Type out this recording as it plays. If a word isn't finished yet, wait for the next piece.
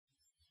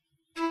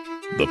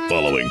The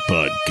following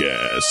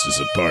podcast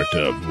is a part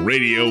of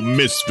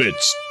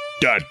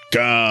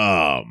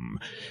RadioMisfits.com.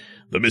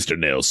 The Mr.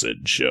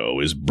 Nailsin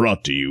Show is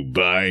brought to you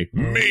by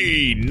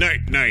me,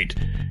 Night Knight.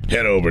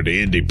 Head over to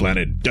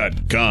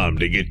IndiePlanet.com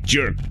to get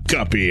your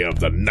copy of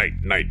the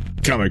Night Knight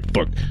comic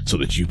book so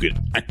that you can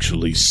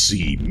actually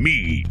see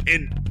me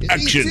in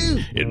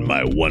action in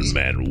my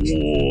one-man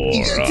war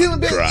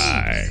of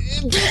crime.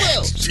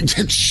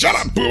 Shut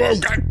up, Boo!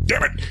 God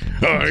damn it!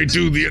 I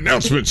do the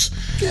announcements.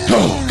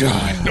 Oh,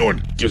 God. No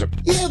one gives a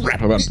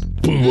crap about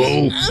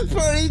Boo. I'm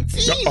funny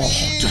too.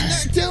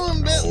 Tell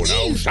him about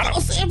me. Shut up.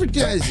 False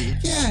advertising.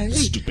 Yeah,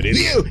 Stupid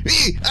idiot.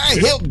 I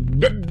help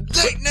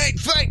Night Knight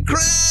fight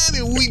crime,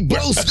 and we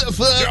blow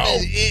stuff up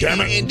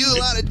and do a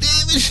lot of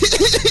damage.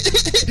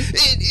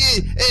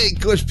 and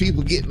of course,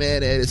 people get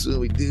mad at us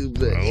when we do.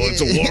 But it's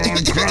a war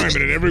on crime,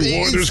 and in every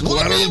war there's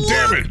collateral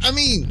damage. I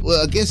mean,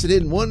 well, I guess it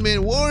isn't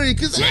one-man war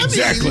because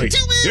Exactly. it's a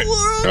two-man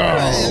war.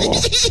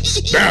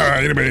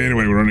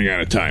 Anyway, we're running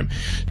out of time.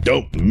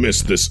 Don't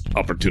miss this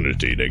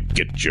opportunity to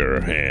get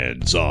your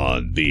hands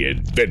on the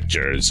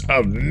adventures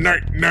of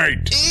Night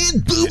Knight.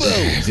 And Boobo.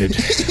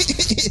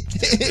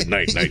 The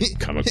Night Knight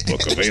comic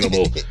book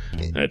available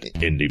at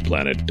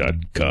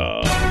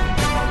IndiePlanet.com.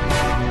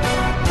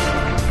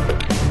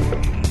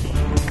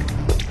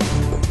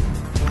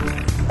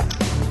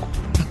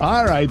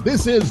 All right,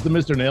 this is the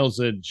Mr.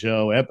 Nailsin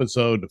Show,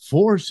 episode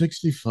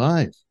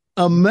 465.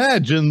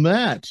 Imagine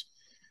that.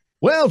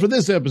 Well, for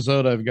this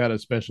episode, I've got a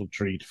special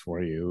treat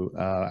for you.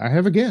 I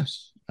have a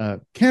guest,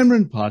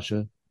 Kamran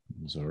Pasha.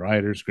 He's a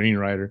writer,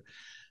 screenwriter.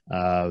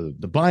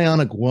 The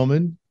Bionic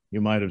Woman,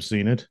 you might have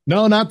seen it.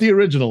 No, not the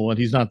original one.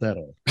 He's not that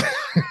old.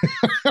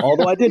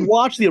 Although I did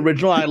watch the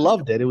original, I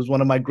loved it. It was one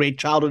of my great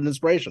childhood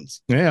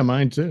inspirations. Yeah,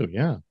 mine too.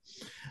 Yeah.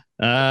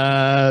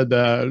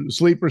 The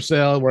Sleeper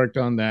Cell, worked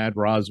on that.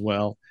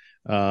 Roswell,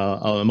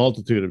 a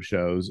multitude of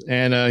shows.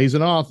 And he's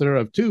an author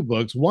of two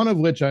books, one of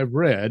which I've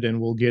read and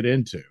we'll get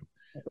into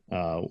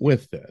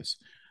with this.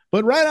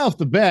 But right off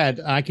the bat,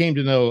 I came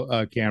to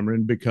know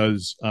Kamran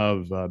because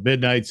of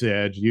Midnight's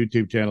Edge,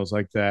 YouTube channels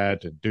like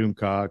that, and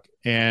Doomcock.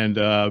 And,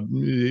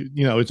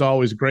 it's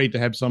always great to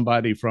have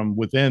somebody from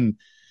within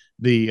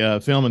the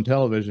film and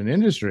television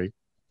industry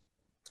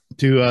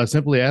to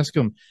simply ask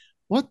them,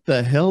 what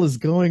the hell is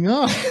going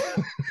on?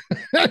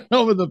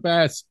 Over the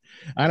past,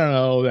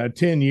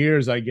 10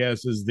 years, I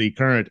guess, is the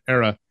current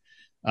era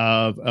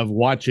of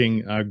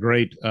watching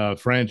great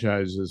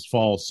franchises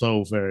fall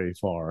so very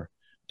far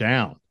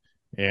down.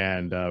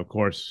 And of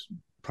course,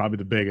 probably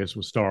the biggest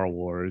was Star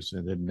Wars,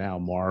 and then now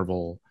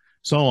Marvel,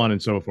 so on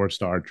and so forth,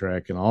 Star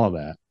Trek, and all of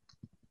that.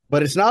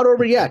 But it's not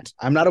over yet.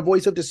 I'm not a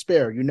voice of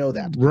despair. You know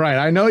that. Right.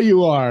 I know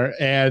you are.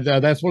 And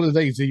that's one of the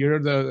things that you're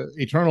the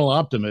eternal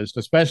optimist,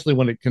 especially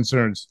when it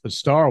concerns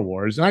Star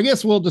Wars. And I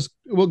guess we'll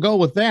go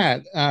with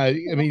that.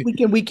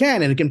 We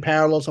can, and it can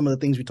parallel some of the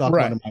things we talked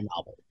about in my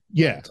novel.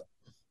 Yeah.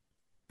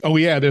 Oh,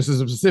 yeah. There's a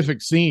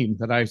specific scene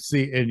that I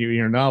see in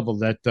your novel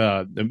that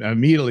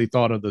immediately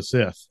thought of the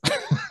Sith.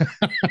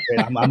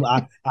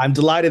 I'm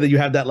delighted that you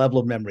have that level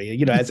of memory.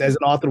 You know, as an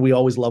author, we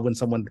always love when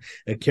someone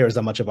cares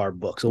that much of our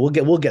book. So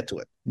we'll get to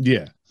it.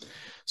 Yeah.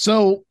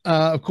 So,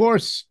 of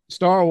course,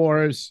 Star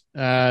Wars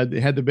they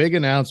had the big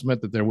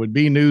announcement that there would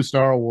be new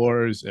Star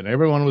Wars, and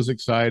everyone was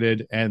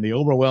excited. And the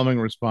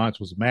overwhelming response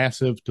was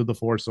massive to The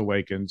Force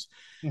Awakens,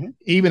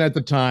 even at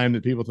the time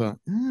that people thought,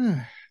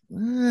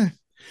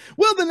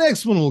 well, the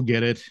next one will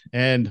get it.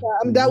 And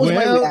that was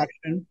my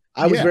reaction.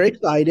 I was very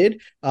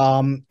excited.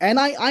 And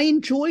I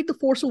enjoyed The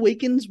Force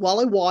Awakens while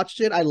I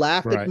watched it. I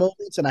laughed at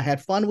moments and I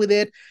had fun with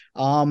it.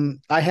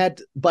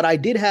 But I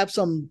did have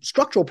some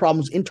structural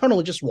problems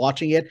internally just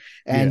watching it,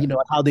 and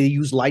how they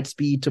use light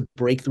speed to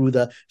break through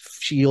the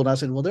shield. I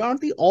said, well, there aren't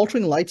the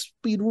altering light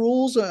speed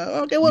rules.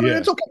 Okay, well,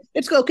 it's okay.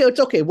 It's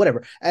okay,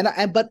 whatever.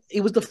 But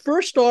it was the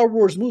first Star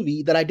Wars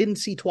movie that I didn't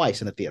see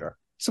twice in the theater.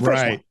 It's the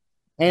first one.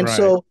 And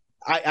so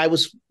I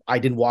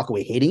didn't walk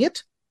away hating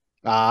it.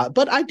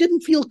 But I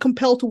didn't feel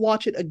compelled to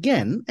watch it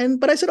again.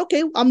 But I said,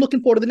 okay, I'm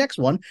looking forward to the next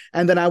one.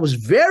 And then I was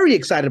very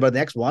excited about the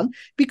next one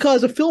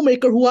because a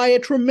filmmaker who I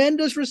had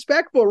tremendous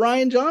respect for,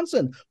 Rian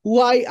Johnson,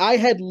 who I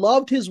had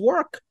loved his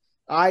work.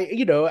 I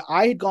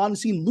had gone and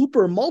seen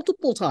Looper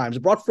multiple times,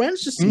 brought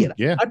friends to see it.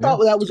 I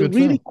thought that was a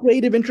really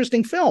creative,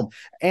 interesting film.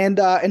 And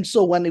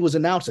so when it was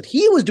announced that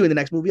he was doing the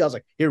next movie, I was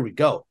like, here we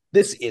go.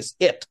 This is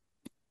it.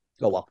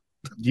 Oh, well.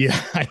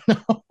 Yeah, I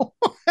know.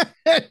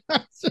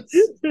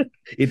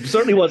 It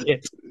certainly was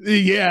it.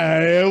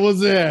 Yeah, it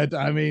was it.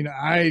 I mean,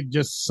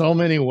 so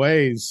many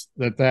ways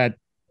that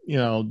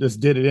just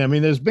did it. I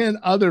mean, there's been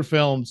other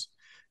films,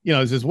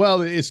 as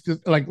well. It's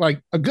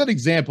like a good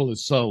example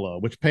is Solo,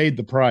 which paid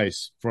the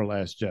price for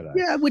Last Jedi.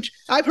 Yeah, which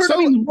I've heard.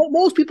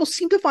 Most people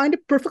seem to find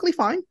it perfectly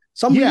fine.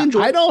 Some really enjoy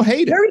it. I don't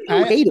hate it. Very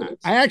few haters.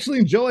 I actually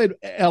enjoyed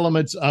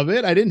elements of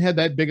it. I didn't have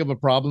that big of a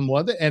problem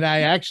with it, and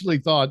I actually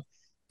thought,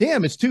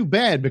 damn, it's too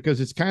bad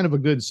because it's kind of a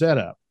good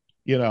setup,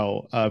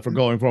 for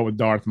going forward with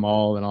Darth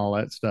Maul and all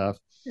that stuff.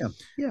 Yeah,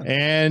 yeah.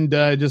 And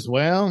just,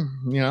 well,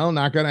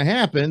 not going to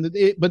happen.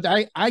 But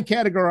I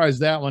categorize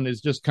that one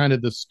as just kind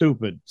of the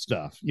stupid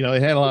stuff.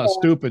 It had a lot of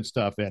stupid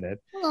stuff in it.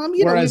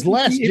 Whereas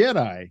Last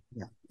Jedi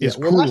is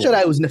cruel. Last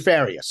Jedi was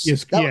nefarious.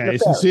 It's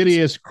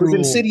insidious, cruel. It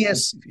was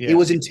insidious. Yeah. It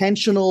was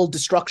intentional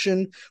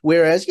destruction.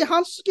 Whereas,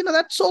 Hans,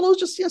 that Solo is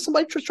just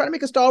somebody trying to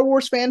make a Star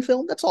Wars fan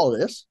film. That's all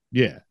it is.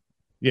 Yeah,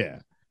 yeah.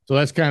 So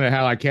that's kind of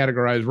how I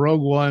categorize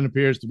Rogue One.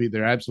 Appears to be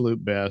their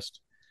absolute best.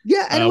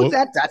 Yeah, and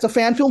that's a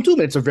fan film too,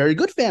 but it's a very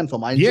good fan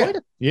film. I enjoyed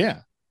it. Yeah,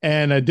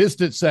 and a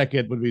distant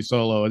second would be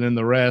Solo, and then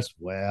the rest,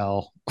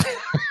 well,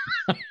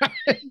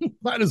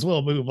 might as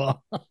well move on.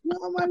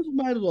 Well,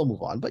 might as well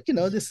move on. But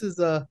this is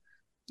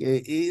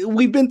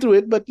we've been through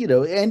it. But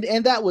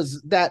and that was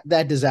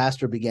that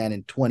disaster began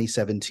in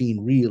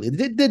 2017. Really,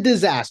 the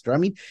disaster. I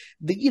mean,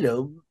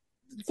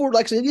 for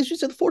like I said,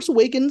 The Force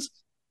Awakens,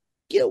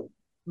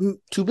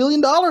 $2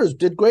 billion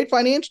did great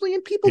financially,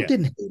 and people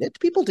didn't hate it.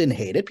 People didn't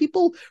hate it.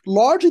 People,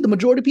 largely the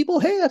majority of people,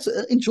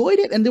 enjoyed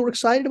it, and they were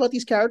excited about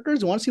these characters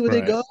and want to see where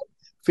they go.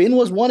 Finn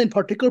was one in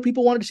particular.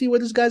 People wanted to see where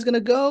this guy's going to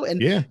go,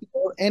 and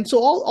and so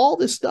all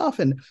this stuff,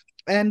 but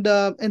in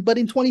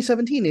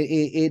 2017,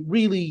 it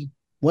really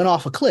went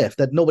off a cliff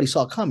that nobody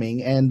saw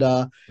coming, and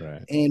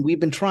we've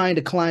been trying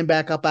to climb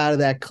back up out of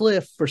that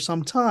cliff for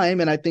some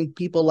time, and I think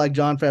people like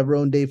Jon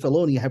Favreau and Dave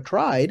Filoni have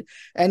tried,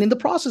 and in the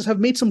process have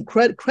made some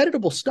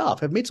creditable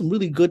stuff, have made some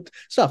really good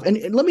stuff.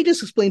 And let me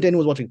just explain to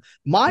anyone who's watching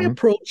my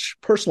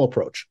personal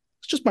approach.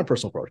 It's just my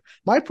personal approach.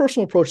 My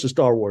personal approach to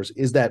Star Wars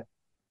is that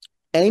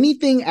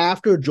anything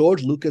after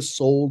George Lucas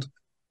sold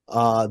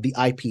the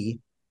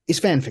IP is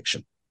fan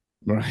fiction.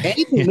 Right.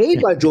 Anything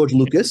made by George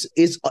Lucas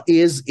is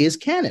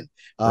canon.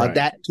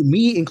 That to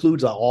me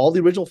includes all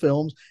the original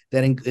films.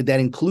 That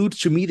includes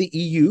to me the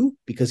EU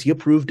because he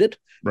approved it.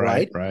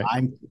 Right.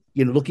 I'm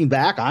looking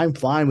back, I'm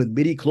fine with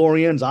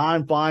midi-chlorians.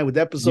 I'm fine with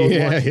episode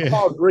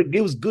 1.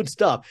 It was good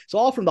stuff. It's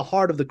all from the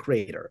heart of the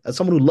creator, as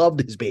someone who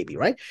loved his baby,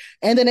 right?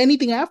 And then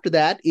anything after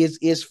that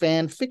is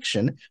fan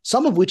fiction,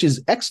 some of which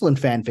is excellent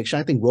fan fiction.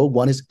 I think Rogue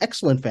One is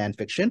excellent fan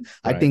fiction.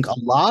 I think a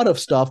lot of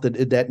stuff that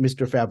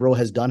Mr. Favreau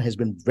has done has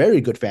been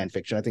very good fan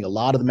fiction. I think a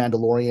lot of The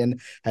Mandalorian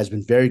has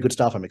been very good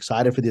stuff. I'm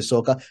excited for the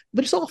Ahsoka,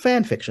 but it's all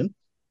fan fiction,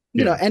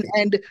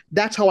 and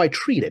that's how I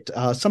treat it.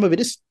 Some of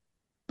it is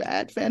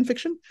bad fan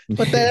fiction,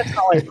 but that's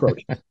how I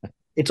approach it.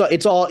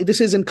 It's all this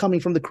isn't coming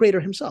from the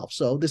creator himself.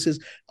 So this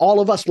is all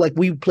of us, like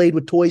we played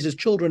with toys as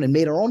children and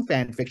made our own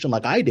fan fiction,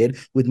 like I did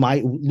with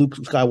my Luke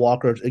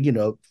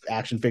Skywalker,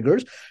 action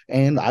figures.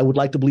 And I would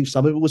like to believe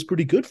some of it was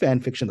pretty good fan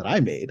fiction that I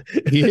made.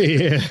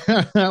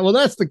 Well,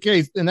 that's the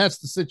case, and that's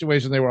the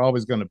situation they were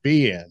always going to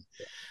be in,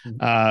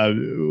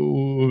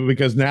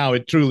 because now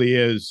it truly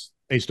is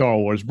a Star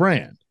Wars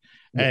brand,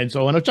 and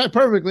so, and which I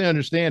perfectly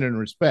understand and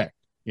respect.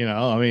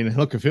 I mean,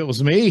 look, if it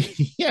was me,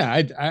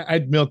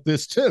 I'd milk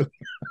this too.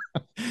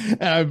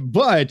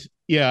 But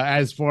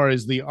as far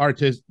as the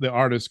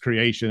artist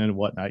creation and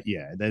whatnot,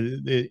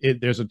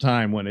 there's a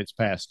time when it's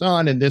passed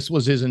on, and this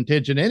was his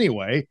intention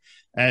anyway,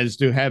 as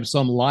to have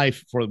some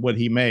life for what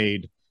he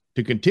made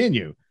to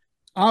continue.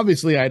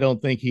 Obviously, I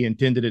don't think he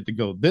intended it to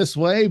go this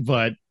way,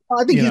 but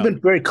I think he's been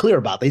very clear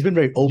about that. He's been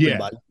very open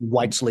about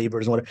white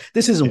slavers and whatever.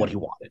 This isn't what he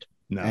wanted.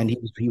 No. And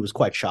he was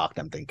quite shocked,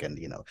 I'm thinking,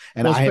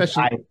 And well,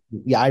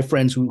 I have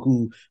friends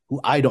who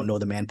I don't know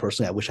the man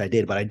personally. I wish I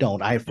did, but I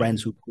don't. I have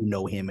friends who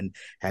know him and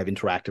have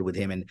interacted with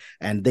him,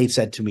 and they've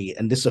said to me,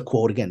 and this is a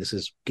quote again. This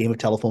is Game of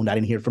Telephone. I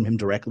didn't hear from him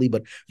directly,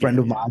 but a friend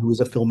of mine who is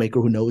a filmmaker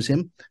who knows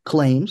him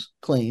claims.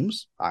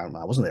 I don't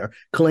know. I wasn't there.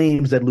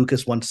 Claims that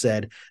Lucas once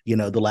said, The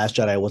Last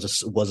Jedi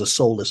was a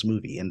soulless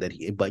movie, and that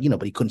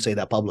he couldn't say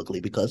that publicly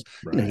because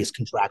he has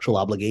contractual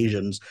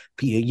obligations,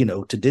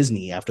 to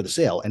Disney after the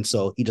sale, and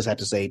so he just had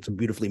to say it's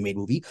a beautifully made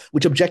movie,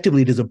 which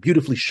objectively it is a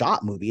beautifully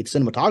shot movie. Its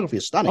cinematography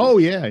is stunning. Oh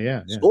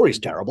yeah. Story's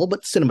terrible,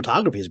 but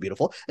cinematography is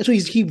beautiful, and so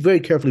he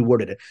very carefully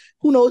worded it.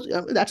 Who knows?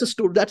 That's a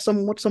story. That's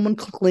what someone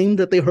claimed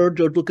that they heard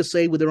George Lucas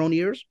say with their own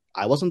ears.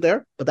 I wasn't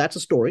there, but that's a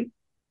story.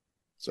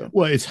 So,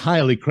 well, it's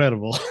highly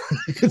credible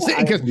because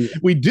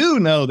we do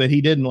know that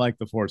he didn't like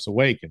The Force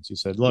Awakens. He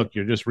said, "Look,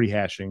 you're just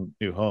rehashing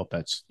New Hope."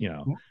 That's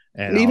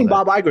and even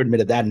Bob Iger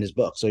admitted that in his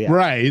book. So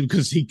right,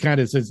 because he kind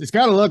of says it's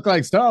got to look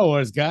like Star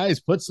Wars, guys.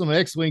 Put some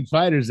X-wing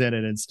fighters in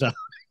it and stuff,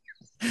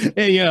 and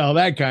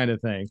that kind of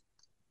thing.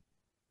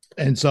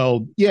 And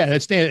so,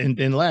 that's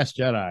in Last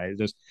Jedi.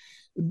 Just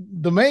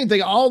the main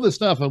thing, all the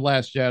stuff of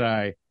Last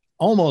Jedi,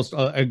 almost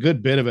a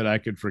good bit of it I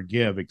could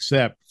forgive,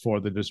 except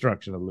for the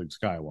destruction of Luke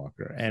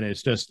Skywalker. And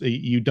it's just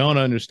you don't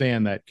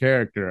understand that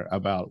character,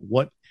 about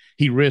what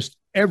he risked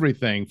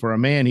everything for a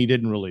man he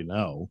didn't really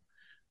know.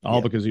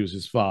 All because he was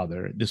his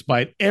father,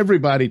 despite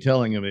everybody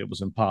telling him it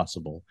was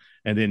impossible.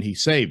 And then he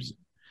saves him.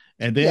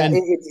 And then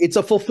it's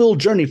a fulfilled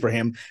journey for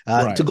him.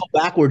 To go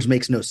backwards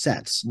makes no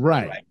sense.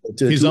 Right.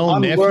 His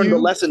own nephew, the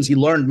lessons he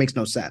learned makes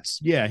no sense.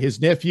 Yeah. His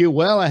nephew,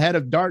 well, I had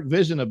a dark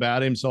vision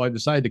about him, so I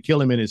decided to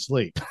kill him in his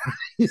sleep.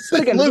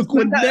 Again, Luke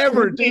would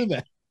never do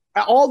that.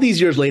 All these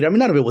years later, I mean,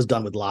 none of it was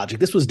done with logic.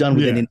 This was done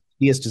with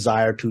his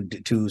desire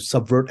to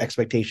subvert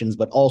expectations,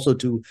 but also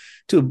to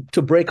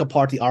break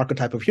apart the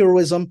archetype of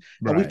heroism.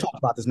 And we've talked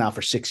about this now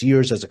for 6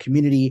 years as a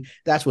community.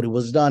 That's what it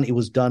was done. It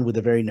was done with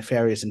a very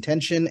nefarious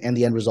intention, and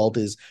the end result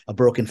is a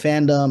broken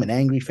fandom, an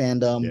angry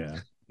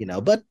fandom.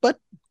 But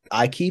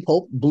I keep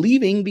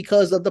believing,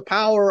 because of the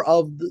power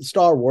of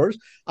Star Wars,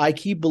 I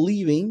keep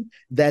believing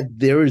that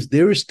there is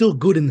still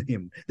good in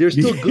him. There's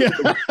still good,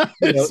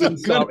 in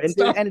Star Wars,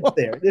 and it's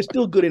there. There's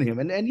still good in him,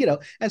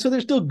 and so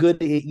there's still good,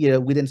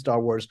 within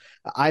Star Wars.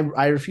 I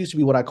refuse to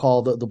be what I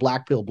call the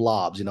black pill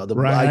blobs.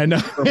 I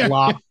know.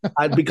 Blob,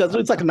 because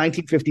it's like a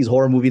 1950s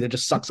horror movie that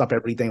just sucks up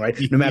everything, right?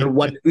 No matter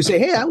what you say,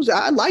 hey, I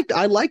liked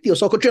the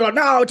Ahsoka trailer.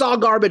 No, it's all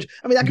garbage.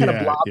 I mean, that kind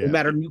of blob. No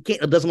matter,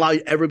 it doesn't allow you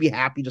to ever be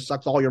happy. Just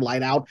sucks all your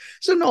light out.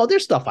 So no,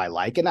 there's stuff I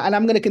like, and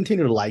I'm going to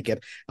continue to like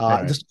it.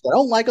 Just I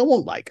don't like, I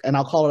won't like, and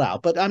I'll call it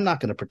out. But I'm not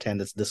going to pretend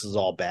this is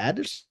all bad.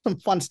 There's some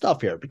fun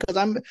stuff here, because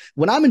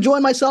when I'm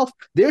enjoying myself,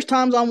 there's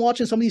times I'm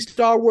watching some of these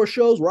Star Wars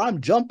shows where I'm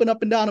jumping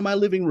up and down in my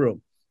living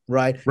room.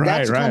 That's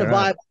the kind of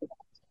vibe.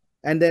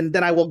 And then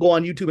I will go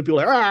on YouTube and people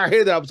are like, I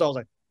hear that. So I was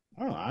like,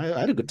 oh, I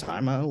had a good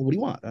time. What do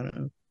you want? I don't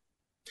know.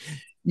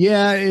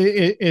 Yeah,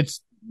 it's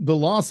the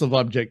loss of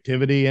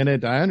objectivity in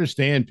it. I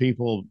understand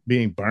people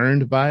being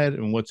burned by it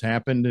and what's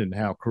happened and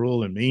how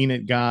cruel and mean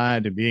it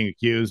got, and being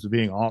accused of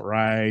being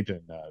alt-right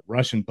and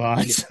Russian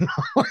bots and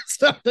all that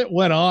stuff that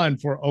went on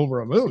for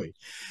over a movie.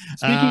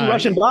 Speaking of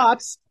Russian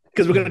bots,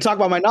 because we're going to talk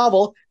about my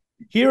novel,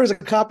 here is a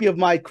copy of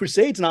my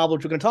Crusades novel,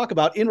 which we're going to talk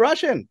about in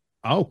Russian.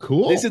 Oh,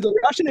 cool. This is the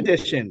Russian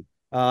edition.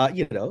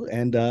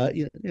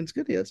 It's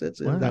good.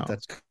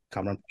 That's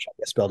Kamran Pasha,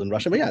 spelled in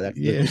Russian, but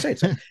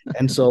Crusades.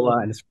 And so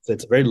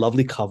it's a very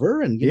lovely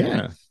cover, and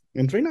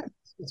and very nice.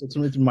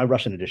 It's my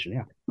Russian edition.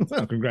 Yeah.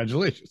 Well,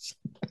 congratulations.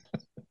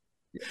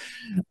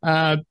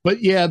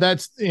 But yeah,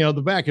 that's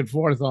the back and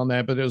forth on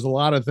that. But there's a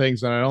lot of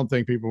things that I don't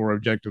think people were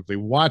objectively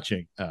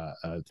watching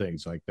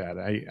things like that.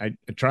 I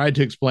tried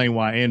to explain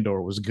why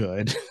Andor was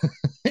good.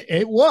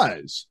 It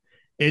was.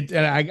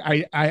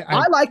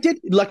 I liked it.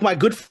 Like my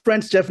good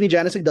friend Stephanie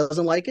Janicek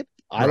doesn't like it.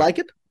 I like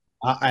it,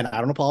 and I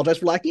don't apologize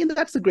for liking it.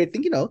 That's the great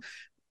thing,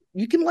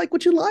 you can like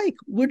what you like.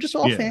 We're just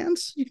all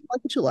fans. You can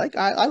like what you like.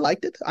 I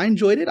liked it. I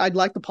enjoyed it. I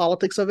liked the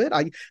politics of it.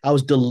 I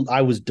was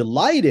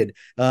delighted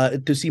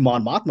to see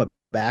Mon Mothma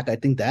back. I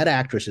think that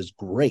actress is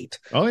great.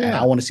 Oh yeah, and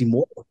I want to see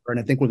more of her, and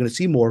I think we're going to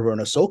see more of her in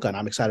Ahsoka, and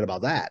I'm excited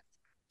about that.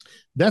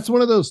 That's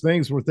one of those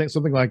things where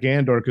something like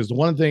Andor, because the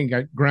one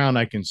ground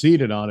I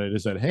conceded on it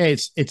is that, hey,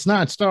 it's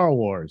not Star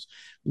Wars.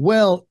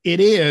 Well, it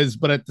is,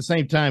 but at the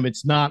same time,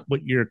 it's not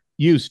what you're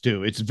used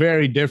to. It's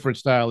very different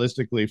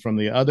stylistically from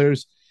the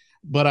others.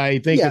 But I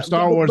think if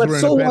Star Wars were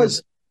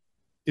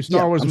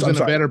in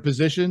a better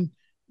position,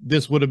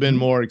 this would have been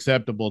more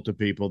acceptable to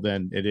people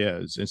than it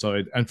is. And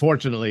so,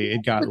 unfortunately,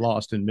 it got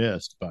lost and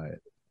missed by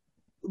it.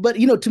 But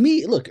to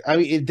me, look, I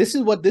mean, this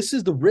is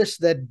the risk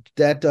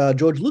that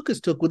George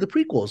Lucas took with the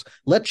prequels.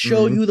 Let's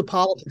show you the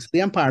politics of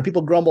the Empire.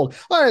 People grumbled,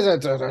 "Oh, is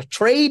it a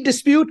trade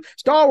dispute?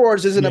 Star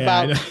Wars isn't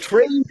about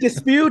trade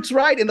disputes,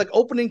 right?" In the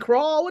opening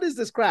crawl, what is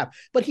this crap?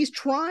 But he's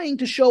trying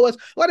to show us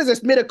what is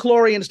this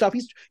midichlorian stuff.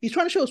 He's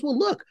trying to show us, well,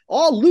 look,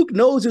 all Luke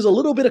knows is a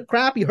little bit of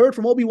crap he heard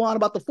from Obi-Wan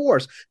about the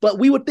Force. But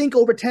we would think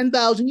over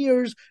 10,000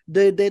 years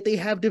that they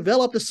have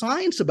developed a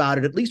science about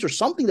it, at least, or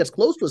something that's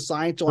close to a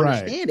science to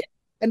understand it.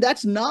 And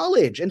that's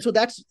knowledge. And so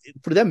that's,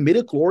 for them,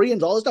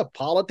 midichlorians, all this stuff,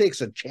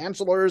 politics and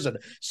chancellors and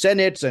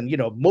senates and,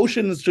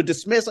 motions to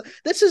dismiss.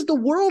 This is the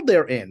world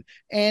they're in.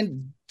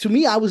 And to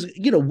me, I was,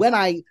 when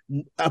I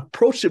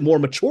approached it more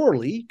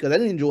maturely, because I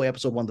didn't enjoy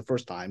episode 1 the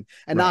first time,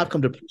 and now I've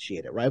come to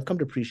appreciate it, right? I've come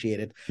to appreciate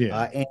it.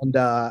 Yeah. And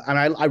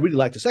I really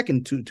like the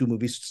second two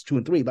movies, 2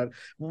 and 3, but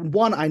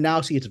 1, I now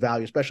see its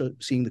value, especially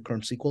seeing the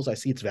current sequels. I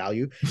see its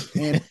value.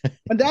 And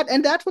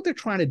that's what they're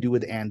trying to do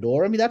with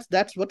Andor. I mean,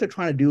 that's what they're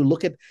trying to do.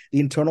 Look at the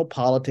internal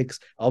politics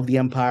of the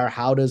Empire.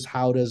 How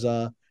does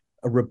a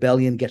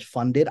rebellion get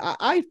funded?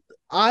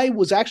 I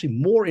was actually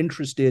more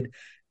interested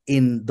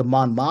in the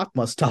Mon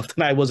Mothma stuff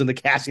than I was in the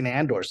Cassian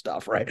Andor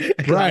stuff, right?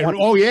 Right.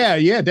 Oh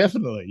yeah,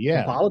 definitely.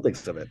 Yeah. The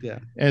politics of it, yeah.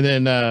 And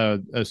then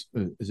is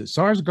it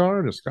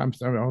Sarsgaard?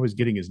 I'm always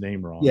getting his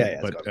name wrong.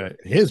 Yeah, but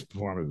his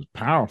performance was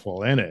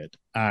powerful in it.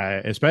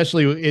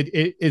 Especially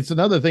it's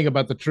another thing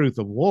about the truth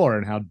of war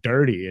and how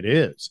dirty it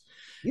is.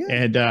 Yeah.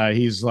 And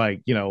he's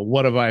like,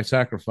 what have I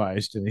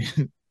sacrificed?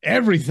 And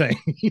everything.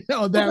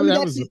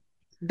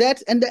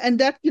 That's and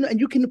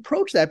you can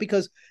approach that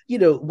because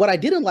what I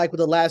didn't like with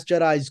The Last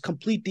Jedi's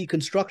complete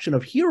deconstruction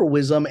of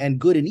heroism and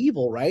good and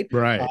evil, right?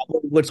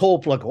 It's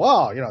whole like,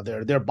 wow,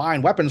 they're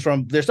buying weapons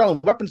they're selling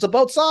weapons to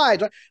both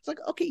sides. Right? It's like,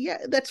 okay, yeah,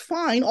 that's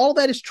fine, all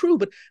that is true,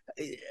 but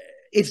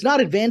it's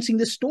not advancing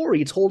this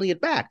story. It's holding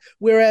it back.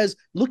 Whereas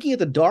looking at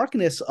the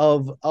darkness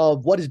of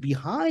what is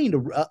behind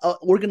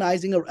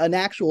organizing an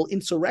actual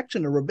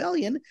insurrection or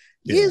rebellion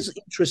is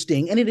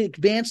interesting, and it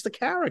advanced the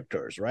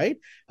characters, right?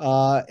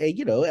 They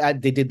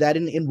did that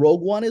in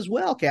Rogue One as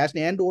well. Cassian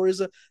Andor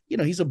is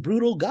he's a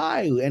brutal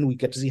guy, and we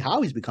get to see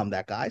how he's become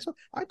that guy. So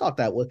I thought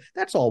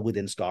that's all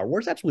within Star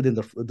Wars. That's within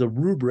the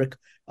rubric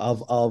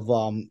of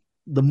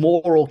the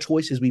moral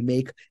choices we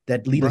make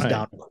that lead us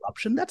down to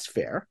corruption. That's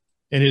fair.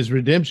 And his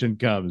redemption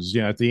comes,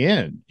 at the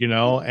end,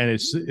 and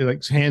it's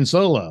like Han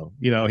Solo,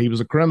 he was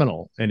a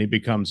criminal and he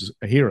becomes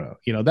a hero.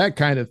 That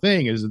kind of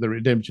thing is the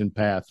redemption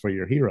path for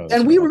your heroes.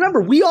 And we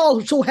remember, we all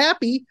are so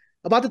happy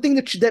about the thing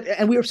that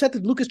and we were upset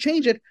that Lucas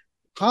changed it.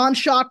 Han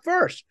shot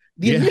first.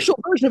 The initial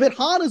version of it,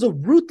 Han is a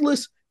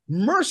ruthless,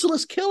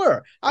 merciless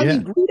killer. I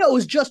mean, Greedo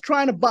is just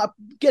trying to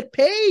get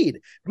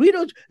paid.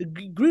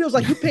 Greedo's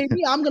like, you paid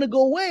me, I'm going to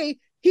go away.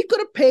 He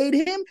could have paid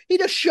him. He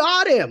just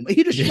shot him.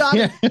 Him.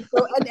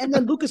 So, and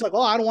then Lucas like,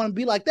 oh, I don't want to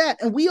be like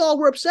that. And we all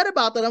were upset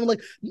about that. I'm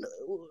like,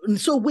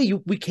 so we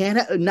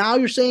can't. Now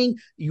you're saying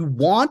you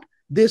want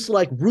this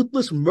like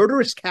ruthless,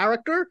 murderous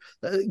character,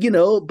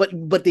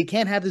 but they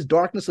can't have this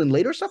darkness and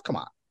later stuff. Come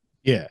on.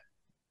 Yeah.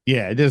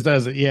 It just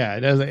doesn't. Yeah, it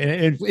doesn't.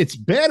 It's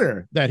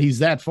better that he's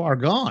that far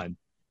gone.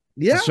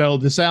 Yeah. To show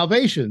the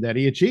salvation that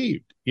he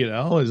achieved.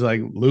 It's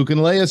like Luke and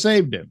Leia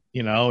saved him.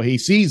 He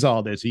sees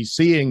all this. He's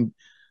seeing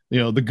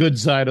the good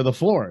side of the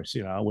force,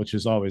 which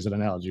is always an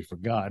analogy for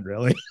God,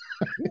 really.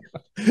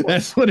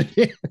 That's what it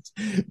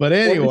is. But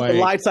anyway, the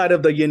light side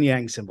of the yin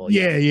yang symbol.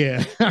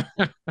 Yeah.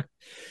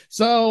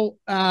 So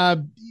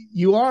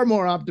you are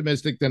more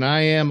optimistic than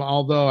I am,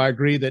 although I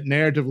agree that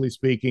narratively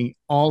speaking,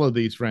 all of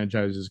these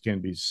franchises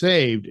can be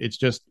saved. It's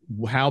just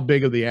how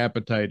big of the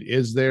appetite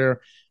is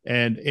there?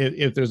 And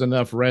if there's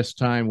enough rest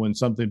time when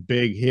something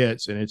big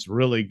hits and it's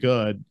really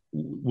good,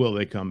 will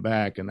they come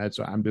back? And that's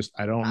I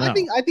don't know.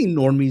 I think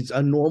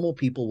normal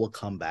people will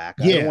come back.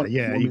 You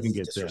can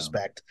get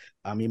disrespect.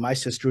 I mean, my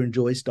sister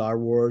enjoys Star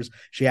Wars.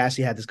 She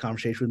actually had this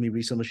conversation with me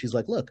recently. She's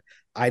like, look,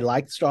 I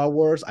liked Star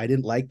Wars. I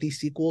didn't like these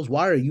sequels.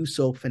 Why are you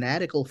so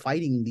fanatical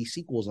fighting these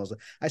sequels? And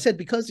I said,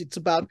 because it's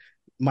about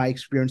my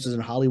experiences in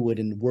Hollywood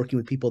and working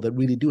with people that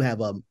really do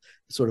have a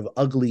sort of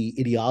ugly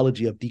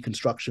ideology of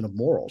deconstruction of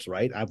morals,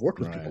 right? I've worked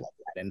with people like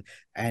that,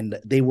 and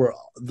they were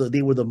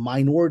the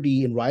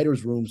minority in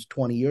writers' rooms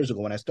 20 years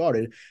ago when I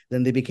started.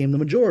 Then they became the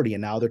majority,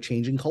 and now they're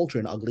changing culture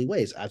in ugly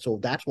ways. So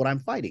that's what I'm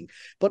fighting.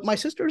 But my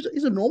sister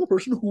is a normal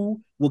person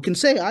who can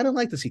say, I don't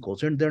like the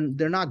sequels.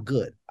 They're not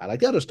good. I like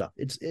the other stuff.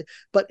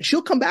 But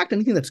she'll come back to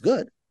anything that's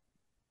good.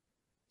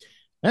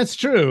 That's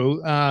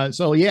true.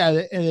 So yeah,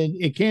 and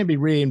it can be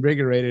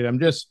reinvigorated.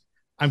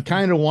 I'm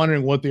kind of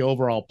wondering what the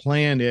overall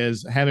plan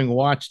is, having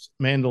watched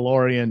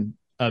Mandalorian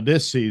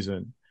this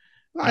season.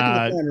 I think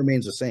the plan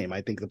remains the same.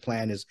 I think the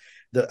plan is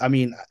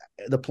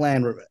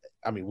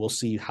we'll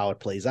see how it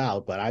plays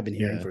out, but I've been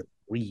hearing for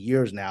 3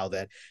 years now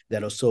that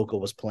Ahsoka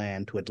was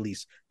planned to at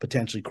least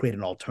potentially create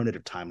an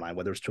alternative timeline,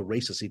 whether it's to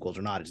erase the sequels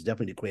or not. It's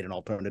definitely to create an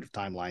alternative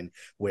timeline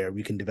where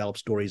we can develop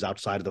stories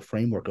outside of the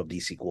framework of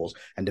these sequels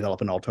and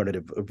develop an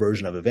alternative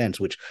version of events,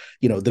 which,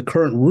 the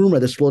current rumor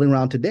that's floating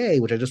around today,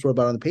 which I just wrote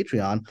about on the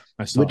Patreon,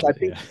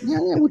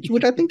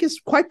 which I think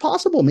is quite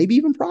possible, maybe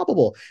even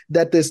probable,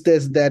 that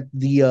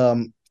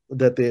the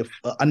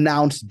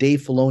announced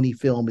Dave Filoni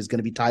film is going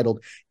to be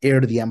titled Heir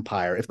to the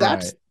Empire. If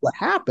that's what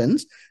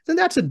happens, then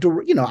that's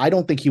I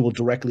don't think he will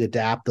directly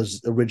adapt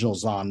the original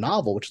Zahn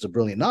novel, which is a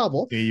brilliant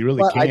novel. Yeah, you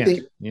really can't. I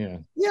think,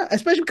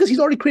 especially because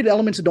he's already created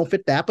elements that don't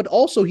fit that, but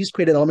also he's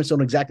created elements that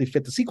don't exactly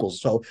fit the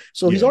sequels. So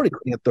he's already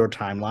creating a third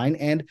timeline,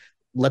 and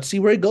let's see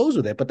where he goes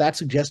with it. But that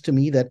suggests to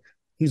me that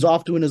he's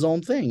off doing his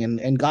own thing,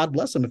 and God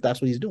bless him if that's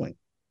what he's doing.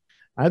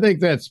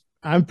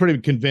 I'm pretty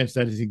convinced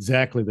that is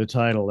exactly the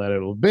title that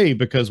it'll be,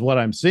 because what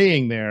I'm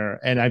seeing there,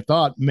 and I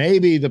thought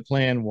maybe the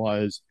plan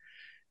was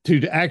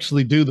to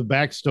actually do the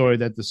backstory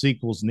that the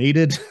sequels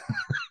needed.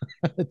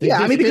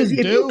 Because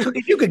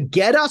if you could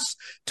get us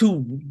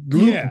to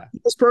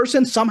this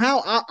person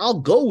somehow, I'll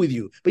go with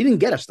you. But you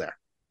didn't get us there.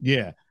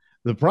 Yeah.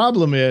 The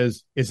problem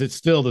is it's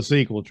still the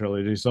sequel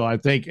trilogy. So I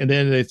think, and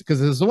then it's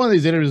because it's one of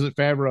these interviews that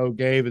Favreau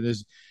gave, and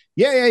there's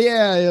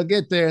he'll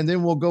get there, and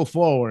then we'll go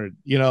forward,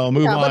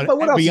 move on. But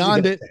what else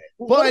beyond it.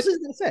 What else is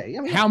he going to say?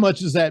 I mean, how much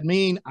does that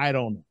mean? I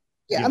don't know.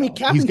 Yeah,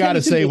 Captain he's got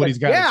to say what he's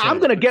got to say. Yeah, I'm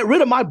going to get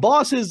rid of my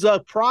boss's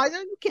prize.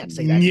 You can't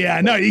say that. Yeah,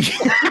 no, you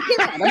can't.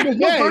 You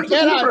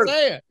cannot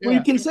say it.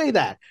 You can say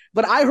that.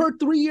 But I heard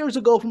 3 years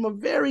ago from a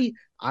very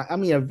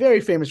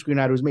famous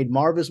screenwriter who's made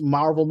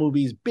Marvel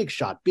movies, big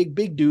shot,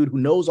 big dude who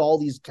knows all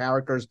these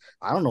characters.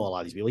 I don't know a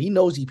lot of these people. He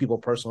knows these people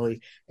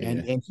personally.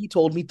 And he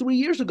told me 3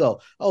 years ago,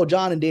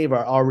 John and Dave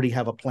already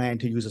have a plan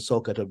to use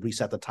Ahsoka to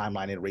reset the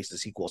timeline and erase the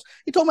sequels.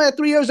 He told me that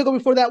 3 years ago,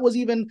 before that was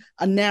even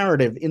a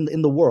narrative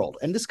in the world.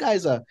 And this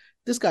guy's I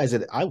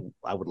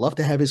would love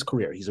to have his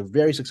career. He's a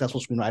very successful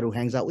screenwriter who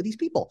hangs out with these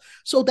people.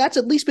 So that's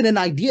at least been an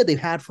idea they've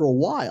had for a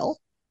while.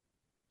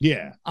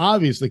 Yeah,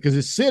 obviously, because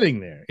it's sitting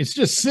there. It's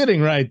just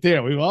sitting right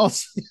there. We've all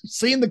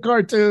seen the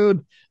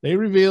cartoon. They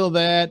reveal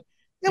that.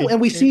 Yeah,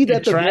 and we see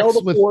that the Veil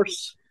of the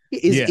Force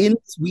is in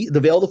the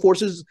Veil of the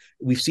Force.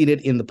 We've seen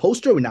it in the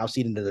poster. We now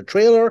see it in the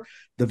trailer.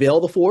 The Veil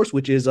of the Force,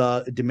 which is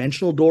a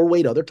dimensional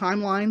doorway to other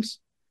timelines,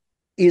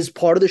 is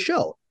part of the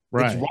show.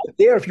 Right. It's right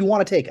there if you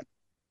want to take it.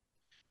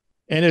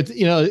 And it's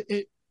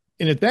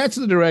and if that's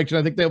the direction,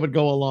 I think that would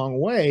go a long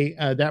way.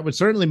 That would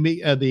certainly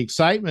be the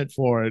excitement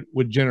for it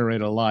would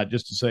generate a lot.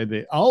 Just to say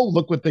that, oh,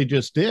 look what they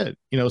just did.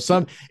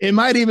 It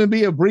might even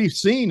be a brief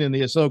scene in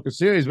the Ahsoka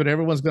series, but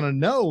everyone's going to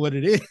know what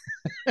it is.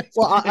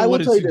 Well, I will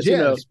tell you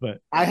this. But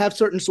I have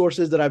certain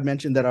sources that I've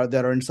mentioned that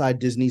are inside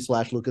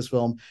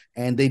Disney/Lucasfilm,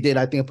 and they did.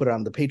 I think I put it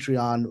on the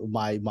Patreon.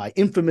 My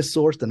infamous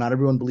source that not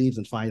everyone believes,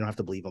 and fine, you don't have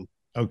to believe them.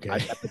 Okay.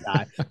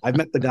 I've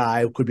met the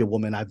guy. It could be a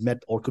woman.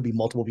 Or could be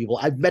multiple people.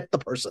 I've met the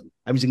person.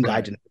 I'm using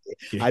guide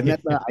genetically. I've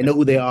met them. I know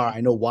who they are. I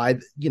know why,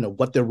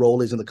 what their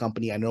role is in the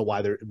company. I know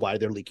why they're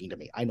leaking to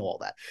me. I know all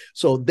that.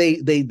 So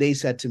they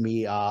said to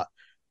me,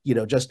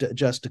 just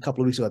a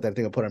couple of weeks ago, that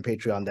thing I put on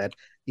Patreon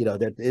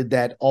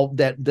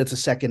that's a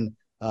second,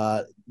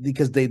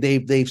 because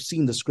they've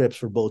seen the scripts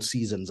for both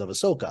seasons of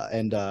Ahsoka,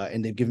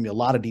 and they've given me a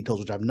lot of details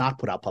which I've not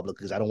put out publicly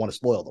because I don't want to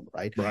spoil them,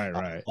 right?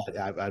 Right.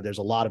 There's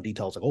a lot of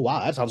details like, oh wow,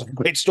 that sounds like a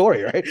great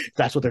story, right?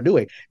 That's what they're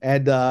doing.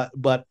 And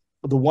but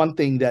the one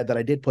thing that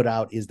I did put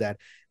out is that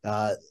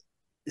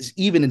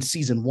even in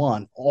season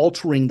 1,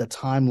 altering the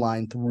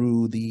timeline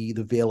through the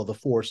veil of the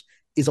Force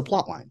is a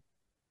plot line.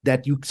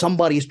 That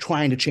somebody is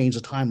trying to change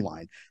the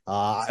timeline.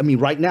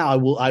 Right now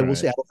I will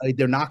say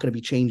they're not going to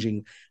be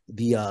changing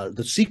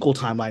the sequel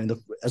timeline.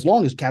 As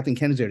long as Kathleen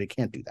Kennedy's there, they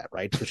can't do that,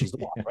 right? Because she's the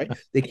boss, right?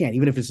 They can't,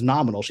 even if it's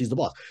nominal. She's the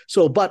boss.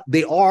 So, but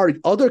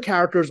other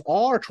characters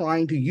are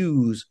trying to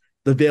use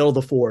the veil of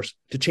the Force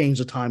to change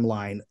the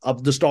timeline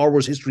of the Star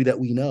Wars history that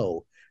we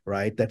know,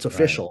 right? That's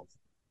official.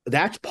 Right.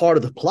 That's part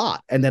of the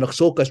plot, and then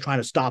Ahsoka is trying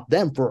to stop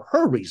them for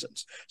her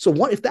reasons.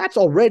 So, if that's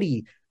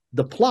already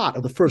the plot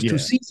of the first 2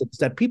 seasons,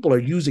 that people are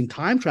using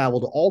time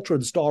travel to alter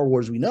the Star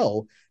Wars we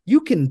know,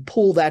 you can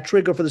pull that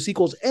trigger for the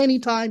sequels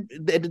anytime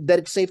that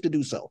it's safe to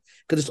do so,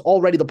 because it's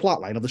already the plot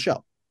line of the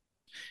show.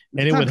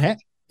 And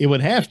it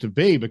would have to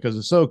be, because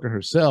Ahsoka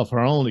herself, her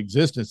own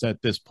existence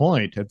at this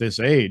point, at this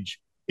age,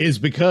 is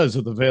because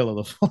of the veil of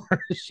the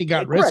Force. She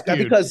got rescued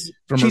because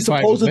she's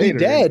supposedly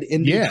dead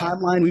in the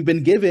timeline we've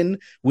been given,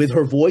 with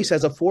her voice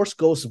as a Force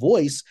ghost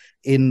voice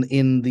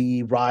in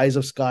the Rise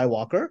of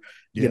Skywalker.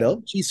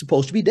 She's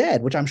supposed to be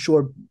dead, which I'm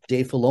sure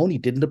Dave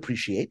Filoni didn't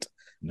appreciate,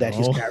 that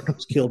his character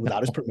was killed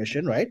without his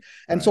permission, right?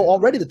 And so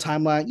already the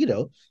timeline,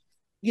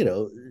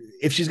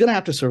 if she's going to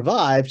have to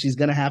survive, she's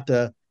going to have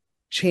to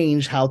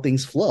change how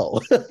things flow.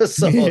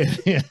 So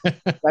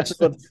that's just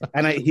what,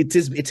 and it's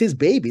his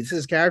baby. It's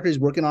his character he's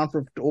working on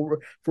for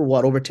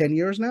over 10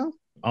 years now.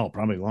 Oh,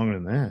 probably longer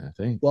than that, I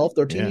think. 12,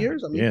 13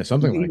 years.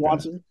 Something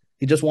like that.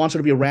 He just wants her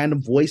to be a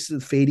random voice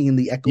fading in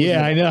the echo.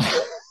 Yeah, I know.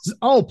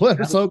 Oh, put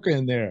Ahsoka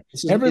in there.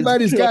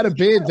 Everybody's got to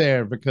be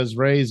there because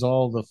Rey's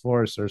all the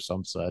Force or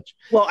some such.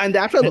 Well, and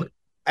that's right. Look,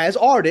 as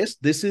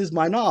artist, this is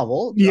my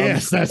novel.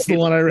 Yes, that's the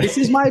one I read. This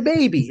is my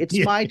baby. It's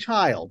my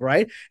child,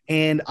 right?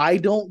 And I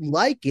don't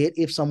like it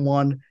if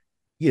someone,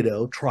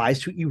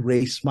 tries to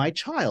erase my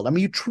child.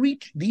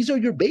 These are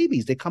your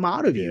babies. They come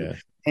out of you.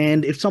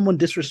 And if someone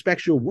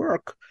disrespects your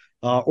work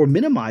or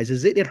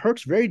minimizes it, it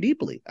hurts very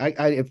deeply.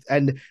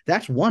 And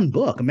that's one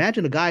book.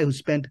 Imagine a guy who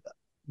spent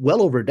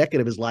well over a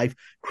decade of his life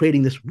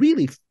creating this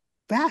really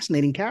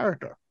fascinating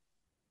character.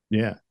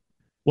 Yeah.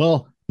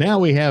 Well, now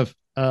we have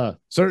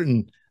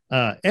certain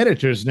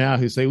editors now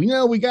who say,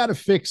 we got to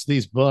fix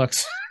these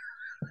books.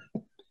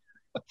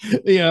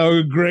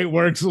 Great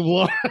works of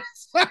art.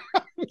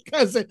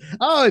 Because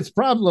it's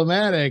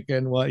problematic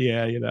and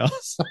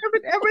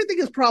everything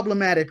is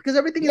problematic because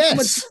everything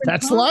is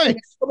that's life.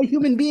 From a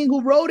human being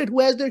who wrote it,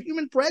 who has their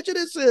human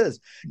prejudices.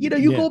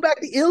 Go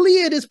back, the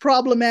Iliad is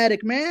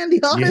problematic, man.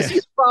 The Odyssey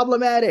is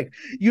problematic.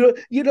 You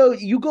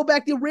go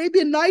back, the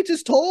Arabian Nights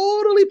is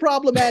totally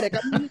problematic.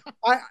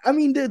 I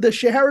mean the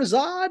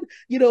Scheherazade,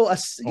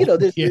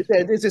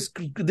 there's this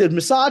the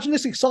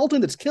misogynistic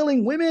sultan that's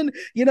killing women,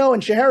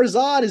 and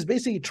Scheherazade is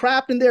basically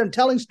trapped in there and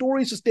telling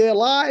stories to stay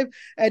alive.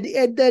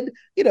 And then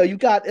you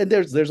got, and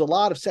there's a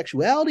lot of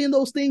sexuality in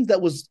those things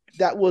that was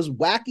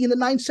wacky in the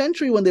 9th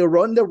century when they were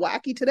running. They're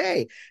wacky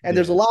today. And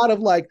there's a lot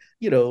of let's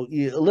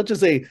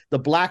just say the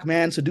black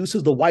man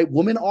seduces the white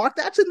woman arc.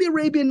 That's in the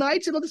Arabian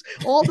Nights.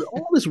 All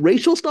this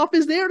racial stuff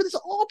is there. It's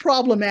all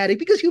problematic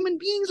because human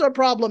beings are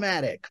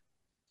problematic.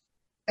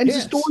 And the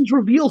stories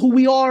reveal who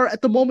we are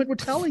at the moment we're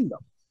telling them.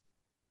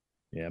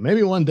 Yeah,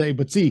 maybe one day,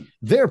 but see,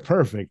 they're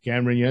perfect,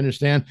 Cameron, you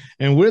understand?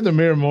 And we're the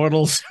mere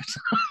mortals.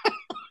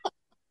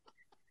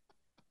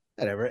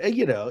 Whatever,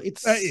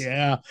 it's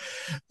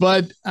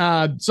but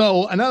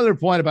so another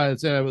point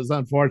about it was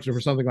unfortunate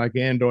for something like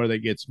Andor that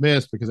gets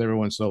missed because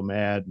everyone's so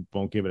mad and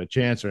won't give it a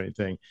chance or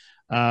anything.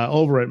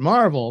 Over at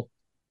Marvel,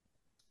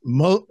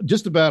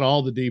 just about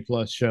all the D+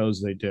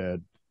 shows they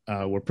did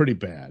were pretty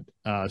bad.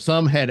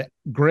 Some had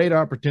great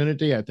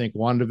opportunity. I think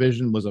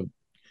WandaVision was a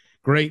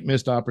great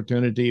missed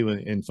opportunity,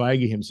 and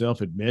Feige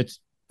himself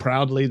admits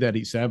proudly that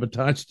he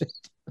sabotaged it.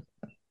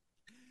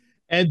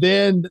 And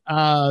then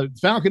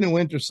Falcon and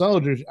Winter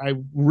Soldier, I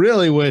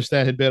really wish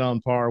that had been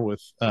on par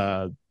with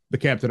the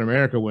Captain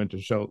America Winter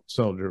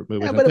Soldier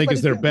movie, which I think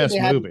is their best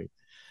movie.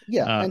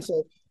 Yeah,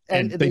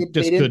 and they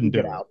just couldn't do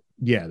it.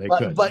 Yeah, they But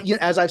could. but you know,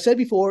 as I've said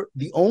before,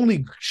 the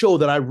only show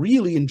that I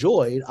really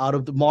enjoyed out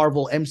of the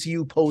Marvel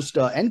MCU post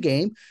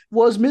Endgame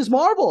was Ms.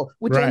 Marvel,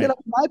 which ended up,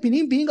 in my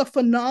opinion, being a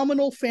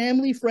phenomenal,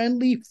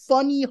 family-friendly,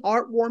 funny,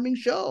 heartwarming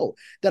show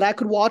that I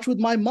could watch with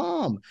my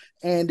mom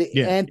and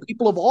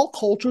people of all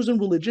cultures and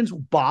religions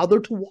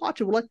bothered to watch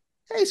it. We're like,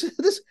 hey, so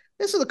this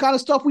is the kind of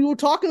stuff we were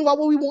talking about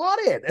what we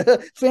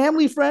wanted.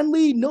 Family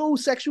friendly, no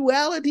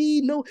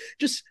sexuality, no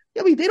just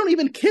I mean, they don't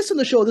even kiss in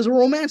the show. There's a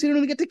romance. They don't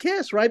even get to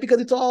kiss, right?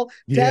 Because it's all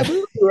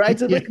taboo, right?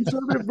 So the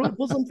conservative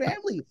Muslim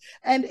family.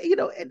 And, you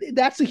know,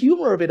 that's the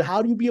humor of it.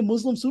 How do you be a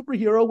Muslim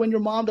superhero when your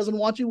mom doesn't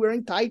want you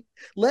wearing tight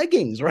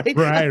leggings, right?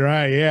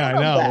 Right. Yeah, I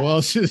know. That.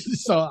 Well,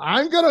 so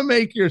I'm going to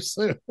make your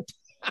suit.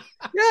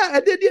 Yeah.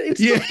 And then it's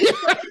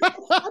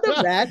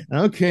that.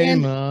 Okay,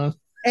 Ma.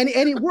 And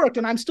it worked.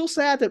 And I'm still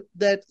sad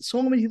that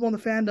so many people in the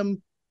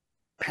fandom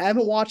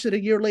haven't watched it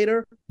a year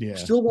later,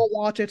 still won't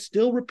watch it,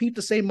 still repeat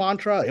the same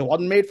mantra. It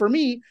wasn't made for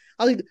me.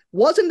 I think,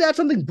 wasn't that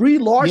something Brie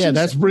Larson? Yeah,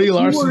 that's Brie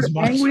Larson's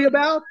angry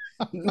about.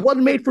 It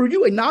wasn't made for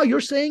you, and now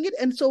you're saying it,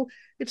 and so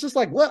it's just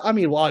like, well, I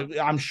mean, well,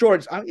 I'm sure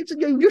it's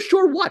you're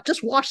sure what?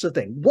 Just watch the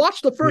thing,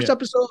 watch the first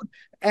episode,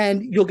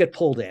 and you'll get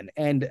pulled in,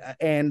 and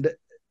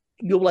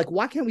you'll be like,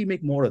 why can't we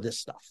make more of this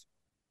stuff?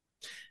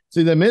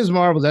 See, the Ms.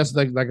 Marvel, that's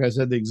like I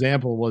said, the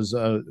example was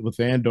with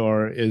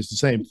Andor is the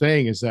same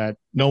thing, is that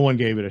no one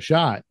gave it a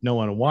shot. No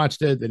one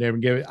watched it. They never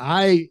gave it.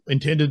 I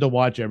intended to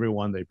watch every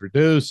one they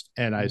produced,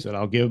 and I said,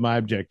 I'll give my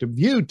objective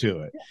view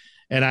to it.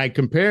 And I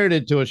compared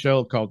it to a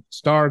show called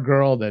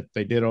Stargirl that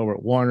they did over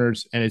at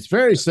Warner's, and it's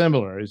very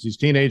similar. It's these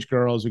teenage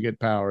girls who get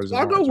powers.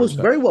 Stargirl was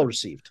very well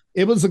received.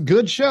 It was a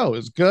good show. It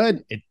was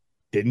good. It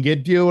didn't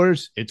get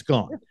viewers. It's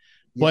gone. Yeah.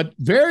 But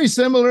very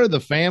similar, the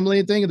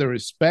family thing, the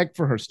respect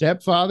for her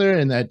stepfather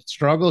and that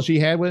struggle she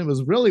had with it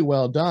was really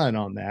well done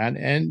on that.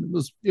 And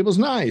it was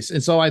nice.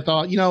 And so I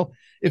thought, you know,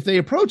 if they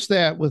approach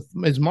that with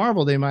Ms.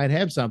 Marvel, they might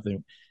have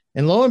something.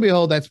 And lo and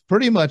behold, that's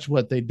pretty much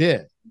what they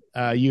did.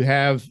 You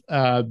have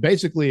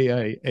basically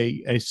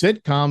a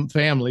sitcom,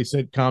 family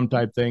sitcom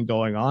type thing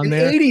going on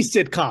there. 80s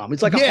sitcom.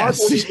 It's like a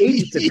hardcore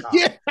 80s sitcom.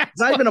 Yes.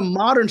 It's not even a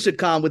modern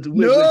sitcom with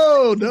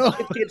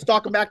kids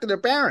talking back to their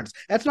parents.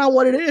 That's not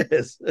what it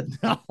is.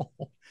 No.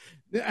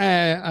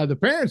 The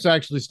parents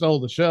actually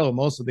stole the show,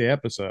 most of the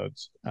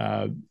episodes,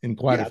 in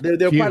quite a few.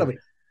 They're part of it.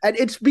 And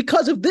it's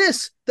because of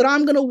this that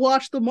I'm going to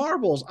watch the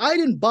Marvels. I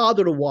didn't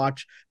bother to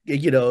watch,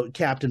 you know,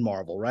 Captain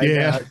Marvel, right?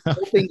 Yeah. The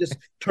whole thing just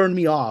turned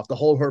me off.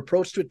 Her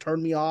approach to it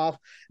turned me off.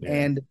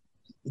 Yeah.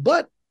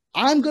 But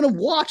I'm going to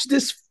watch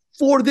this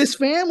for this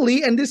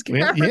family and this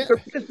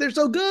character because they're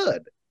so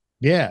good.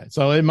 Yeah.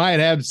 So it might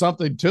have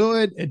something to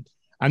it.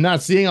 I'm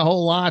not seeing a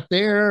whole lot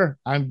there.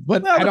 I don't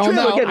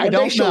know. Again, I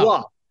don't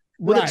know.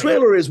 Well, the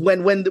trailer is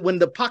when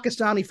the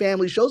Pakistani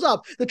family shows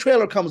up, the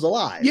trailer comes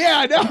alive. Yeah,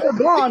 I know. They're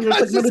gone.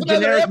 It's like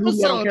another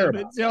episode of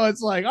it. You know,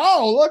 it's like,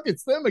 oh, look,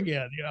 it's them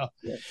again. You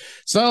know,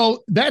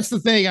 so that's the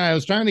thing. I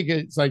was trying to get.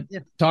 It's like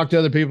talk to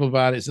other people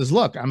about it. It says,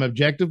 look, I'm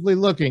objectively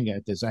looking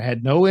at this. I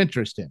had no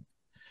interest in,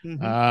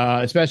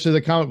 especially the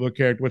comic book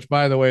character. Which,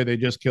 by the way, they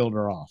just killed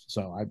her off.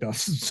 So I'm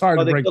sorry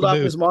to break the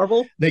news. Ms.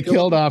 Marvel? They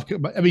killed off.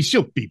 I mean,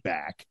 she'll be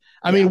back.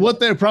 I mean, what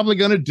they're probably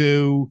going to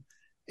do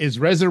is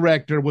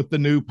resurrect her with the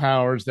new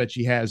powers that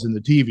she has in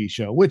the TV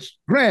show, which,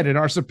 granted,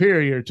 are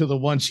superior to the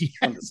one she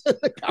has.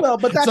 Well,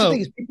 but that's the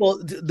thing is, people.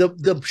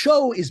 The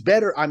show is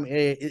better.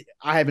 I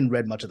haven't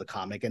read much of the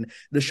comic, and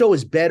the show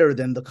is better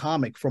than the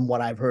comic, from what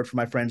I've heard from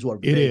my friends who are.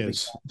 It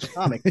is the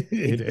comic.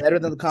 It's better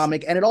than the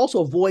comic, and it also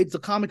avoids the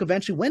comic.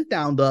 Eventually, went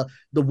down the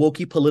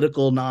wokey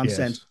political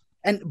nonsense.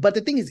 Yes. But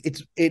the thing is,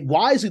 it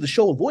wisely the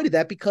show avoided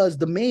that because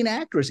the main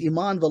actress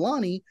Iman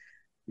Vellani,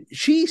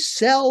 she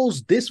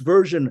sells this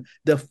version,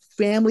 the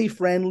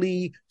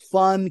family-friendly,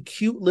 fun,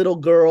 cute little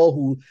girl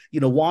who, you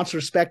know, wants to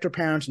respect her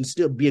parents and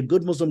still be a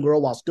good Muslim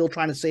girl while still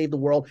trying to save the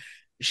world.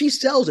 She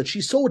sells it.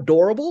 She's so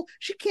adorable.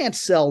 She can't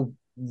sell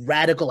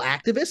radical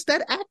activists.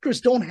 That actress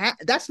don't have.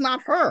 That's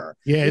not her.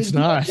 Yeah, it's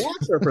not.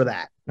 Watch her for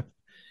that.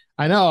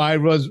 I know. I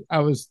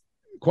was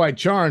quite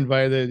charmed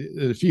by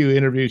the few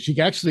interviews. She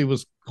actually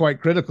was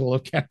quite critical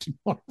of Captain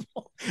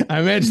Marvel.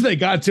 I imagine they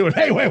got to it.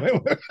 Hey, wait.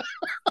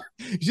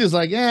 She's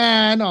like,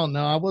 I don't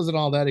know. I wasn't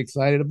all that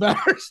excited about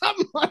her.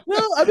 Something like that.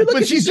 Well, I mean,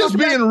 but she's just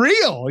being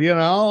real, you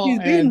know. She's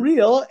being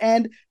real,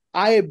 and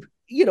I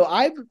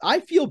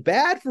feel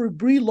bad for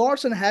Brie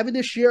Larson having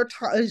to share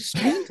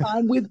screen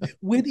time with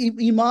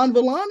Iman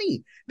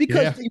Vellani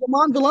because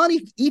Iman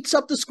Vellani eats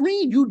up the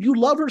screen. You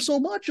love her so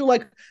much. You're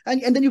like,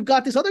 and then you've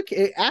got this other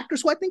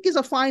actress who I think is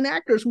a fine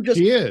actress who just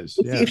she is.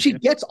 If she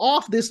gets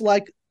off this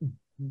like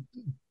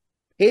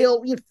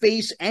pale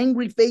face,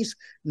 angry face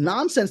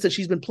nonsense that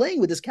she's been playing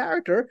with this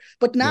character,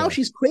 but now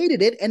she's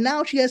created it, and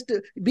now she has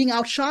to being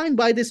outshined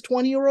by this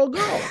 20-year-old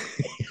girl.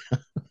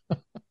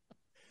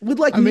 With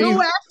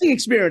no acting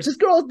experience.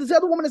 This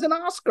other woman is an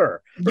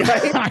Oscar,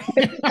 right?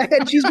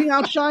 And she's being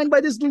outshined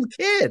by this little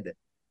kid.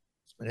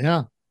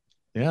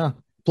 Yeah.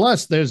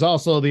 Plus, there's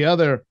also the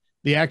other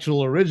the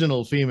actual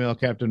original female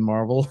Captain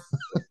Marvel,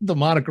 the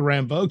Monica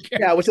Rambeau character.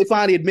 Yeah, which they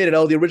finally admitted.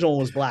 Oh, the original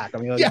one was black. I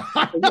mean, yeah.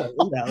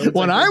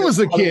 When I was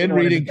a kid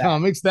reading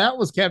comics, that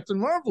was Captain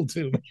Marvel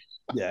to me.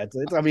 Yeah,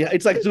 I mean,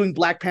 it's like doing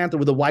Black Panther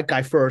with a white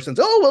guy first, and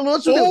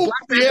let's do Black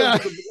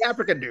Panther with the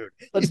African dude.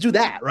 Let's do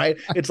that, right?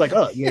 It's like,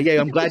 yeah.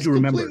 I'm glad you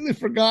remember. Completely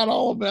forgot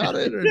all about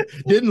it, or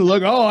didn't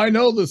look. Oh, I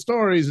know the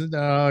stories.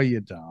 No, you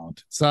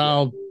don't.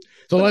 So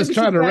let's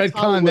try to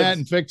retcon that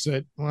and fix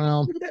it.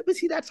 Well, but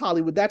see, that's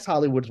Hollywood. That's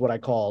Hollywood's what I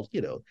call,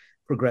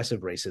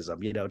 progressive racism.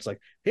 It's like,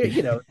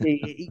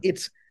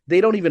 it's. They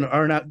don't even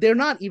earn out. They're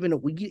not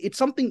even. It's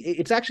something.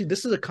 It's actually.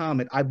 This is a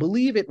comment. I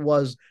believe it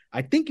was.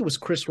 I think it was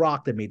Chris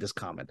Rock that made this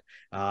comment.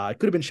 It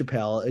could have been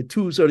Chappelle.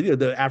 Two sort of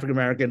the African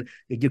American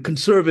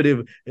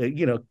conservative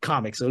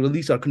comics, or at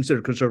least are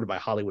considered conservative by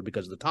Hollywood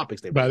because of the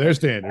topics they by their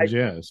standards.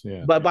 Yes,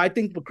 yeah. But I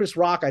think Chris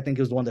Rock, I think,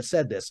 is the one that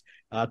said this.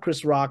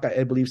 Chris Rock,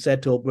 I believe,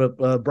 said to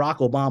Barack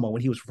Obama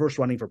when he was first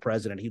running for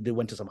president. He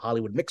went to some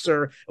Hollywood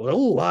mixer.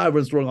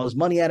 Everyone's throwing all this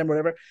money at him, or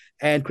whatever.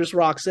 And Chris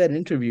Rock said in an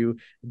interview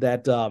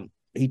that.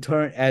 He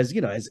turned as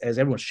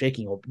everyone's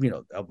shaking,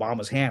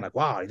 Obama's hand, like,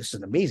 wow, this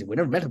is amazing. We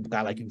never met a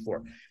guy like you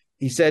before.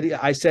 He said,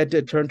 I said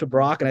to turn to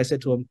Barack and I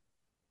said to him,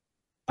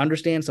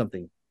 understand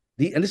something.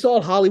 And this is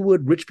all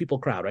Hollywood rich people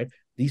crowd, right?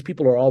 These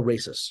people are all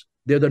racists.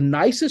 They're the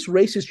nicest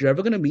racists you're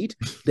ever going to meet.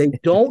 They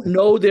don't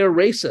know they're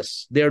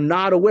racist. They're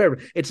not aware of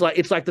it. It's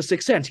like the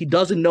Sixth Sense. He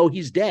doesn't know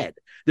he's dead.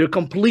 They're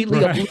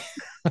completely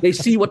they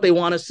see what they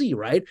want to see,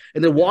 right?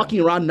 And they're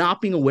walking around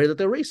not being aware that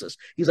they're racist.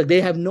 He's like,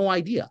 they have no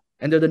idea.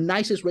 And they're the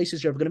nicest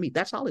racists you're ever going to meet.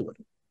 That's Hollywood.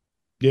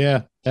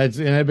 Yeah, and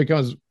it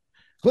becomes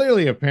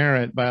clearly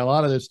apparent by a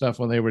lot of this stuff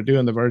when they were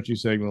doing the virtue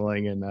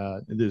signaling and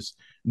this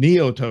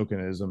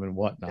neo-tokenism and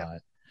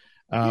whatnot.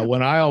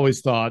 When I always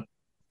thought,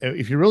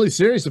 if you're really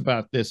serious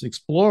about this,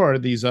 explore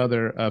these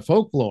other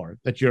folklore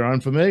that you're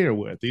unfamiliar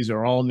with. These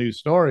are all new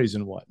stories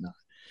and whatnot.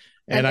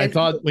 And I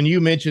thought when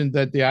you mentioned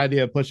that the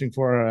idea of pushing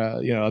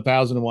for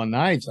 1001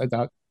 Nights, I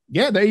thought,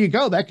 yeah, there you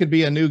go. That could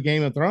be a new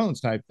Game of Thrones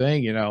type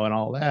thing, and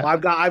all that.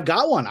 I've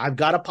got one. I've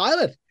got a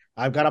pilot.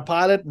 I've got a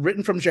pilot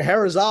written from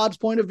Scheherazad's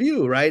point of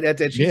view, right?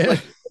 She's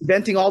like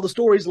inventing all the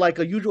stories like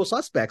a Usual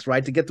Suspects,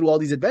 right? To get through all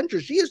these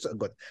adventures. She is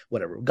good.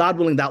 Whatever. God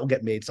willing, that will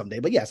get made someday.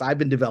 But yes, I've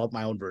been developing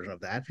my own version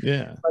of that.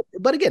 Yeah.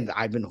 But again,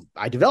 I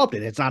developed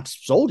it. It's not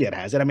sold yet,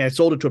 has it? I mean, I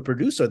sold it to a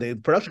producer. The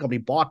production company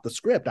bought the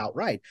script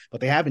outright,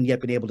 but they haven't yet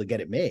been able to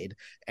get it made.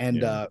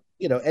 And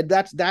and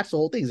that's the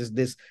whole thing. Is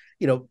this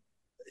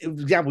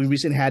example, we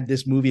recently had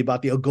this movie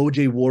about the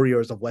Ogoje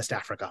warriors of West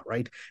Africa,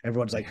 right?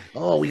 Everyone's like,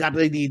 oh, we got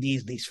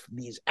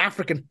these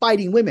African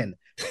fighting women.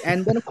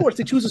 And then, of course,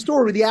 they choose a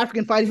story where the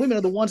African fighting women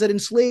are the ones that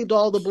enslaved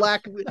all the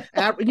black,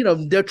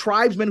 their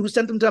tribesmen who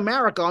sent them to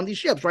America on these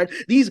ships, right?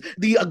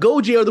 The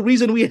Ogoje are the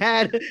reason we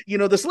had,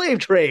 the slave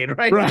trade,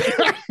 right?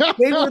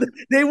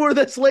 they were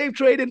the slave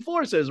trade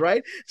enforcers,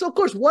 right? So, of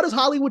course, what does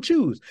Hollywood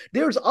choose?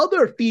 There's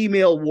other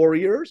female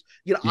warriors.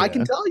 I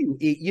can tell you,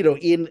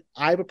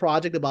 I have a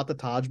project about the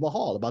Taj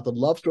Mahal, about the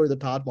love story of the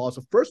Taj Mahal. It's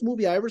the first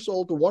movie I ever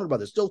sold to Warner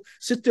Brothers. Still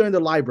sits there in the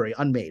library,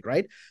 unmade,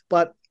 right?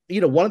 But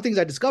one of the things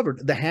I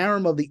discovered, the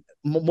harem of the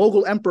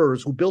Mughal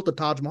emperors who built the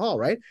Taj Mahal,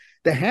 right?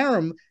 The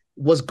harem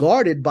was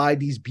guarded by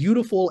these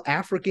beautiful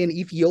African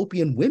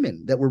Ethiopian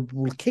women that were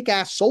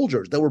kick-ass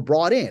soldiers that were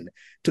brought in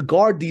to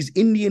guard these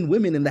Indian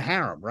women in the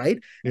harem, right?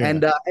 Yeah.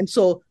 And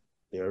so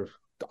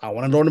I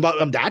want to learn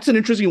about that's an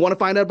interesting. You want to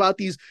find out about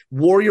these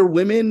warrior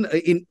women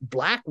in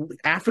black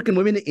African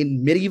women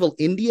in medieval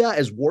India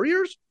as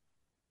warriors?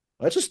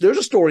 There's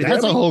a story.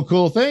 That's a whole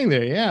cool thing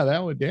there. Yeah,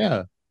 that would.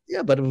 Yeah.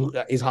 Yeah, but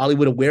is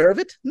Hollywood aware of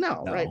it?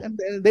 No, right? And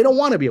they don't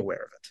want to be aware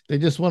of it. They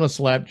just want to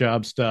slap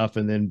job stuff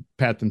and then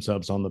pat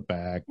themselves on the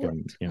back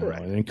and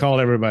and call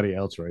everybody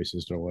else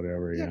racist or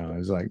whatever.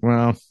 It's like,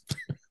 well,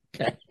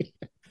 okay.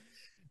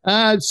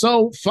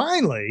 So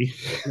finally,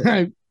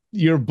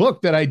 your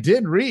book that I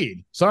did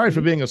read. Sorry for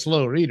being a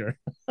slow reader.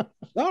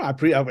 No,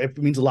 it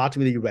means a lot to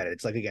me that you read it.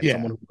 It's like, again,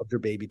 someone who loved your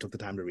baby took the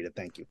time to read it.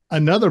 Thank you.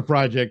 Another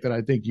project that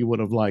I think you would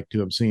have liked to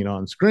have seen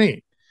on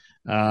screen.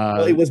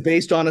 Well, it was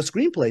based on a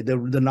screenplay.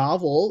 The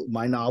novel,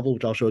 my novel,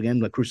 which I'll show again,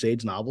 the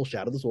Crusades novel,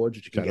 Shadow of the Swords,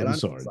 which you can get on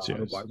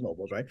Barnes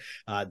Nobles, right?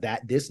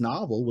 This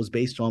novel was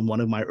based on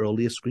one of my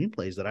earliest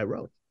screenplays that I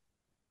wrote.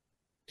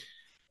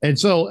 And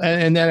so,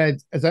 and then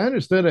as I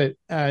understood it,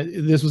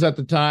 this was at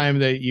the time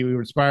that you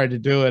were inspired to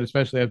do it,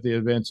 especially after the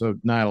events of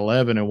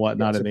 9/11 and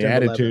whatnot, and the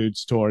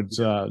attitudes 11th. Towards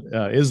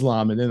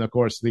Islam. And then, of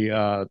course,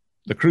 the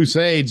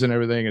Crusades and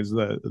everything is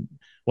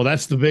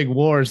that's the big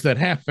wars that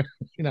happen,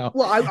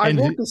 Well, I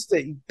wrote this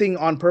thing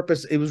on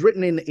purpose. It was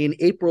written in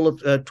April of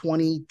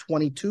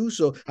 2022.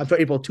 So I'm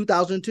sorry, April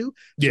 2002.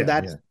 So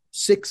that's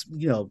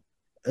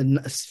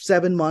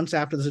 7 months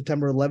after the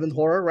September 11th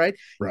horror, right?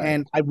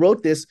 And I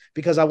wrote this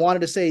because I wanted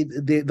to say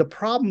the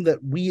problem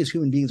that we as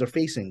human beings are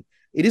facing,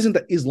 it isn't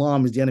that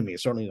Islam is the enemy.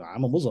 Certainly,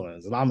 I'm a Muslim, and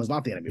Islam is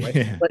not the enemy,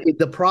 right? But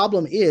the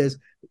problem is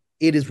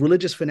it is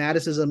religious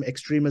fanaticism,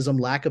 extremism,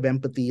 lack of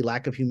empathy,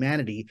 lack of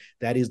humanity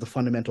that is the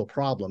fundamental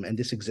problem. And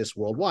this exists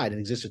worldwide and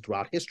existed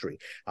throughout history.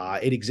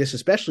 It exists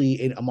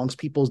especially amongst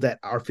peoples that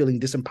are feeling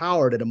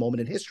disempowered at a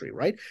moment in history,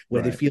 right?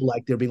 Where they feel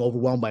like they're being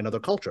overwhelmed by another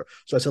culture.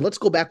 So I said, let's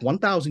go back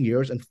 1,000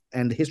 years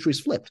and history is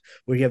flipped,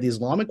 where you have the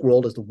Islamic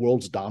world as the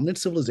world's dominant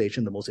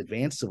civilization, the most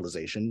advanced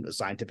civilization,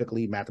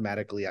 scientifically,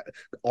 mathematically,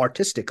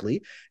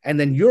 artistically. And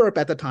then Europe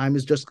at the time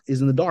is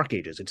in the dark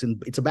ages.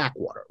 It's a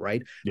backwater,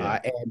 right?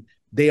 And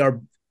they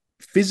are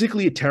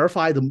physically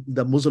terrified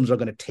the Muslims are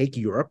going to take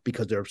Europe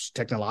because they're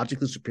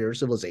technologically superior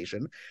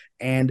civilization,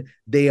 and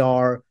they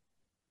are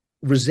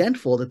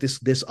resentful that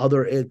this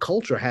other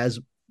culture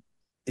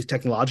is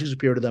technologically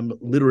superior to them,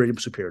 literally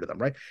superior to them,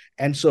 right?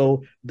 And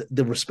so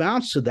the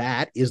response to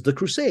that is the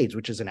Crusades,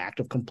 which is an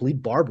act of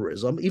complete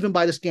barbarism, even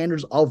by the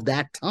standards of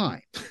that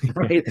time,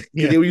 right?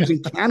 They were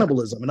using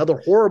cannibalism and other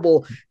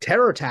horrible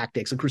terror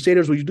tactics, and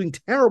Crusaders were doing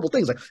terrible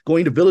things like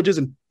going to villages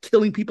and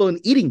killing people and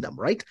eating them,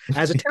 right?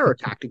 As a terror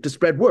tactic to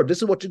spread word. This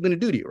is what you're going to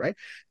do to you, right?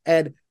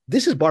 And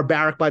this is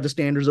barbaric by the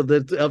standards of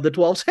the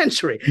 12th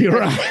century. You're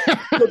right.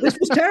 So this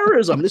was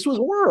terrorism. This was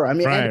horror. I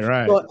mean,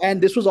 right. And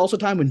this was also a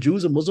time when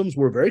Jews and Muslims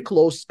were very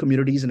close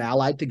communities and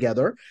allied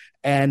together,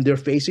 and they're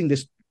facing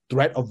this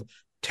threat of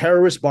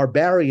terrorist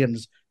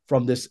barbarians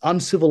from this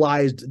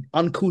uncivilized,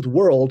 uncouth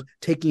world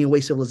taking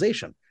away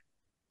civilization.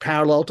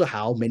 Parallel to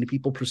how many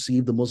people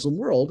perceive the Muslim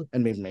world,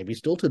 and maybe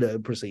still today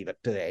perceive it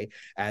today,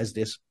 as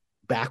this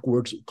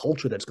backwards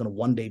culture that's going to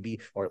one day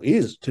be, or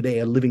is today,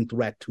 a living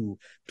threat to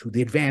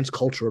the advanced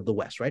culture of the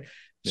West, right?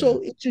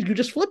 So you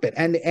just flip it.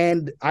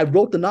 And I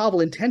wrote the novel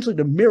intentionally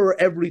to mirror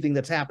everything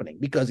that's happening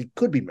because it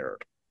could be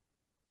mirrored.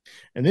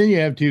 And then you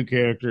have two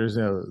characters,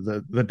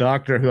 the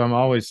doctor who I'm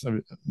always,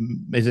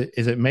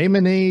 is it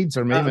Maimonides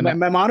or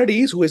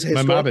Maimonides, who is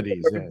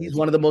Maimonides, he's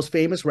one of the most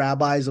famous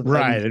rabbis of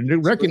right.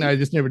 And recognize, I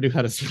just never knew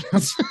how to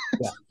pronounce it.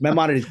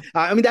 Maimonides.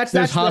 I mean,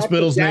 that's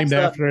hospitals named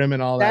after him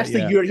and all that.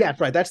 That's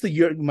right. That's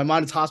the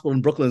Maimonides Hospital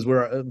in Brooklyn is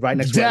where right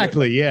next.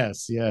 Exactly.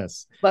 Yes.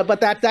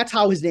 But that's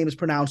how his name is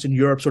pronounced in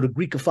Europe, sort of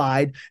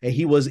Greekified. And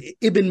he was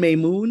Ibn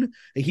Maymun.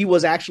 He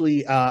was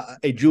actually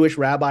a Jewish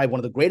rabbi, one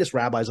of the greatest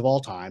rabbis of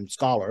all time,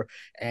 scholar.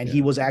 And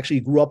he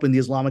grew up in the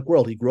Islamic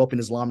world. He grew up in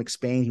Islamic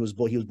Spain. He was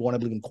born, I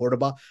believe, in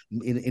Cordoba,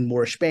 in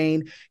Moorish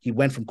Spain. He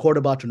went from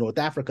Cordoba to North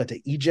Africa to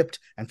Egypt,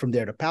 and from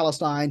there to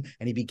Palestine.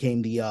 And he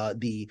became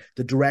the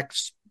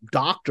direct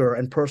doctor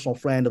and personal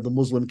friend of the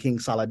Muslim king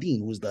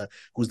Saladin, who's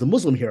the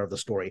Muslim hero of the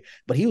story.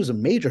 But he was a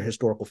major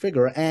historical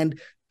figure,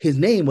 and his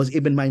name was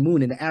Ibn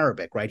Maymun in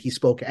Arabic, right? He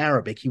spoke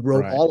Arabic. He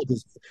wrote all of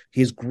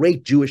his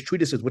great Jewish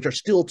treatises, which are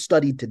still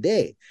studied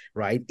today,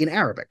 right, in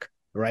Arabic.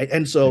 Right.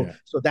 And so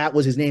that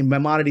was his name.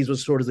 Maimonides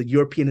was sort of the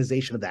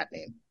Europeanization of that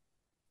name.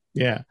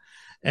 Yeah.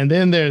 And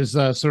then there's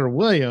Sir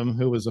William,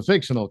 who was a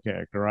fictional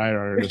character,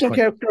 right? Fictional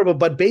character,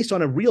 but based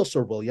on a real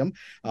Sir William.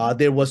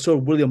 There was Sir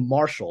William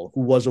Marshall,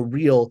 who was a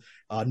real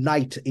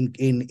knight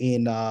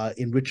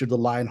in Richard the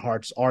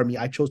Lionheart's army.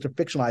 I chose to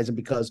fictionalize him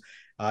because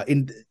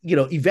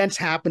events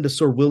happened to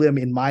Sir William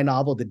in my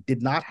novel that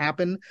did not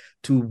happen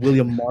to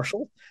William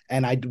Marshall,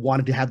 and I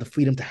wanted to have the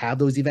freedom to have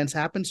those events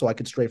happen so I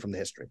could stray from the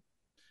history.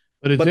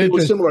 But they were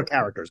similar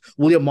characters.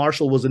 William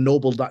Marshall was a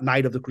noble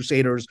knight of the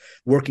Crusaders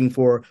working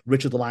for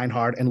Richard the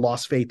Lionheart and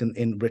lost faith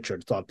in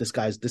Richard. Thought this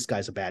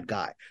guy's a bad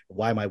guy.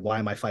 Why am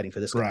I fighting for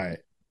this guy? Right.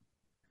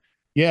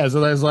 Yeah. So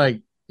that's like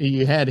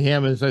you had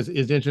him as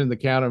interesting. The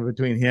counter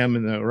between him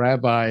and the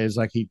rabbi is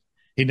like he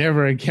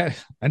never.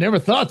 I never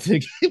thought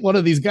that one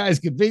of these guys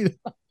could be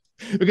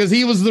because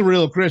he was the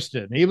real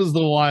Christian. He was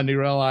the one who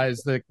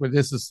realized that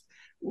this is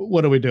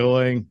what are we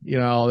doing?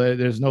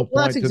 There's no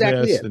point to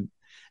this.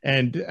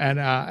 And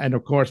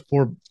of course,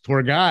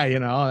 poor guy,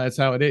 that's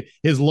how it is.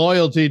 His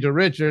loyalty to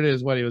Richard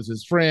is what he was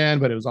his friend,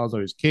 but it was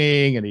also his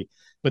king.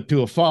 But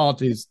to a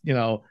fault, he's,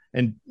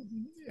 and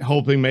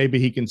hoping maybe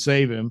he can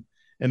save him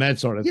and that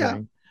sort of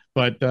thing.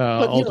 But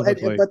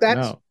ultimately,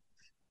 no.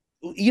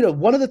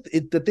 One of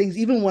the things,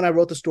 even when I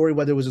wrote the story,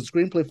 whether it was in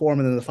screenplay form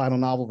and then the final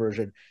novel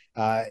version,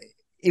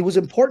 it was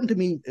important to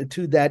me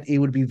too that it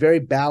would be very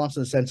balanced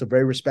in the sense of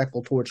very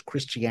respectful towards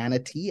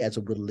Christianity as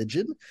a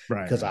religion,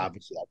 because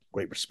obviously I have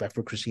great respect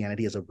for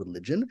Christianity as a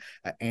religion,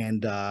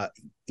 and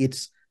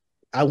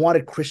I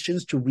wanted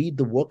Christians to read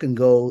the book and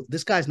go,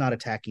 this guy's not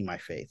attacking my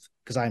faith,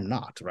 because I'm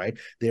not, right?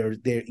 There's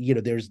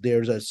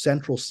a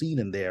central scene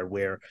in there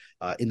where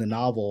in the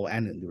novel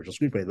and in the original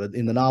screenplay, but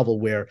in the novel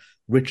where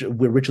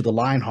Richard the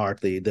Lionheart,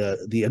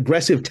 the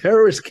aggressive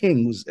terrorist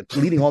king who's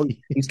leading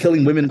he's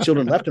killing women and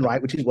children left and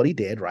right, which is what he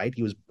did, right?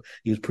 He was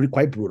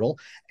quite brutal.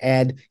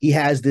 And he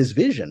has this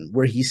vision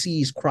where he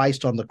sees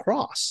Christ on the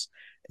cross.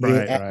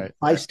 Right.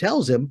 Christ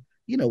tells him,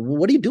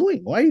 what are you doing?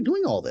 Why are you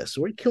doing all this?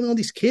 Why are you killing all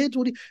these kids?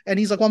 And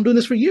he's like, well, I'm doing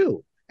this for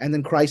you. And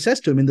then Christ says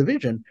to him in the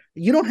vision,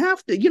 you don't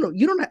have to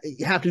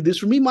do this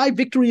for me. My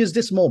victory is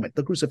this moment,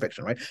 the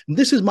crucifixion, right?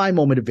 This is my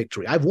moment of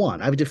victory. I've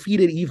won. I've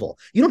defeated evil.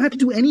 You don't have to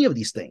do any of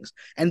these things.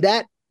 And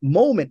that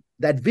moment,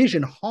 that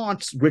vision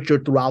haunts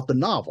Richard throughout the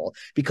novel,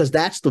 because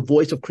that's the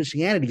voice of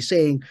Christianity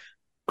saying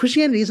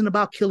Christianity isn't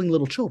about killing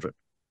little children.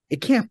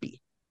 It can't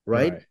be,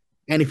 right?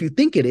 And if you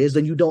think it is,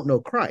 then you don't know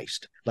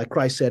Christ. Like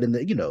Christ said in the,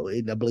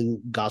 in I believe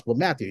Gospel of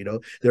Matthew,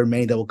 there are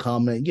many that will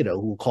come and, who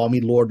will call me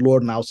Lord,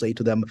 Lord, and I'll say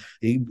to them,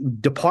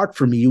 depart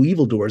from me, you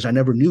evildoers, I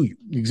never knew you.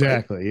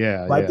 Exactly. Right?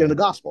 Yeah. Right there in the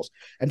Gospels.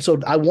 And so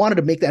I wanted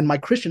to make that, and my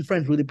Christian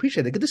friends really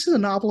appreciate it, because this is a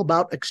novel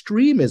about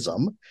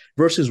extremism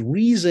versus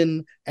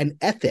reason and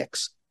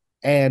ethics.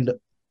 And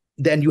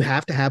then you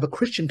have to have a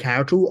Christian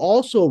character who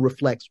also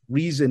reflects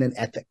reason and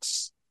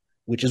ethics,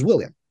 which is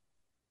William.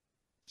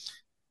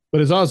 But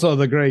it's also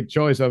the great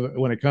choice of,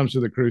 when it comes to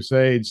the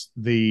Crusades,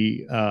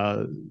 the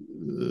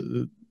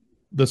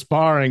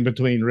sparring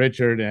between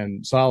Richard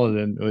and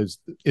Saladin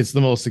it's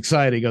the most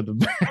exciting of the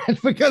band,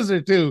 because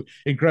they're two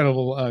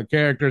incredible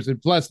characters,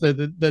 and plus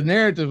the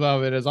narrative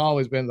of it has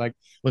always been like,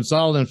 when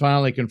Saladin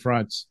finally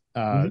confronts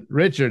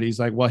Richard, he's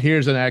like, well,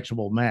 here's an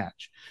actual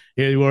match,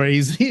 where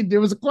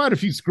there was quite a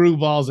few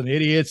screwballs and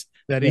idiots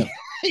that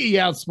he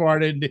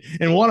outsmarted,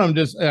 and one of them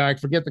just I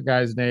forget the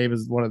guy's name,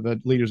 is one of the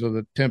leaders of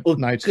the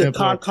Knights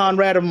Templar,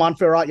 Conrad of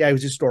Montferrat. Yeah, he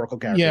was a historical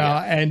character.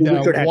 And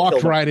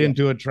walked right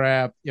into a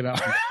trap.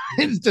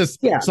 It's just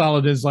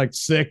Saladin's like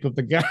sick of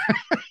the guy.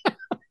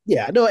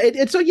 And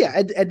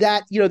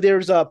that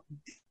there's a.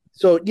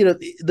 So,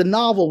 the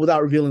novel,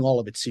 without revealing all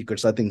of its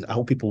secrets, I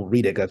hope people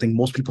read it. I think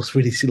most people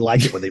really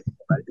like it when they read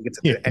it. I think it's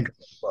an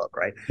interesting book,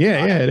 right?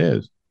 It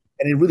is.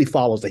 And it really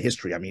follows the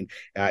history. I mean,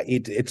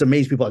 it's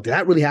amazing. People are like, did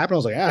that really happen? I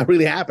was like, yeah, it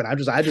really happened. I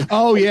just.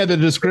 Oh yeah, the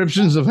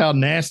descriptions of how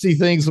nasty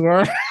things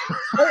were,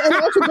 and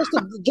also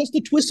just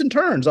the twists and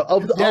turns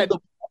of the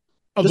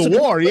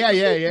war. Yeah. I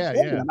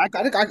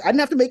didn't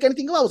have to make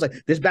anything up. I was like,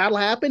 this battle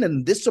happened,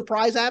 and this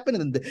surprise happened,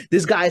 and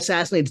this guy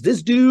assassinates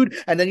this dude,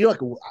 and then you're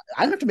like,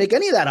 I didn't have to make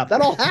any of that up.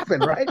 That all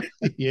happened, right?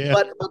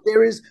 But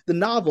there is the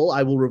novel.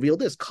 I will reveal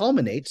this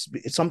culminates.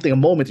 It's a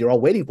moment you're all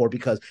waiting for,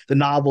 because the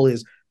novel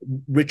is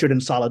Richard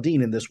and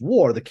Saladin in this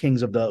war, the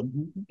kings of the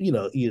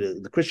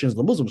the Christians and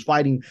the Muslims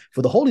fighting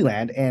for the Holy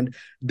Land, and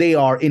they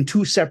are in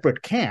two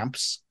separate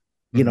camps.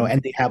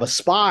 And they have a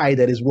spy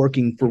that is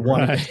working for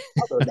one other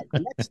that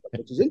connects them,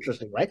 which is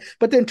interesting, right?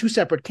 But then two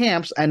separate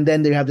camps, and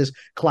then they have this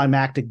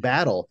climactic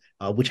battle,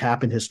 which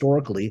happened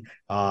historically,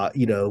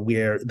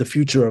 where the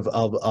future of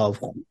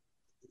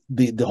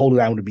the Holy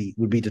Land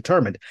would be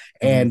determined.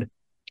 And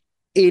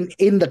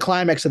in the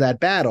climax of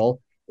that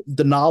battle,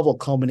 the novel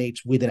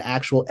culminates with an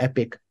actual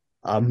epic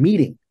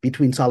meeting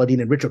between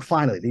Saladin and Richard.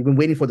 Finally, they've been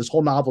waiting for this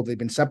whole novel. They've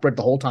been separate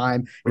the whole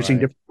time. We're seeing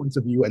different points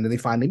of view, and then they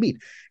finally meet.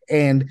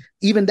 And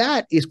even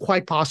that is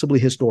quite possibly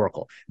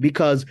historical,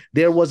 because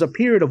there was a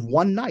period of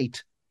one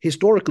night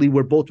historically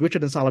where both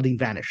Richard and Saladin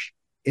vanish.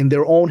 In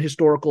their own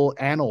historical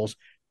annals,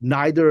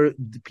 the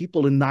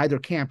people in neither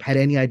camp had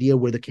any idea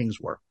where the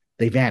kings were.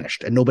 They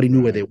vanished, and nobody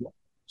knew where they were.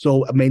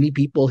 So many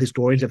people,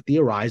 historians, have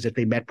theorized that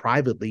they met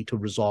privately to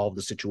resolve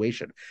the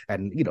situation.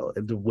 And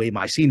the way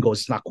my scene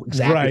goes, it's not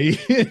exactly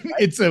right.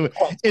 It's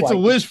a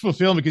wish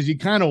fulfillment, because you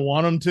kind of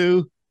want them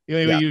to.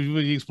 When you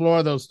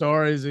explore those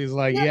stories, he's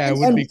like, it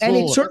would be cool. And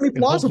it's certainly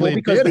plausible,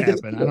 because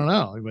I don't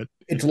know, but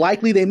it's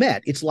likely they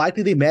met. It's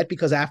likely they met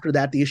because after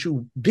that, the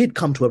issue did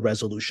come to a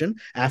resolution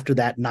after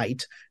that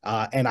night.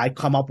 And I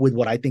come up with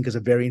what I think is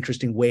a very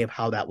interesting way of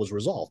how that was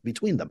resolved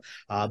between them.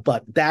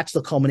 But that's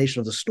the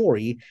culmination of the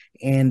story.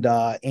 And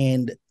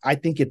I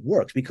think it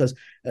works, because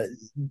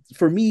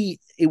for me,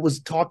 it was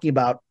talking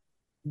about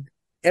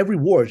every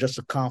war is just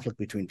a conflict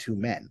between two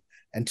men.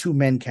 And two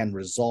men can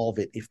resolve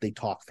it if they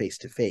talk face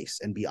to face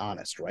and be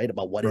honest, right?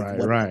 About what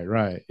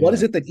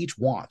is it that each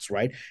wants,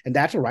 right? And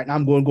that's all right. Now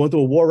I'm going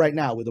through a war right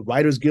now with the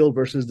Writers Guild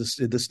versus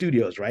the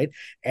studios, right?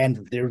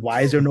 And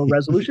why is there no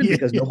resolution?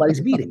 Because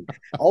nobody's meeting.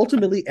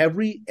 Ultimately,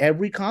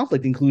 every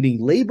conflict,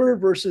 including labor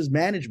versus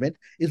management,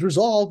 is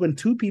resolved when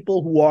two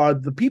people who are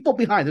the people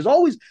behind. There's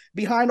always,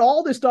 behind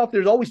all this stuff,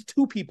 there's always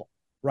two people,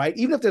 right?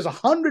 Even if there's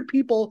 100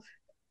 people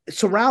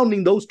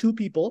surrounding those two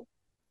people,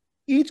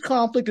 each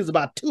conflict is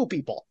about two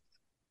people.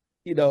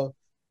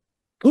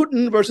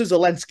 Putin versus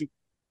Zelensky.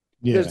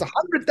 There's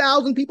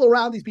 100,000 people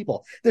around these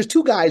people. There's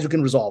two guys who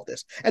can resolve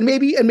this. And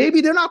maybe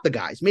they're not the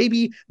guys.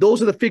 Maybe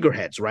those are the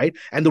figureheads, right?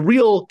 And the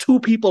real two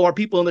people are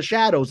people in the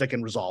shadows that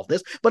can resolve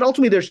this. But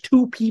ultimately, there's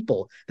two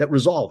people that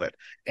resolve it.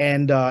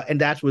 And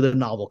that's where the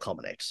novel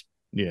culminates.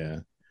 Yeah.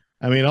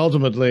 I mean,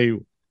 ultimately,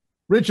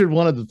 Richard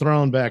wanted the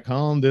throne back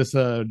home. This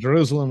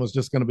Jerusalem was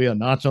just going to be a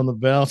notch on the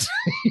belt.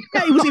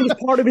 He was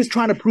part of his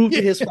trying to prove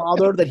to his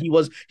father that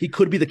he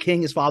could be the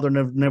king his father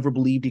never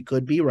believed he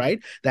could be, right?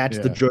 That's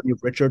the journey of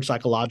Richard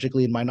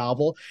psychologically in my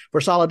novel.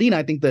 For Saladin,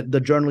 I think that the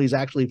journey is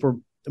actually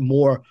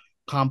more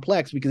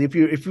complex, because if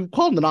you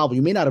call it the novel,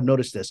 you may not have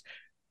noticed this.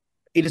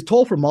 It is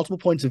told from multiple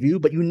points of view,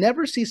 but you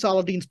never see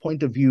Saladin's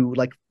point of view,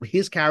 like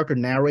his character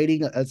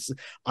narrating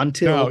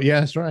until. Oh, yeah,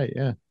 that's right.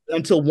 Yeah.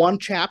 Until one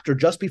chapter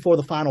just before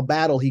the final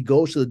battle, he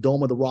goes to the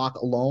Dome of the Rock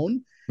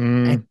alone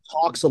and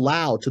talks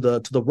aloud to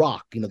the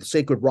rock, the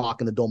sacred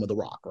rock in the Dome of the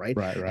Rock, right?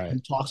 Right.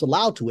 He talks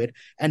aloud to it,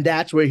 and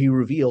that's where he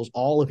reveals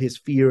all of his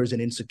fears and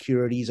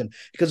insecurities. And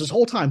because this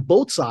whole time,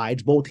 both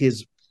sides, both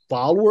his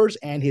followers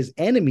and his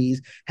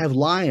enemies, have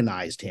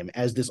lionized him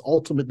as this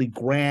ultimately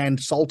grand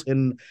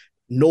sultan,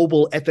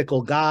 noble,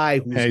 ethical guy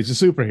who's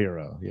he's a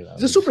superhero.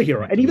 He's a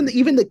superhero, and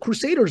even the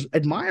Crusaders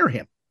admire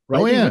him.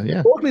 Right? Oh yeah,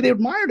 Historically, they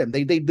admired him.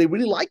 They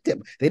really liked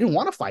him. They didn't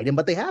want to fight him,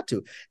 but they had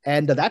to,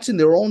 and that's in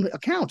their own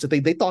accounts. That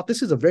they thought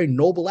this is a very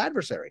noble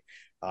adversary.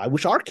 I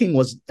wish our king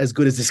was as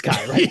good as this guy,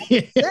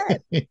 right?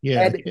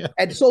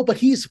 And so, but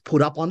he's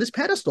put up on this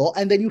pedestal,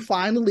 and then you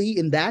finally,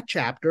 in that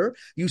chapter,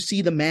 you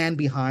see the man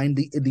behind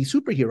the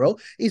superhero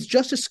is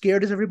just as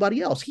scared as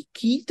everybody else.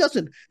 He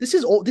doesn't.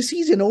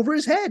 He's in over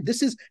his head.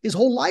 This is his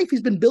whole life.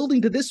 He's been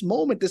building to this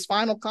moment, this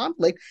final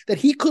conflict that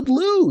he could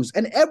lose,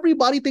 and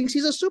everybody thinks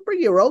he's a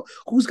superhero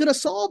who's going to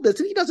solve this,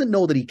 and he doesn't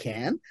know that he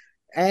can.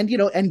 And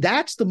and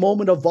that's the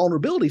moment of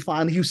vulnerability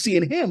finally you see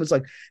in him. It's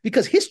like,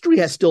 because history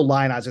has still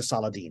lionized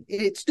Saladin.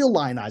 It still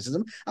lionizes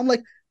him. I'm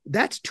like,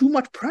 that's too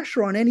much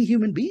pressure on any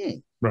human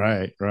being.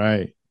 Right.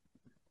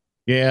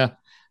 Yeah.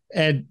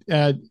 And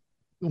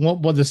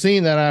the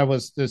scene that I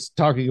was just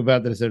talking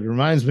about that said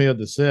reminds me of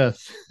the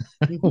Sith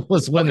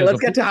was when let's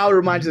get to how it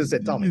reminds you of the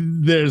Sith. Tell me.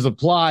 There's a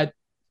plot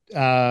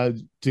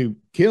to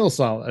kill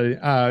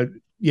Saladin,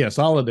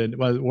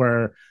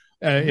 where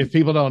if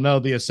people don't know,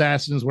 the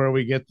assassins, where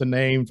we get the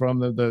name from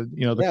the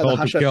cult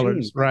of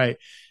killers, right?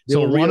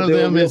 So one of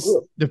them is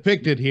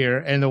depicted here,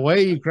 and the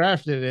way you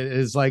crafted it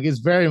is like it's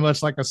very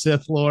much like a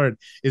Sith Lord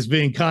is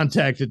being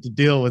contacted to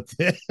deal with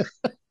it.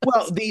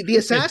 Well, the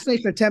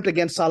assassination attempt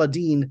against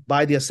Saladin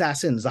by the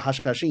assassins, the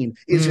Hashashin,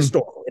 is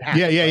historical. It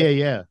happened,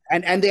 yeah.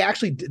 And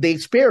they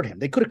spared him.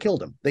 They could have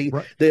killed him. They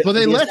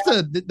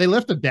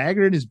left a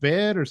dagger in his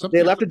bed or something.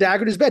 They left a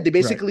dagger in his bed. They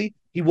basically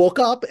he woke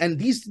up, and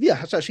these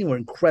Hashashin were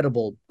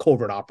incredible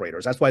covert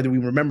operators. That's why we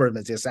remember them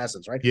as the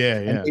assassins, right?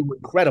 And they were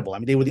incredible. I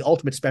mean, they were the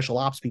ultimate special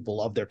ops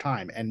people of their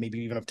time, and maybe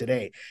even of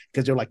today,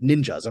 because they're like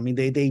ninjas. I mean,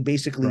 they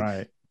basically.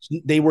 Right.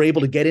 They were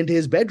able to get into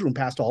his bedroom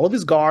past all of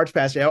his guards,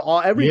 past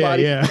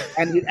everybody,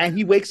 and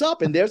he wakes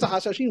up and there's a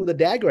Hashashin with a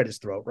dagger at his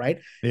throat, right?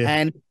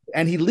 Yeah.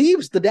 And he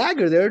leaves the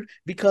dagger there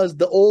because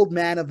the old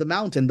man of the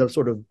mountain, the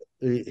sort of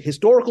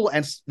historical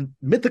and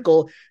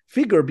mythical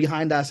figure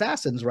behind the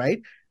assassins, right?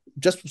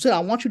 Just said, I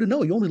want you to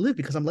know you only live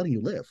because I'm letting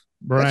you live.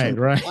 Right.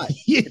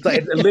 It's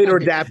like later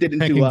adapted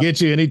into. I can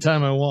get you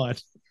anytime I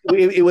want.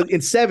 It was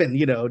in Seven,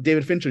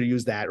 David Fincher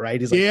used that,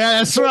 right? He's like,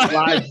 that's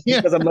right.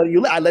 Because I'm letting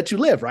you live. I let you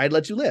live, right?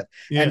 Let you live.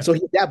 Yeah. And so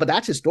but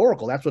that's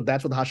historical. That's what the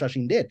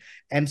Hashashin did.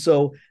 And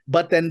so,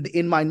 but then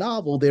in my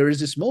novel, there is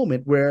this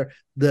moment where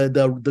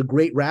the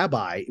great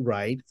rabbi,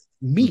 right,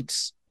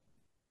 meets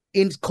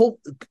in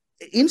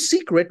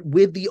secret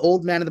with the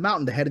old man of the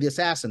mountain, the head of the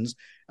assassins,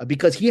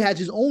 because he has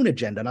his own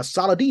agenda. Now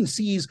Saladin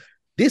sees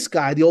this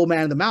guy, the old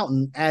man of the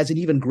mountain, as an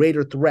even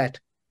greater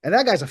threat. And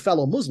that guy's a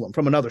fellow Muslim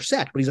from another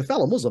sect, but he's a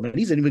fellow Muslim, and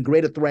he's an even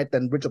greater threat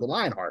than Richard the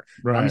Lionheart.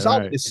 Right,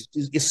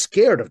 is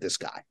scared of this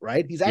guy,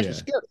 right? He's actually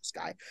scared of this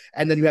guy.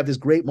 And then you have this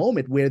great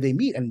moment where they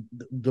meet, and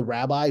the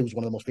rabbi, who's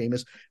one of the most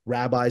famous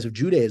rabbis of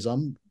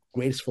Judaism,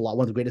 one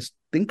of the greatest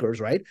thinkers,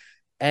 right?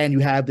 And you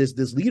have this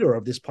leader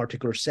of this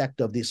particular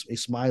sect of this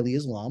Ismaili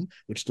Islam,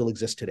 which still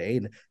exists today,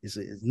 and is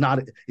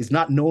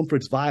not known for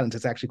its violence.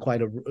 It's actually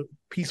quite a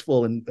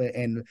peaceful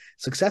and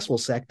successful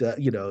sect.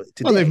 Today.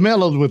 Well, they've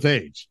mellowed with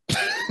age.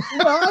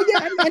 Well,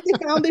 yeah,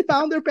 and they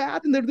found their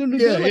path, and they're doing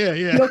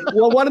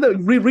one of the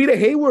Rita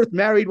Hayworth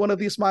married one of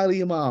the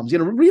Ismaili imams.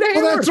 Rita Hayworth.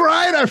 Oh, that's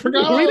right. I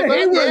forgot. Rita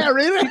Hayworth. Yeah,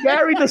 Rita. She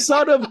married the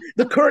son of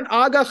the current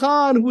Aga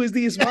Khan, who is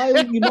the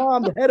Ismaili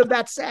imam, the head of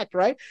that sect,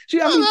 right?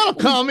 That'll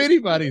calm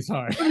anybody's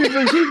heart.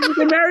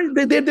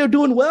 They're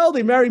doing well.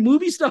 They marry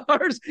movie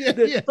stars.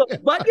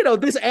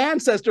 But this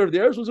ancestor of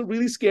theirs was a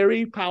really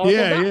scary, powerful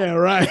guy.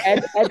 Right.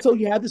 And so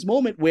you have this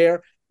moment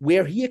where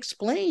he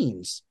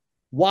explains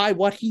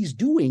what he's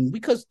doing,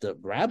 because the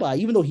rabbi,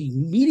 even though he's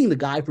meeting the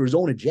guy for his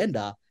own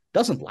agenda,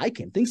 doesn't like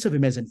him, thinks of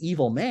him as an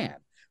evil man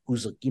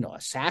who's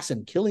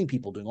assassin, killing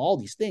people, doing all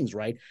these things,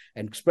 right,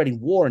 and spreading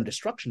war and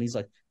destruction. He's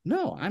like,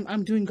 no,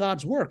 I'm doing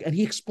God's work, and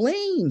he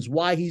explains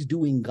why he's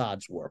doing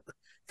God's work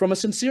from a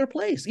sincere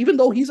place, even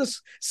though he's a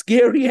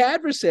scary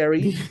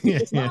adversary in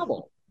this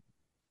novel.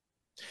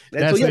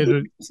 And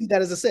you see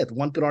that as a Sith.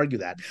 One could argue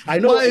that. I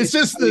know it's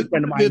just the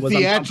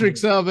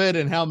theatrics of it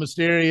and how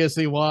mysterious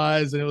he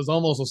was, and it was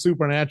almost a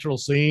supernatural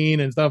scene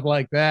and stuff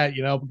like that.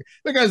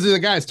 Because the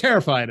guy's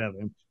terrified of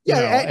him.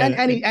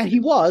 And he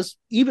was.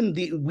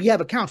 We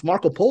have accounts.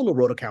 Marco Polo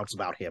wrote accounts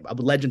about him,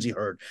 about legends he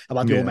heard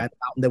about the old man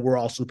mountain that were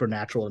all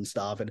supernatural and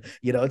stuff. And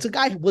it's a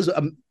guy who was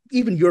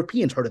even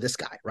Europeans heard of this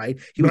guy, right?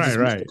 He was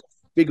this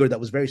figure that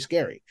was very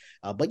scary.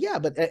 I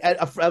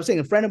was saying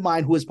a friend of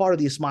mine who is part of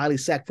the Ismaili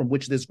sect from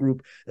which this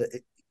group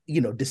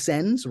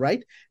descends,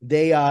 right?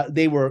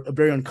 They were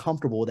very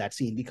uncomfortable with that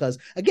scene because,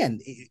 again,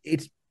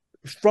 it's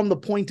from the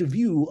point of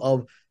view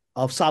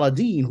of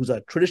Saladin, who's a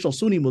traditional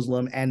Sunni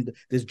Muslim, and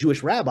this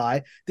Jewish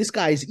rabbi. This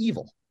guy is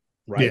evil,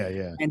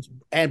 right?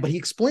 But he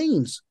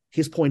explains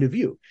his point of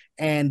view.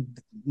 And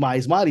my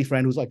Ismaili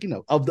friend, who's like,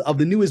 of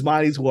the new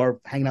Ismailis who are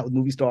hanging out with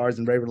movie stars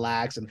and very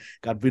relaxed and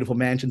got beautiful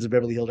mansions in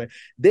Beverly Hills, right?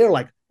 They're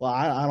like, well,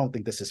 I don't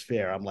think this is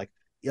fair. I'm like,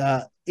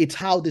 it's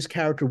how this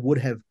character would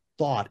have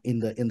thought in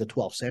the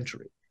 12th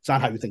century. It's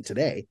not how you think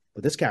today,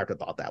 but this character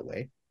thought that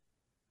way.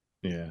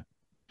 Yeah.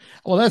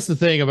 Well, that's the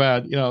thing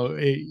about,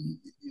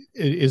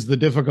 is the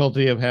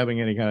difficulty of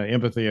having any kind of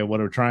empathy of what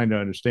are trying to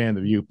understand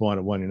the viewpoint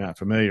of one you're not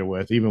familiar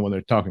with, even when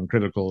they're talking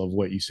critical of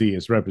what you see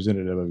as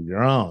representative of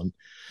your own.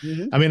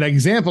 Mm-hmm. I mean, an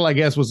example, I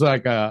guess, was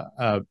like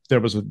there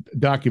was a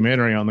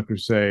documentary on the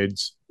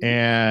Crusades,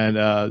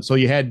 and so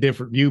you had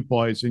different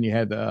viewpoints, and you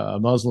had a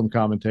Muslim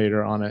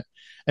commentator on it,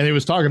 and he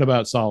was talking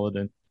about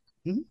Saladin,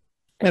 Mm-hmm.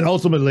 and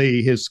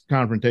ultimately his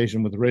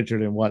confrontation with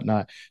Richard and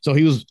whatnot. So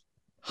he was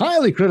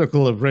highly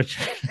critical of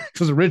Richard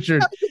because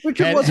Richard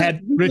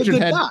had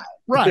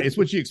right. It's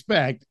what you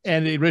expect,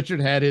 and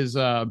Richard had his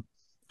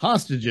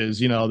hostages,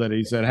 that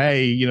he said,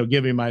 hey,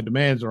 give me my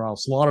demands or I'll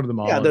slaughter them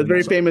all. Yeah, the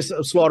very famous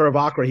slaughter of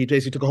Acre. He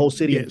basically took a whole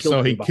city and killed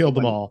so he killed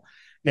them all.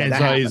 And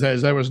so he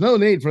says there was no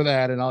need for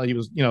that, and all he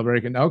was,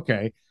 very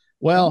okay.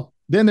 Well,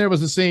 then there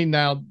was a scene.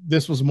 Now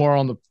this was more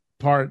on the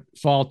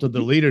fault of the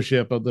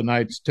leadership of the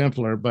Knights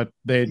Templar, but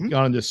they had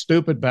gone into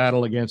stupid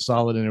battle against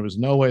Saladin. There was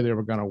no way they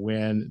were going to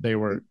win. They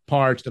were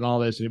parched and all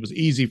this, and it was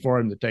easy for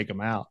him to take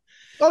them out.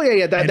 Oh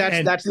yeah.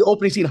 That's the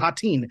opening scene,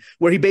 Hattin,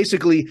 where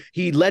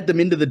he led them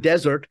into the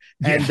desert,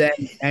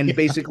 and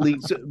basically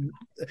so,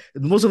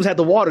 the Muslims had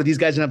the water. These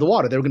guys didn't have the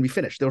water. They were going to be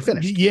finished. They were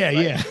finished. Yeah, right?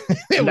 yeah.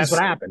 And that's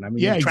what happened. I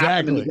mean,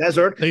 exactly. Them in the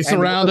desert. They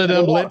surrounded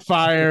them, lit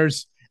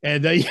fires,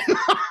 and they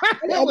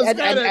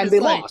and they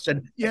lost.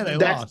 And they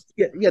lost.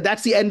 Yeah,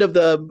 that's the end of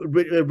the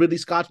Ridley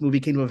Scott's movie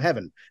Kingdom of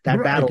Heaven.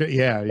 That battle. Okay,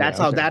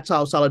 that's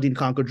how Saladin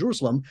conquered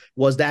Jerusalem,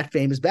 was that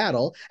famous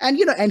battle. And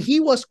and he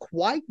was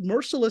quite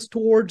merciless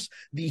towards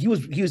he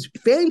was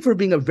famed for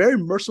being a very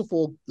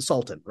merciful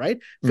sultan, right?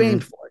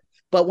 Famed for it.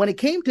 But when it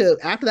came to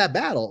after that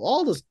battle,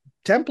 all the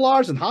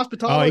Templars and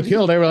hospitality. Oh, he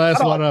killed every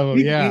last one of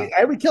them.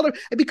 Every killer,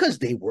 because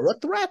they were a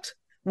threat.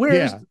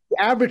 Whereas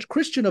the average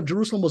Christian of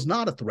Jerusalem was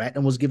not a threat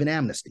and was given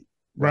amnesty.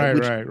 Right.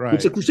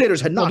 Which the Crusaders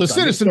had not. The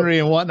citizenry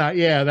and whatnot,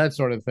 that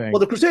sort of thing. Well,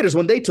 the Crusaders,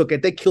 when they took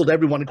it, they killed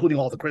everyone, including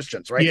all the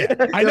Christians, right? Yeah,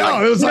 I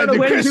know. It was like the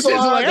Christians were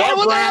like,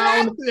 all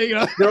brown.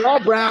 They're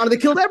all brown. They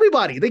killed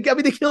everybody. They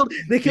killed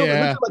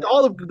like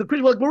all of the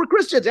Christians. Like, we're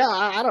Christians. Yeah,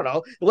 I don't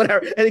know,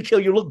 whatever. And they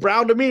kill you. Look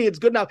brown to me. It's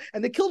good enough.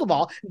 And they killed them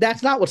all.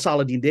 That's not what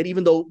Saladin did,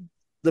 even though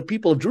the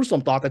people of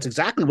Jerusalem thought that's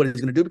exactly what he's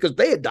going to do because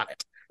they had done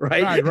it,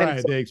 right? Right.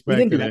 So they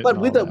expected it. But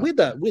with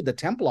the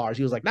Templars,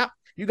 he was like, "No,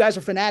 you guys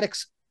are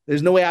fanatics.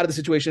 There's no way out of the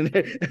situation.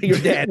 You're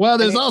dead." Well,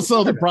 there's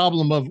also the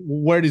problem of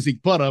where does he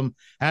put them?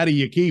 How do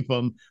you keep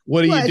them?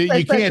 What do you do?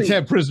 You can't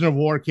have prisoner of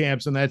war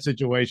camps in that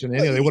situation.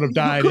 Anyway, they would have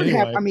died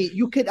anyway.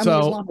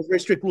 Islam has very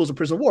strict rules of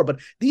prisoner of war, but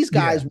these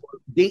guys were,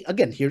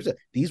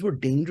 these were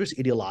dangerous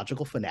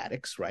ideological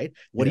fanatics, right?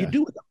 What do you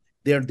do with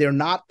them? They're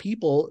not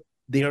people.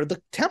 They are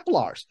the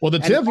Templars. Well, the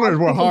Templars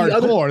were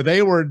hardcore.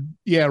 They were,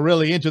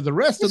 really into the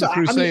rest of the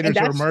Crusaders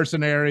were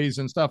mercenaries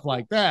and stuff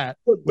like that.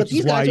 But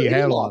these guys are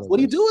outlaws. What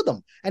do you do with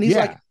them? And he's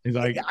like,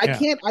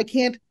 I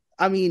can't.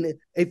 I mean,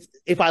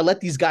 if I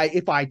let these guys,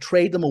 if I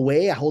trade them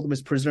away, I hold them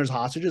as prisoners,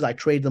 hostages. I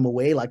trade them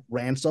away like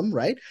ransom,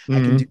 right? I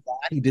can do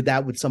that. He did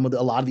that with a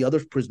lot of the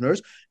other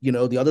prisoners.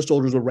 The other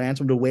soldiers were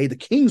ransomed away. The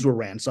kings were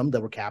ransomed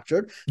that were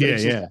captured.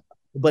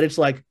 But it's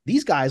like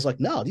these guys,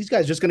 these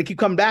guys are just going to keep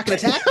coming back and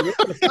attacking. They're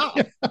going to stop.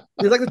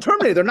 They're like the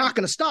Terminator. They're not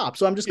going to stop.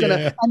 So I'm just going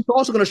to. I'm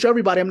also going to show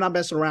everybody I'm not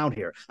messing around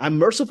here. I'm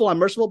merciful,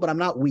 but I'm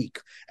not weak.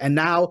 And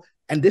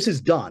this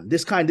is done.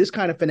 This kind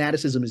of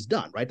fanaticism is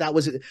done, right? That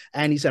was it.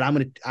 And he said, I'm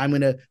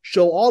going to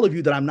show all of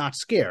you that I'm not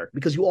scared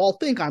because you all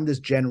think I'm this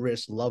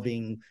generous,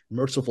 loving,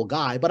 merciful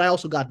guy, but I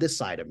also got this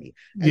side of me.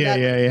 And he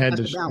had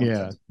this.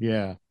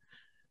 Yeah.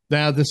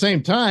 Now at the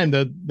same time,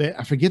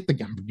 I forget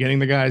I'm forgetting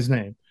the guy's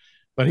name.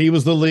 But he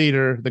was the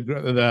leader.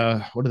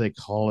 The what do they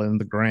call him?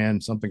 The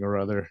Grand something or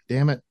other.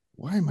 Damn it!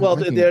 Why am I? Well,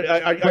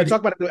 I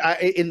talk about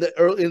it in the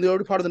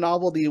early part of the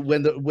novel.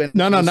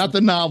 Not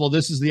the novel.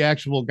 This is the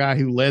actual guy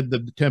who led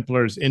the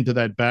Templars into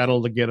that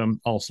battle to get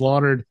them all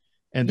slaughtered.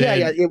 And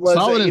then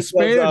Saladin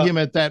spared him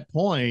at that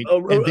point.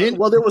 And then,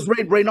 there was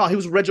Reynaud. He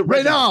was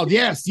Reynaud.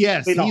 Yes,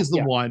 Reynaud, he's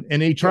the one.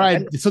 And he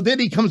tried. So then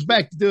he comes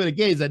back to do it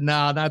again. He said,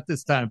 "No, not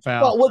this time,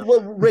 pal."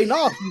 Well,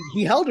 Reynaud,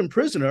 he held him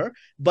prisoner,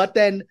 but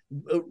then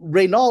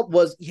Reynaud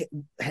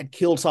had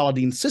killed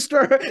Saladin's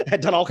sister,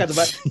 had done all kinds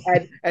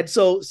of, and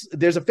so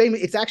there's a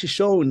famous. It's actually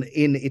shown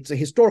it's a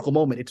historical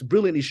moment. It's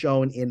brilliantly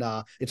shown in.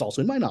 It's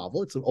also in my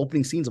novel. It's the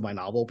opening scenes of my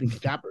novel, opening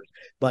chapters,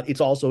 but it's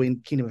also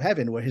in Kingdom of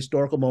Heaven, where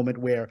historical moment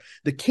where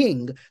the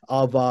king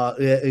of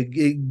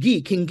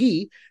King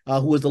Guy,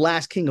 who was the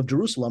last king of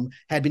Jerusalem,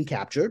 had been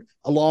captured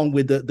along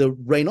with the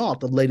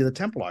Reynaud, the lady of the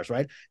Templars,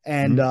 right?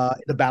 And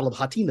the Battle of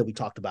Hattin that we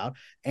talked about,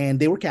 and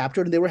they were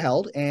captured and they were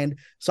held. And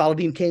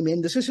Saladin came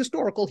in. This is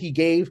historical. He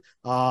gave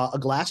a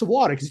glass of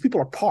water because these people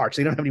are parched;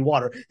 they don't have any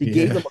water. He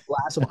gave them a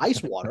glass of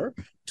ice water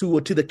to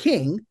the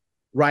king.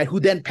 Right, who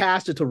then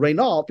passed it to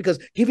Reynaud because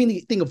giving the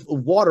thing of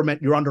water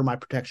meant you're under my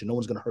protection. No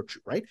one's going to hurt you,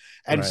 right?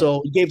 And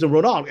so he gave to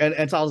Reynaud,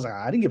 and so I was like,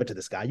 I didn't give it to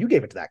this guy. You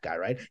gave it to that guy,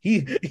 right?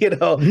 He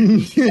have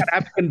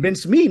to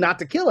convince me not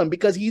to kill him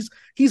because he's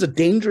a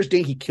dangerous.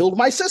 He killed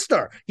my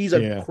sister. He's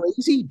a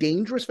crazy,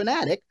 dangerous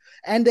fanatic.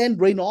 And then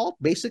Reynaud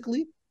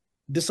basically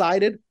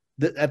decided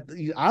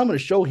I'm going to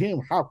show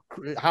him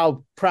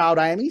how proud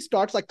I am. He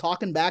starts like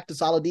talking back to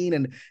Saladin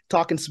and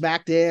talking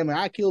smack to him. And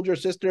I killed your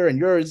sister, and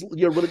your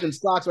religion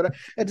sucks. Whatever.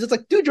 And it's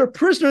like, dude, you're a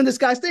prisoner in this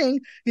guy's thing.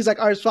 He's like,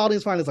 all right,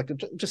 Saladin's fine. He's like,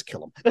 just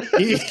kill him.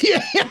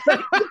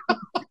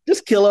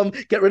 Just kill him.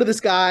 Get rid of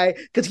this guy.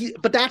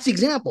 But that's the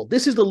example.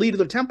 This is the leader of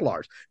the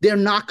Templars. They're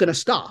not going to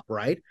stop,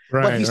 right?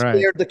 But he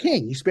spared the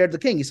king. He spared the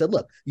king. He said,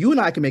 look, you and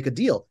I can make a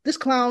deal. This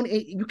clown,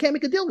 you can't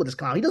make a deal with this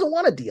clown. He doesn't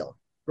want a deal,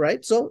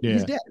 right? So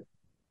he's dead.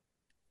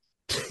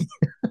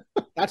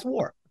 That's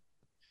war.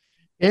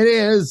 It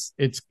is.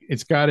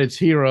 It's got its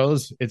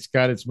heroes, it's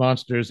got its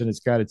monsters, and it's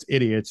got its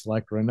idiots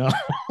like Renault.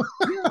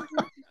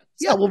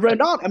 Yeah, well,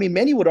 Renault, I mean,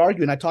 many would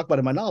argue, and I talk about it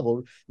in my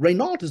novel,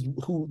 Renault is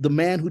the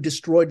man who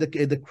destroyed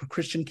the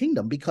Christian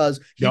kingdom because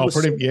he was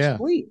so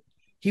extreme.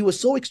 He was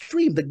so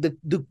extreme.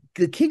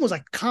 The king was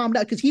like, calm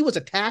down, because he was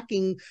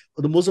attacking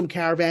the Muslim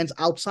caravans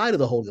outside of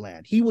the Holy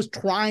Land. He was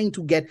trying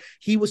to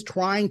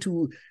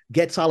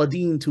get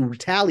Saladin to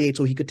retaliate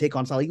so he could take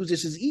on Saladin. It was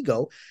just his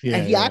ego.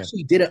 And he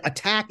actually did an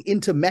attack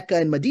into Mecca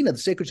and Medina, the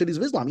sacred cities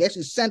of Islam. He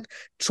actually sent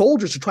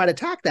soldiers to try to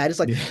attack that. It's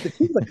like, the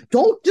king's like,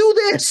 don't do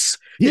this.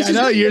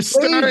 You're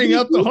stirring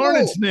up the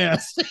hornet's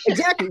nest.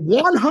 Exactly.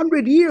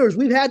 100 years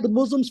we've had the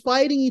Muslims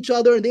fighting each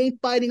other, and they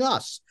ain't fighting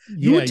us.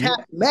 You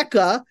attack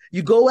Mecca,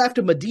 you go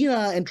after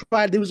Medina and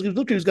try. He was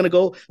going to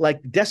go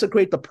like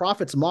desecrate the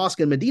Prophet's mosque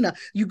in Medina.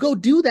 You go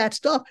do that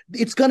stuff.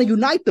 It's going to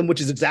unite them,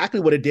 which is exactly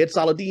what it did.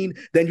 Saladin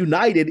then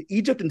united.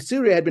 Egypt and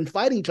Syria had been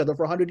fighting each other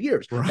for 100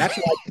 years. Right. That's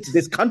why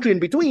this country in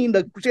between,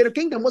 the Crusader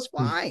Kingdom, was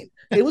fine.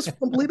 It was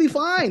completely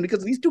fine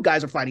because these two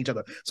guys are fighting each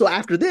other. So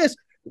after this,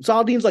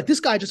 Saladin's like, this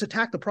guy just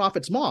attacked the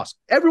Prophet's mosque.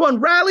 Everyone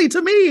rally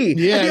to me.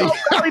 Yeah, and they all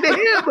rally to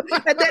him.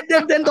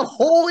 And then the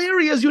whole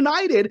area is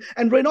united.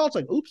 And Renault's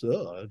like, oops,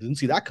 I didn't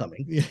see that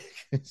coming. Yeah,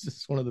 it's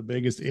just one of the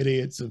biggest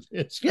idiots of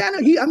history. Yeah,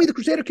 no, the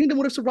Crusader Kingdom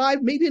would have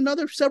survived maybe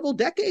another several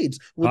decades.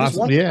 This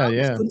one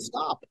couldn't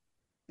stop.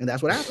 And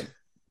that's what happened.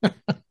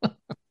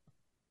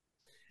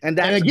 And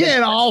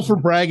again, all for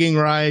bragging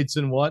rights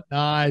and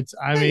whatnot.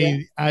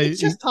 It's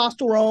just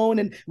testosterone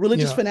and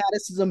religious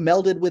fanaticism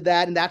melded with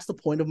that, and that's the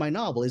point of my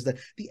novel: is that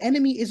the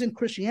enemy isn't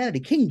Christianity.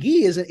 King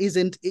Guy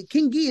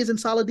isn't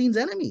Saladin's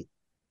enemy.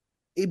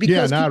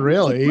 Because not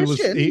really. He would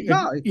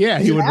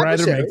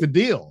rather make the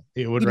deal.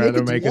 He would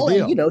rather make a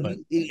deal.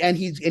 And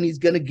he's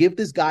going to give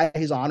this guy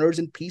his honors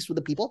and peace with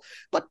the people.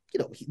 But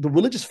the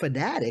religious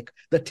fanatic,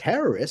 the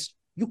terrorist.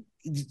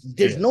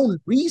 There's no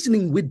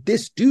reasoning with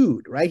this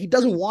dude, right? He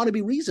doesn't want to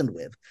be reasoned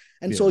with.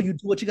 And so you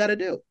do what you got to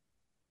do.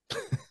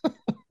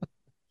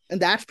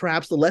 And that's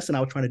perhaps the lesson I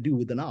was trying to do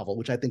with the novel,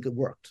 which I think it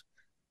worked.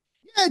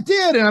 Yeah, it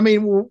did. And I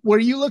mean, were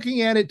you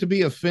looking at it to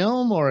be a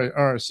film or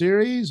a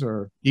series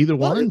or either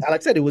one? Like I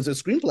said, it was a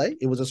screenplay.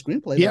 It was a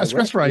screenplay. Yeah,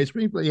 that's right.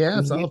 Screenplay. Yeah, it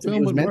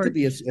was meant to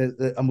be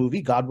a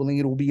movie. God willing,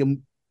 it will be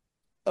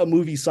a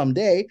movie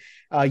someday.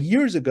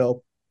 Years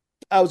ago,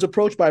 I was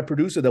approached by a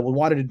producer that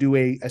wanted to do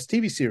a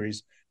TV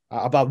series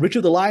about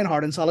Richard the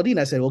Lionheart and Saladin.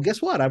 I said, well,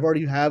 guess what? I've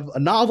already have a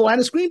novel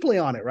and a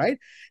screenplay on it, right?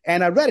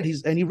 And I read it.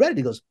 He read it.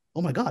 He goes,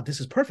 oh my God,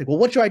 this is perfect. Well,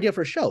 what's your idea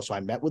for a show? So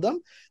I met with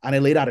them and I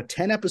laid out a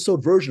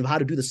 10-episode version of how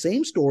to do the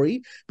same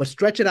story, but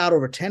stretch it out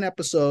over 10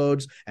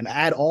 episodes and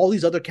add all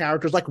these other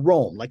characters like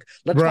Rome. Like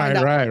let's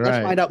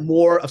find out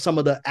more of some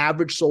of the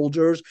average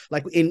soldiers.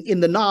 Like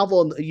in the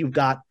novel, you've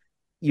got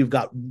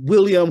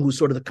William, who's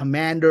sort of the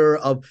commander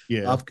of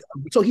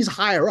so he's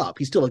higher up.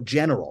 He's still a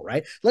general,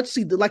 right? Let's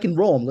see, like in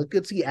Rome,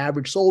 let's see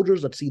average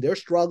soldiers. Let's see their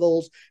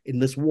struggles in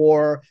this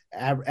war.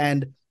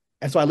 And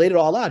so I laid it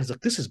all out. He's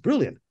like, this is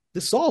brilliant.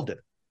 This solved it.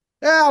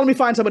 Let me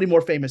find somebody more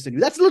famous than you.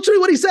 That's literally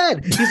what he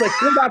said. He's like,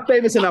 you're not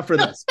famous enough for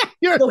this.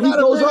 So he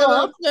goes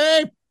off.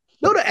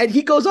 And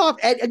he goes off.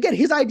 And again,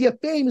 his idea of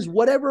fame is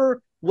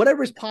whatever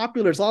is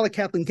popular. It's a lot like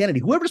Kathleen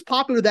Kennedy. Whoever's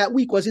popular that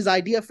week was his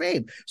idea of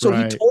fame. So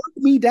he turned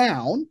me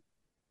down,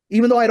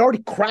 even though I'd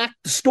already cracked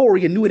the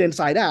story and knew it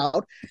inside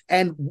out,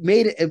 and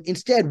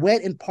instead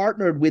went and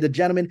partnered with a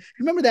gentleman.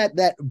 Remember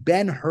that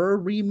Ben-Hur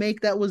remake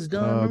that was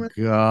done?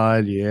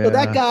 God, yeah. So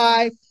that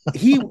guy,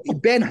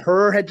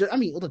 Ben-Hur had just,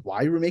 why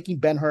are you remaking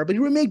Ben-Hur? But he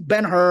remade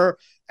Ben-Hur,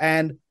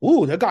 and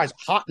that guy's a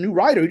hot new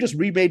writer. He just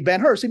remade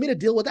Ben-Hur. So he made a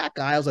deal with that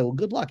guy. I was like, well,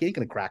 good luck. He ain't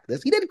going to crack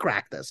this. He didn't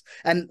crack this.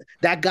 And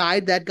that guy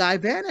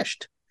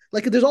vanished.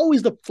 Like there's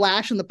always the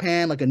flash in the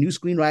pan, like a new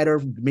screenwriter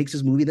makes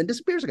his movie, then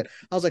disappears again.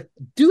 I was like,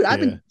 dude,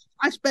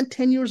 I spent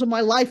 10 years of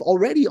my life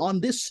already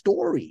on this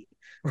story,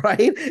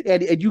 right?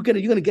 And you're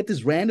gonna get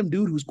this random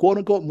dude who's quote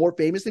unquote more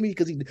famous than me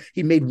because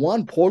he made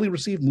one poorly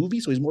received movie,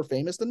 so he's more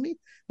famous than me.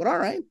 But all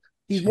right,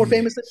 he's more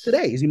famous than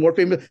today. Is he more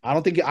famous? I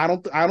don't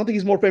think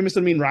he's more famous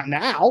than me right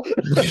now.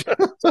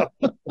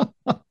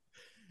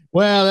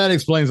 Well, that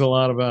explains a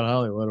lot about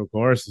Hollywood, of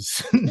course.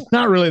 It's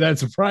not really that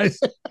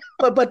surprising.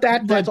 But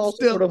that's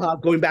also sort of how,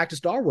 going back to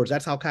Star Wars,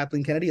 that's how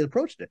Kathleen Kennedy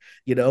approached it.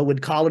 When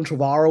Colin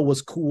Trevorrow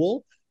was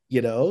cool, he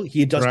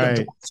had just done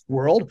Jurassic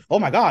World. Oh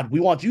my God, we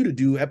want you to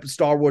do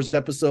Star Wars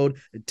episode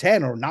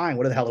 10 or 9,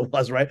 whatever the hell it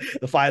was, right?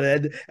 The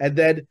 5 and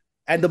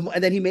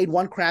then he made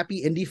one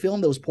crappy indie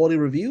film that was poorly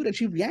reviewed, and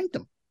she yanked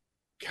him.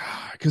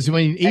 God, because I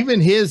mean, even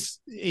his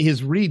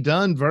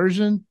redone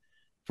version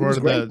for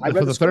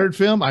the third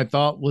film, I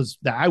thought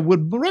I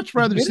would much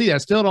rather see. I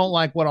still don't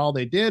like what all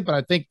they did, but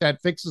I think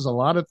that fixes a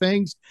lot of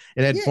things.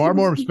 It had far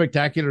more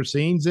spectacular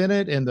scenes in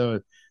it,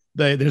 and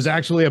there's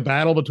actually a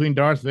battle between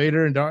Darth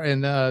Vader and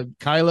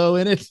Kylo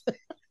in it.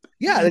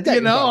 Yeah,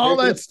 all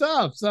that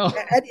stuff. So,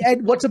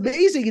 and what's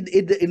amazing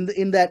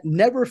in that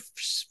never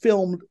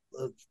filmed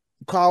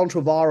Colin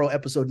Trevorrow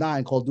episode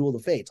 9 called Duel of the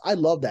Fates. I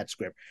love that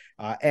script.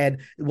 And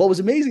what was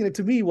amazing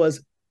to me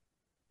was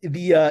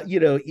the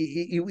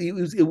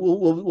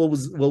what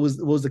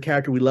was the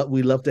character we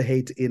love to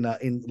hate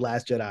in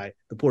Last Jedi,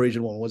 the poor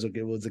Asian woman. What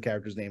was the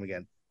character's name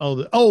again?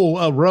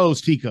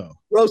 Rose Tico.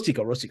 Rose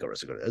Tico.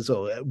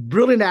 So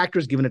brilliant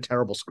actors given a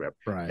terrible script,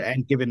 right?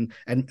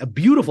 And a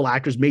beautiful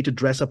actors made to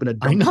dress up in a.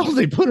 I know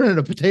they put her in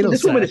a potato.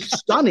 This woman is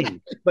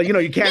stunning, but you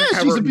can't.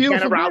 Yeah, she's a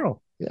beautiful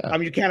girl. Yeah. I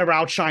mean, you can't ever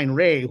outshine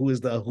Ray, who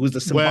is the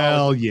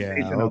symbolic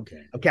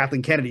of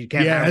Kathleen Kennedy. You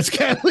can't. Yeah, it's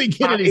Kathleen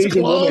Kennedy's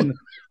Asian woman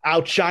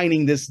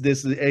outshining this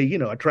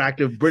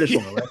attractive British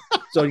woman.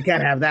 Right? So you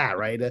can't have that,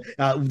 right?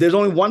 There's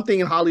only one thing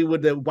in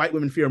Hollywood that white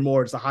women fear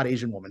more: it's a hot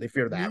Asian woman. They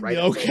fear that, right?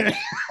 Okay.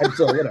 And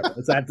so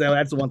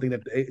that's the one thing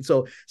that.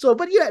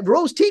 But yeah,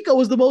 Rose Tico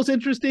was the most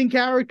interesting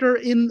character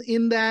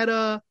in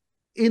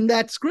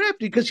that script,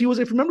 because she was,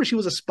 if you remember, she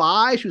was a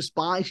spy. She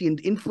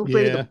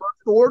infiltrated the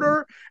First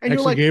Order, and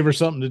actually gave her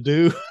something to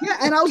do. Yeah,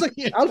 and I was like,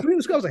 I was reading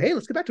the script. I was like, hey,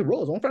 let's get back to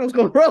Rose. I want to find out what's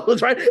going on with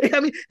Rose, right? I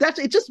mean, that's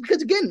it. Just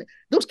because, again,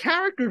 those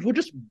characters were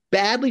just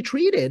badly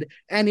treated,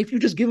 and if you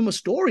just give them a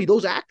story,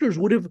 those actors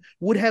would have.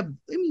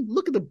 I mean,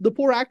 look at the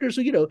poor actors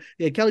who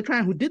Kelly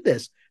Tran, who did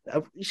this.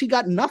 She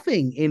got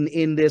nothing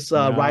in this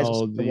Rise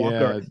of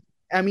Skywalker.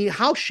 I mean,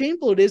 how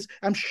shameful it is.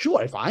 I'm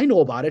sure if I know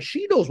about it,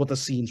 she knows what the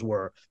scenes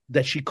were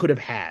that she could have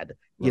had,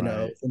 in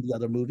the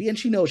other movie. And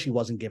she knows she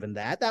wasn't given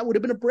that. That would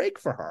have been a break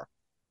for her.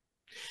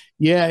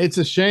 Yeah, it's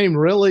a shame.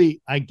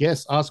 Really, I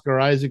guess Oscar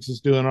Isaacs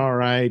is doing all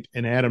right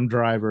and Adam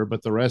Driver,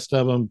 but the rest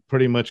of them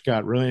pretty much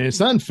got ruined. It's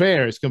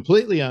unfair. It's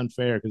completely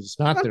unfair because it's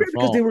not their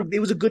fault. Because it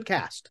was a good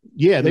cast.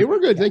 Yeah, they were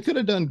good. They could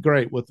have done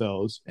great with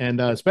those.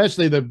 And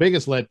especially the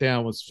biggest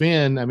letdown was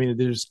Finn. I mean,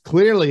 there's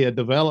clearly a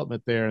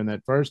development there in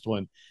that first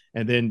one,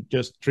 and then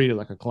just treated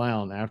like a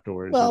clown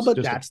afterwards. Well,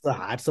 but that's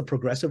the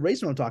progressive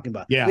racism I'm talking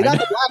about. Yeah, they got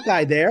the black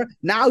guy there.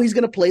 Now he's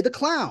going to play the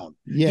clown.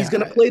 Yeah, he's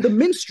going to play the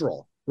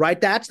minstrel. Right,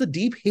 that's the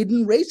deep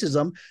hidden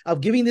racism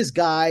of giving this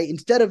guy,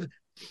 instead of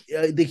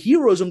the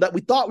heroism that we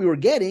thought we were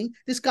getting,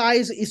 this guy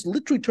is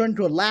literally turned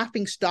into a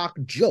laughing stock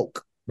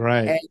joke.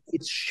 Right, and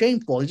it's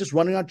shameful. He's just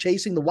running around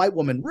chasing the white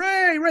woman.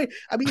 Ray.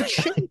 I mean, it's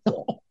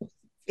shameful.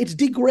 It's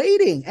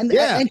degrading. And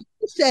he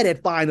said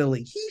it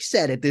finally. He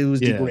said it. It was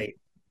degrading.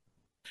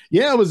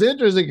 Yeah, it was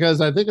interesting because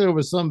I think there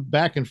was some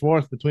back and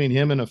forth between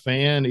him and a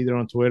fan, either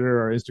on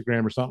Twitter or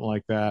Instagram or something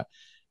like that.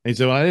 And he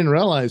said, well, I didn't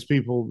realize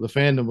the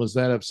fandom was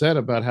that upset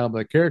about how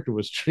the character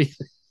was treated.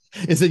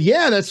 He said,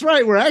 yeah, that's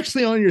right. We're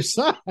actually on your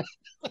side,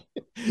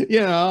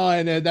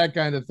 and that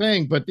kind of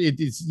thing. But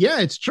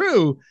it's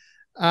true.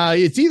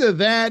 It's either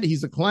that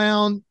he's a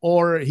clown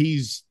or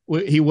he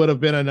would have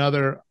been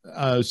another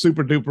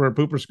super duper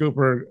pooper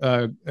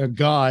scooper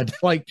god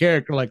like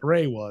character like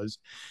Ray was,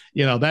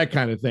 that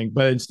kind of thing.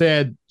 But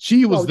instead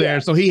she was there.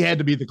 So he had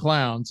to be the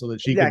clown so that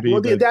she could be.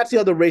 Well, that's the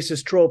other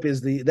racist trope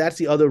that's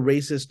the other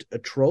racist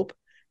trope.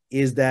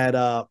 Is that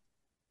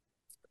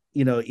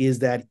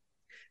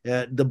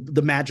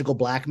the magical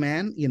black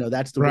man?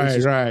 That's the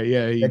right,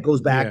 yeah. That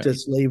goes back to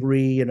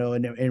slavery, and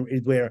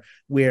where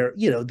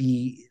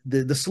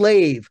the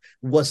slave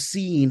was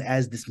seen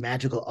as this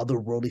magical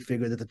otherworldly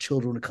figure that the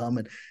children would come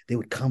and they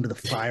would come to the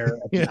fire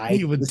at night.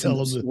 He would tell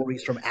them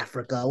stories from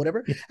Africa,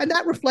 whatever, and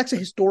that reflects a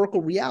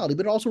historical reality,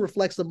 but it also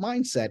reflects the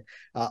mindset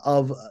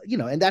of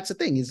and that's the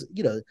thing is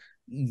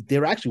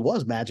there actually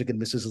was magic and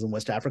mysticism in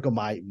West Africa.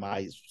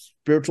 My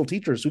spiritual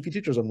teachers, Sufi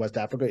teachers in West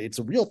Africa, it's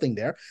a real thing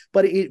there.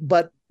 But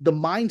the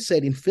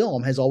mindset in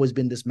film has always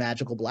been this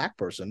magical black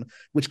person,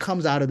 which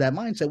comes out of that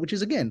mindset, which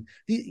is, again,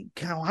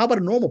 how about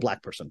a normal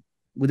black person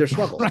with their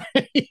struggle?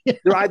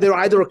 Right. They're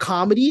either a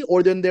comedy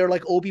or then they're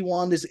like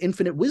Obi-Wan, this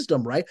infinite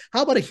wisdom, right?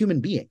 How about a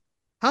human being?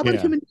 How about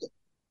a human being,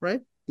 right?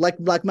 Like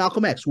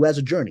Malcolm X, who has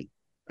a journey.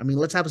 I mean,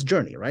 let's have his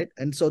journey, right?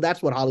 And so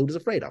that's what Hollywood is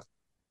afraid of.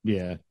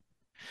 Yeah.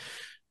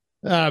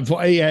 And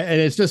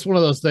it's just one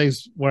of those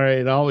things where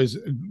it always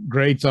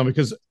grates on me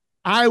because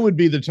I would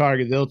be the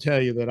target. They'll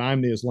tell you that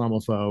I'm the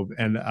Islamophobe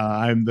and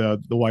I'm the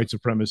white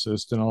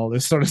supremacist and all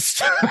this sort of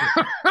stuff.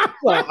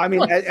 Well, I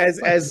mean,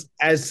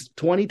 as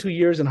 22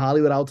 years in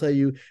Hollywood, I'll tell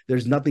you,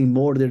 there's nothing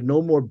more. There's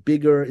no more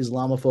bigger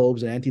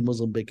Islamophobes and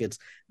anti-Muslim bigots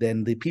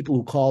than the people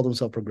who call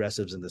themselves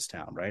progressives in this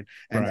town, right?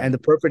 And the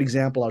perfect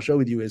example I'll show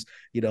with you is,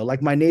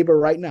 like my neighbor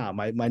right now,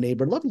 my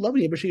neighbor,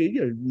 lovely neighbor, she,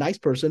 nice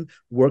person,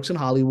 works in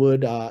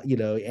Hollywood,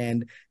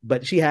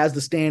 but she has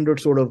the standard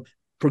sort of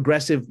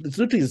progressive. It's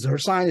literally, her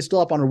sign is still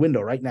up on her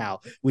window right now,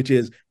 which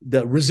is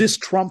the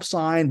resist Trump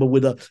sign, but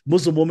with a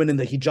Muslim woman in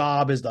the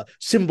hijab as the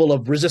symbol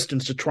of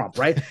resistance to Trump,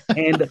 right?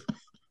 And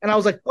And I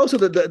was like, oh, so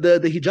the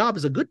hijab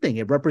is a good thing.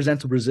 It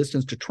represents a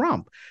resistance to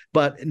Trump.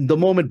 But the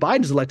moment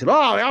Biden's elected,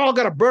 oh, we all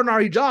got to burn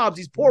our hijabs.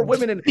 These poor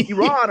women in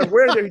Iran are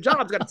wearing their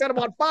hijabs. Got to set them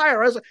on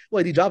fire. I was like,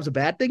 well, hijab's a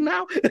bad thing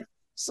now?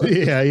 So,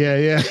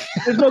 yeah.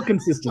 There's no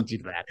consistency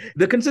to that.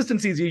 The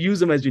consistency is you use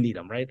them as you need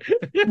them, right?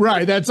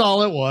 Right. That's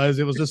all it was.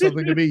 It was just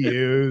something to be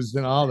used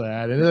and all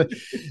that. And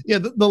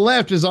the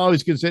left is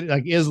always considered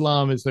like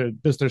Islam is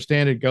their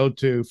standard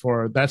go-to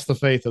for that's the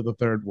faith of the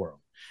third world.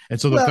 And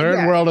so the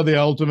third world are the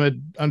ultimate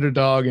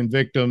underdog and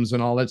victims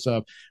and all that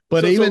stuff.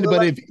 But I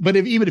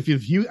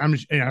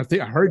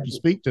heard you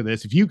speak to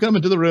this. If you come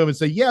into the room and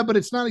say, yeah, but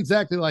it's not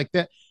exactly like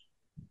that.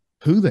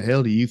 Who the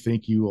hell do you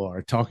think you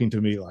are talking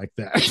to me like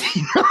that?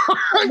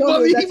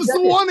 Well, he was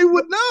the one who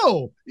would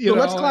know.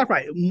 Let's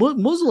clarify.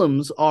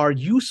 Muslims are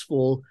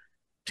useful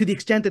to the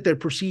extent that they're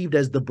perceived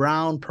as the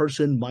brown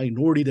person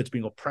minority that's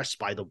being oppressed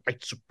by the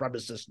white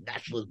supremacist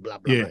nationalists, blah,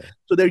 blah, blah.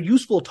 So they're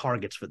useful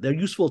targets they're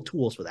useful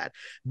tools for that.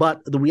 But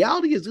the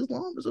reality is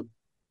Islam is a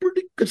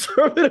pretty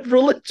conservative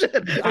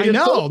religion. I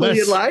know.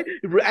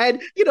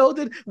 And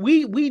that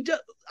we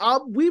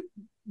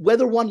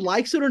whether one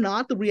likes it or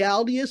not, the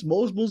reality is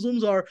most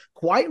Muslims are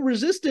quite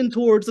resistant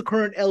towards the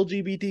current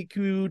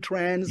LGBTQ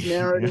trans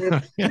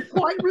narrative,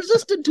 quite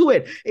resistant to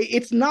it.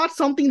 It's not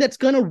something that's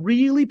going to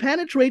really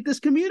penetrate this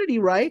community,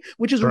 right?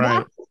 Which is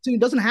remarkable. It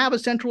doesn't have a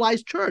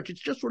centralized church. It's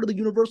just sort of the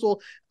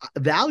universal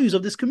values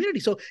of this community.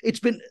 So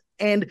it's been,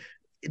 and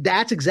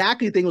that's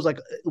exactly the thing. It was like,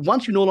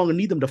 once you no longer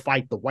need them to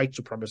fight the white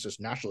supremacist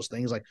nationalist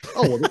thing, it's like,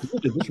 oh, well,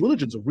 this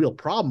religion's a real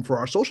problem for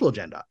our social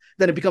agenda.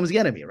 Then it becomes the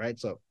enemy, right?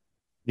 So.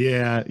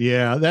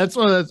 Yeah. That's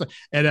what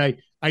and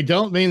I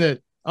don't mean that,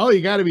 oh,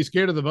 you got to be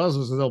scared of the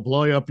Muslims and they'll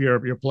blow up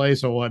your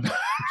place or what,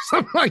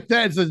 something like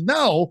that. It says,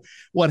 no,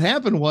 what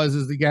happened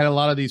was they got a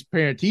lot of these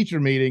parent teacher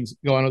meetings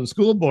going on, the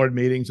school board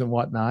meetings and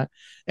whatnot.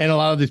 And a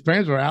lot of these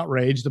parents were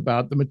outraged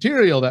about the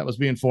material that was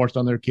being forced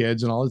on their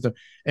kids and all this stuff.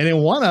 And in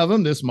one of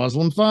them, this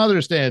Muslim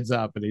father stands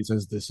up and he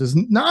says, this is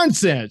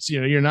nonsense.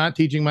 You're not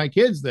teaching my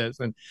kids this.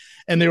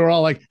 And they were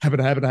all like,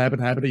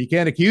 habit. You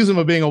can't accuse him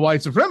of being a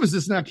white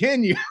supremacist now,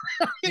 can you?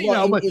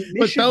 But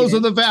those are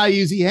the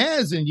values he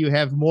has, and you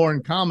have more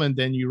in common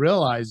than you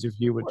realize if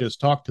you would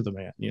just talk to the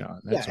man.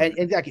 And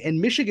exactly.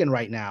 In Michigan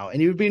right now,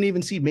 and you've been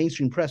even see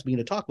mainstream press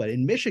beginning to talk about it.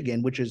 In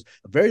Michigan, which is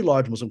a very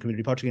large Muslim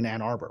community, particularly in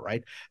Ann Arbor,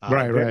 right?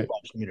 Very large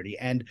community,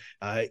 and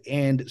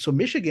so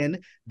Michigan,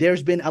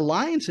 there's been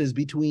alliances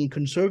between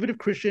conservative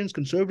Christians,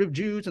 conservative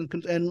Jews, and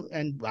I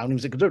don't even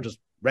say conservative, just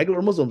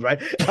regular Muslims,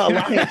 right?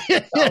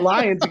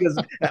 Alliance because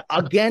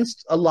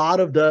against a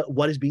lot of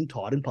what is being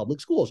taught in public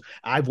schools.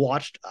 I've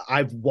watched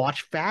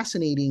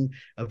fascinating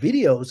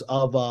videos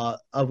of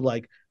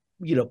like,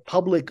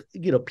 public,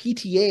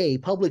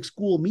 PTA, public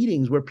school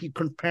meetings where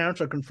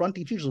parents are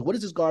confronting teachers. What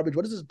is this garbage?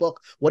 What is this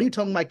book? What are you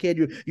telling my kid?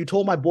 You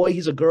told my boy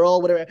he's a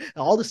girl, whatever,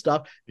 all this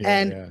stuff.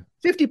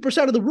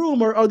 50% of the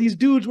room are these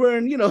dudes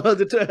wearing,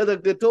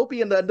 the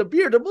topi and the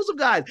beard, the Muslim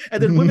guys.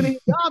 And there's women in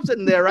hijab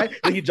sitting there, right?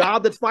 The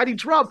hijab that's fighting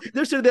Trump.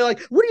 They're sitting there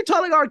like, what are you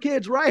telling our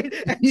kids, right?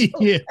 And you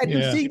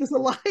see this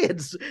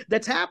alliance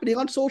that's happening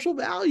on social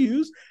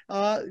values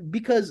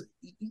because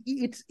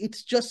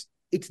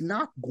it's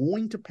not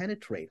going to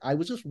penetrate. I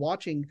was just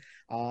watching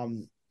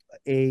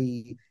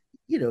a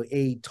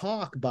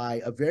talk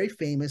by a very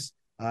famous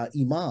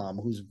imam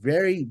who's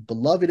very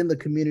beloved in the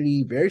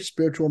community, very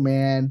spiritual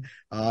man.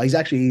 He's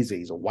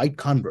a white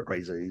convert,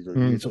 right? He's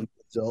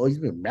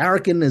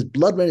American, his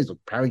blood red, his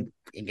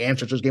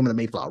ancestors gave him the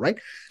Mayflower, right?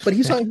 But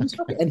he's talking,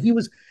 and he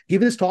was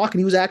giving this talk, and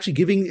he was actually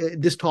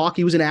giving this talk.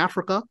 He was in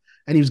Africa,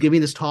 and he was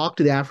giving this talk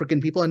to the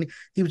African people, and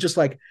he was just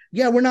like,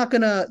 "Yeah, we're not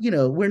gonna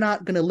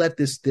let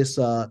this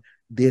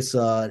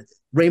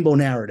rainbow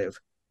narrative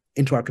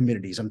into our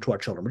communities and to our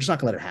children. We're just not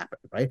going to let it happen,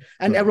 right?"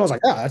 And everyone's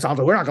like, that sounds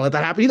like we're not going to let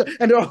that happen either.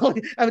 And they're all,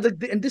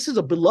 and this is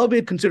a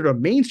beloved, considered a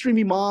mainstream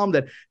imam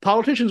that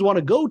politicians want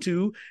to go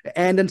to.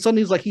 And then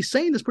suddenly he's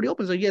saying this pretty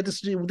open. He's like,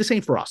 this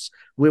ain't for us.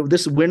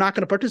 We're not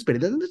going to participate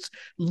in it. And it's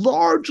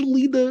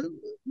largely the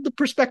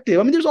perspective.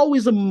 I mean, there's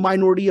always a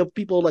minority of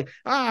people like,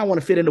 I want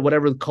to fit into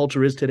whatever the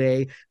culture is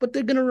today, but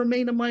they're going to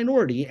remain a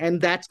minority.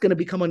 And that's going to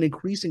become an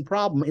increasing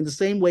problem in the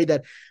same way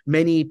that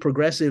many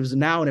progressives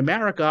now in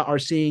America are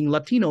seeing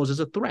Latinos as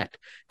a threat.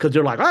 Because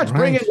they're like, let's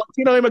bring in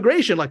Latino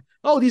immigration. Like,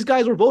 oh, these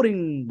guys were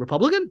voting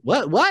Republican?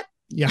 What?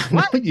 Yeah,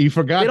 what? You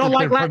forgot. They don't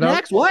like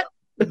Latinx? What?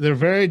 They're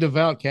very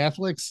devout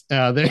Catholics.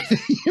 They,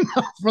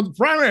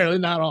 primarily,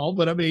 not all,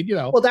 but I mean,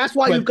 Well, that's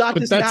why you've got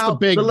this now.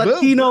 The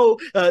Latino,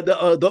 the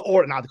Latinx.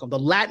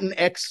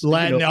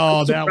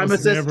 That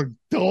was never.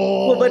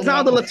 Well, but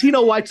now the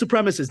Latino white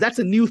supremacists. That's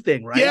a new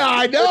thing, right? Yeah,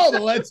 I know the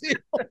Latino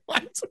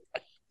white supremacists.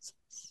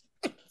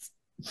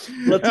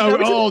 How's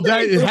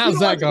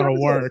that going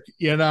to work?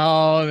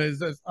 It's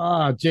just,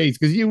 geez,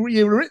 because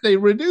they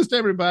reduced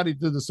everybody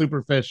to the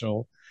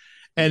superficial,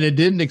 and it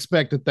didn't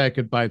expect that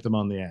could bite them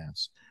on the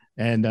ass,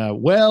 and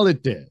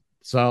it did.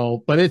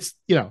 So, but it's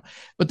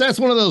but that's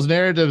one of those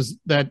narratives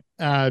that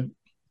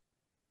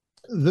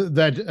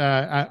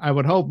I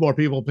would hope more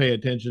people pay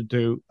attention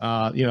to,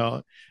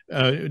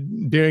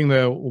 during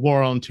the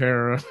war on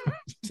terror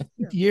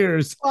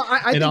years Well, I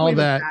and think we're all even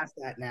that. past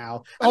that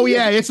now.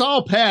 It's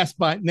all past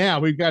by now.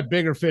 We've got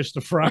bigger fish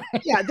to fry.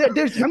 Yeah,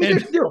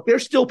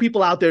 there's still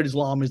people out there.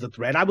 Islam is the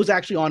threat. I was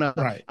actually on a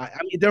right.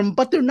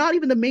 They're not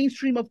even the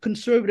mainstream of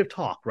conservative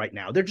talk right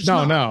now. They're just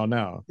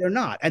no. They're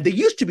not, and they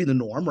used to be the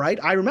norm, right?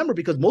 I remember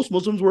because most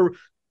Muslims were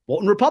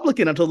voting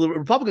Republican until the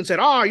Republicans said,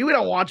 "Oh, we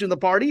don't want you in the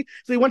party."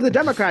 So they went to the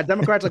Democrats.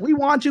 Democrats like, "We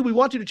want you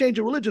to change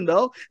your religion,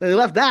 though." And they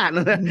left that,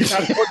 and then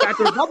back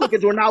to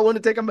Republicans who are now willing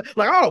to take them.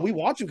 Like, "Oh, we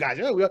want you guys."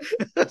 Yeah,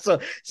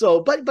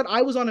 but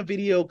I was on a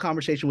video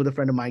conversation with a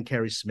friend of mine,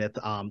 Carrie Smith,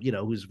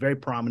 who's very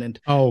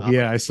prominent. Oh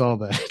yeah, I saw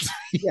that.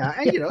 Yeah,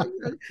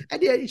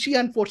 and she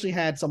unfortunately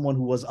had someone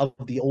who was of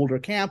the older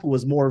camp, who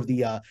was more of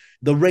the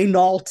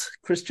Renault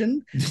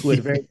Christian, who had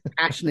a very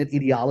passionate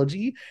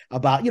ideology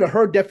about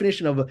her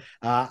definition of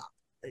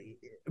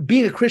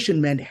being a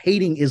Christian meant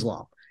hating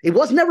Islam. It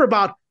was never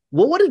about,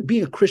 well, what does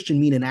being a Christian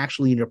mean and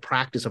actually in your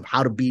practice of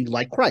how to be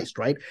like Christ,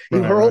 right?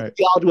 Her whole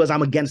theology was,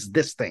 I'm against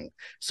this thing.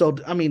 So,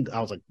 I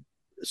was like,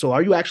 so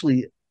are you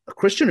actually a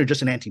Christian or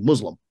just an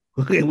anti-Muslim?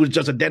 It was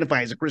just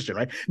identifying as a Christian,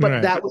 right?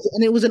 But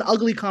it was an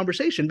ugly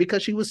conversation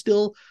because she was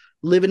still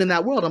living in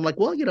that world. I'm like,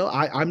 well,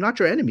 I'm not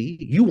your enemy.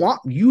 You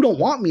don't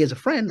want me as a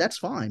friend. That's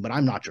fine, but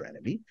I'm not your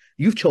enemy.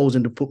 You've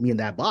chosen to put me in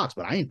that box,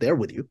 but I ain't there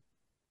with you.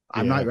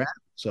 I'm not your enemy.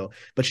 So,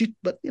 but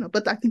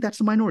I think that's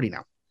the minority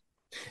now.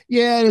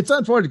 Yeah, and it's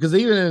unfortunate because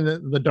even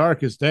in the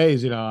darkest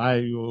days,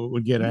 I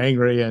would get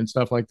angry and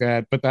stuff like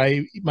that. But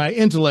my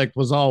intellect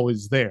was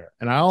always there,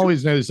 and I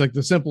always know it's like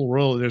the simple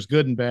rule: there's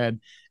good and bad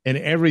in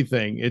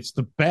everything. It's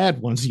the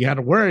bad ones you got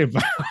to worry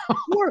about.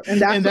 Sure.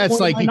 And that's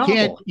like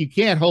you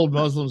can't hold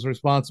Muslims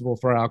responsible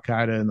for Al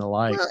Qaeda and the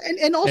like. Well,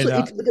 and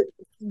also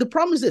the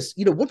problem is this: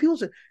 when people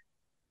say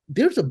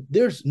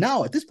there's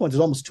now at this point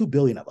there's almost 2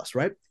 billion of us,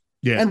 right?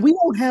 Yeah. And we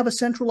don't have a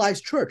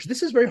centralized church.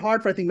 This is very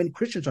hard for, I think, many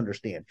Christians to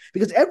understand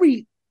because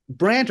every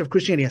branch of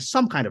Christianity has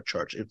some kind of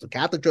church. It's the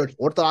Catholic Church,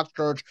 Orthodox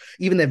Church,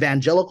 even the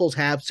evangelicals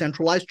have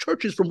centralized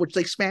churches from which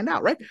they span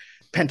out, right?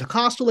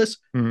 Pentecostalists.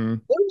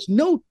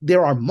 Mm-hmm.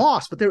 There are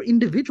mosques, but they're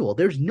individual.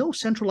 There's no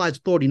centralized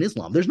authority in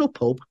Islam. There's no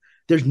pope.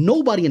 There's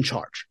nobody in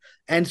charge.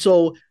 And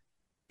so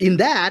in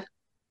that,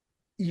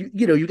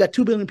 you got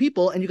 2 billion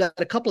people and you got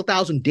a couple of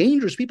thousand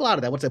dangerous people out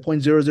of that. What's that?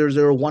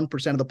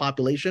 0.0001% of the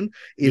population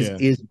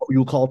is what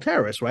you call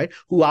terrorists, right?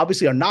 Who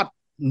obviously are not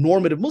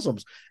normative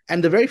Muslims.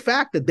 And the very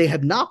fact that they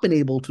have not been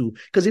able to,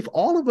 because if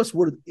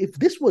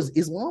this was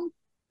Islam,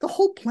 the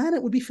whole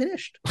planet would be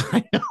finished.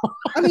 I know.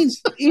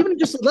 Even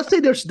just let's say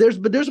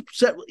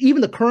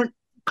even the current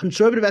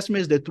conservative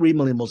estimate is there 3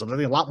 million Muslims. I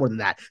think a lot more than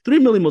that. 3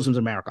 million Muslims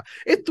in America.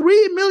 If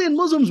 3 million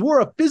Muslims were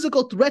a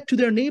physical threat to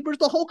their neighbors,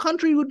 the whole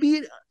country would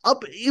be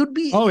up. It would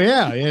be. Oh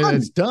yeah,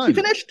 it's done.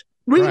 Finished.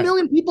 3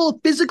 million people,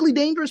 physically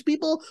dangerous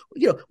people.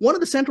 One of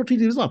the central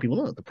teachings of Islam, people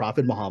know the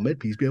Prophet Muhammad,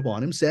 peace be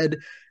upon him, said,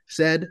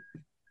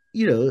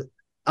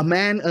 a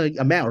man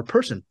or a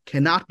person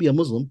cannot be a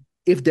Muslim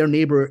if their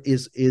neighbor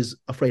is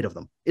afraid of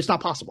them. It's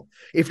not possible.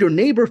 If your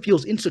neighbor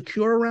feels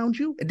insecure around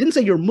you, it didn't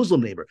say your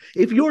Muslim neighbor.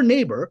 If your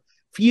neighbor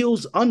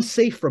feels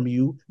unsafe from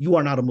you, you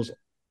are not a Muslim.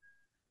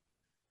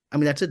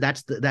 That's it.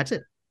 That's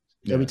it.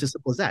 Yeah. It's as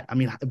simple as that.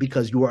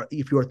 Because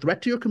if you're a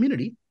threat to your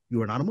community,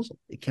 you are not a Muslim.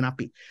 It cannot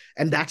be.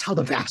 And that's how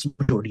the vast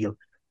majority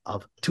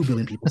of 2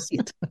 billion people see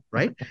it,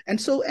 right? And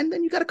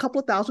then you got a couple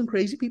of thousand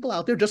crazy people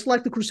out there, just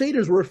like the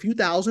Crusaders were a few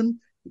thousand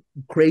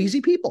crazy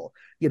people.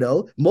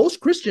 Most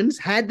Christians,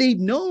 had they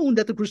known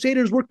that the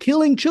Crusaders were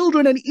killing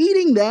children and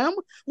eating them,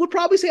 would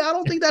probably say, I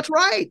don't think that's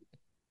right.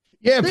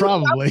 Yeah,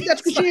 probably. I don't think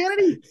that's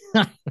Christianity.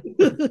 I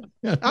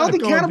don't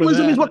think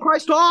cannibalism is what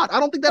Christ taught. I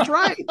don't think that's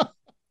right.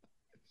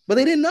 But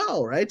they didn't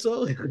know, right?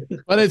 So,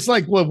 but it's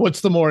like,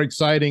 what's the more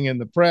exciting in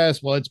the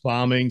press? Well, it's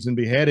bombings and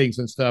beheadings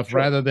and stuff,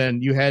 rather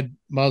than you had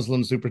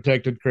Muslims who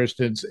protected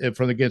Christians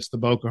against the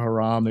Boko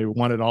Haram. They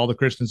wanted all the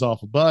Christians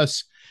off a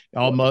bus. They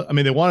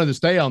wanted to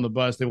stay on the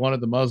bus. They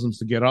wanted the Muslims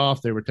to get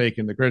off. They were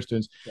taking the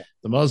Christians. Yeah.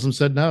 The Muslims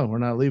said, no, we're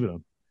not leaving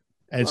them.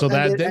 And so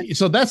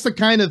that's the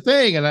kind of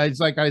thing. And it's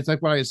like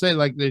what I said,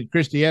 like the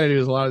Christianity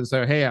was a lot of this,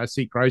 hey, I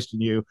see Christ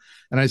in you.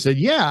 And I said,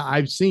 yeah,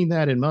 I've seen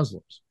that in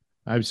Muslims.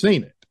 I've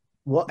seen it.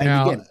 Well, and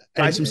again,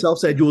 Christ himself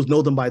said, "You will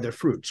know them by their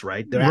fruits."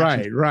 Right,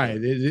 right.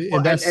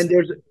 And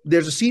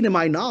there's a scene in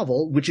my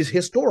novel which is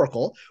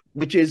historical,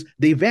 which is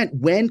the event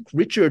when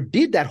Richard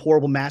did that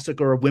horrible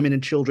massacre of women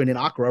and children in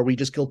Accra, where he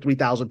just killed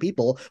 3,000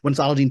 people when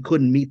Saladin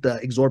couldn't meet the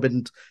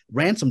exorbitant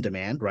ransom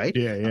demand. Right.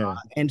 Yeah.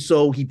 And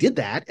so he did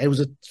that. It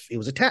was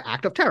an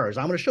act of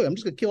terrorism. I'm going to show you. I'm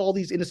just going to kill all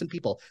these innocent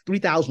people,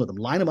 3,000 of them,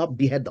 line them up,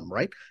 behead them.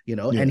 Right.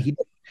 And he.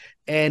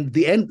 And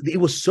it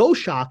was so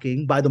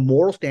shocking by the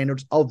moral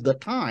standards of the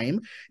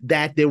time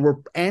that there were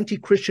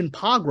anti-Christian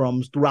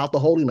pogroms throughout the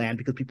Holy Land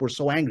because people were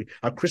so angry.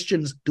 Are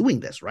Christians doing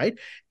this, right?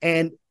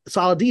 And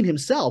Saladin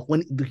himself,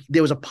 when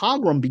there was a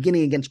pogrom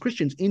beginning against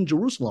Christians in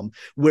Jerusalem,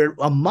 where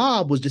a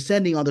mob was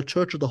descending on the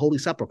Church of the Holy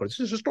Sepulchre. This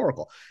is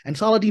historical. And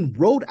Saladin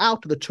rode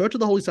out to the Church of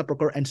the Holy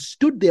Sepulchre and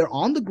stood there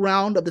on the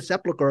ground of the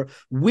sepulchre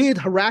with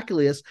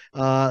Heraclius,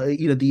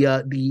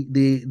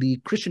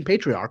 the Christian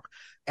patriarch,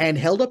 and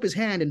held up his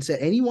hand and said,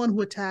 anyone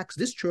who attacks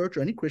this church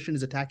or any Christian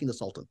is attacking the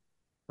Sultan,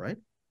 right?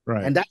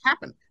 Right. And that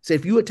happened. So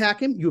if you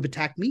attack him, you have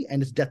attacked me,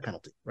 and it's death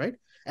penalty, right?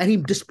 And he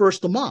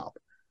dispersed the mob.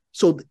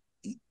 So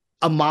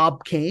a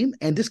mob came,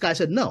 and this guy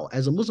said, no,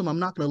 as a Muslim, I'm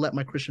not going to let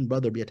my Christian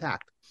brother be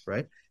attacked,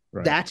 right?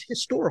 That's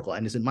historical,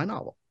 and it's in my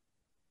novel.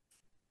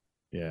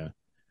 Yeah.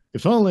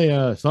 If only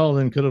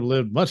Saladin could have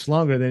lived much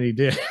longer than he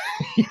did.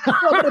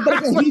 but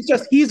again,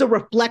 he's a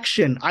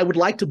reflection. I would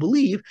like to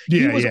believe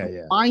he was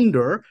a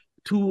reminder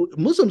to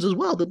Muslims as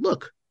well that,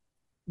 look,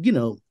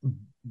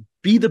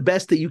 be the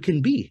best that you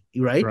can be,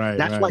 right?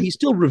 That's why he's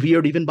still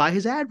revered even by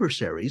his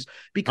adversaries.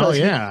 Because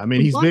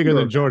he's bigger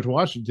than George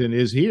Washington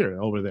is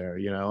here over there.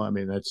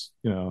 That's.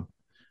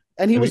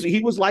 And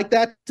he was like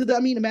that to the.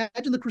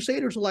 Imagine the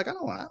Crusaders were like, I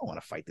don't want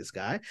to fight this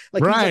guy.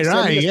 Like,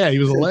 he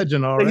was a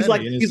legend already.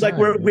 He's like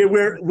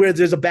where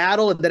there's a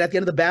battle, and then at the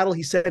end of the battle,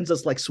 he sends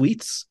us like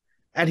sweets.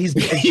 And he's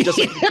just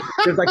like,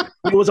 there's like,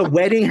 there was a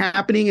wedding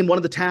happening in one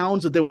of the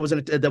towns that there was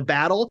the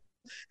battle.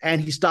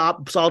 And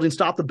Saladin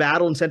stopped the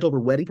battle and sent over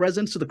wedding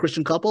presents to the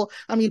Christian couple.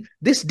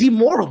 This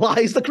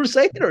demoralized the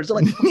Crusaders. They're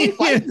like,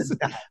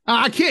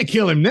 I can't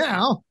kill him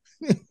now.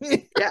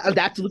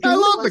 That's I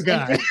love the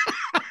guy.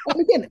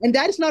 And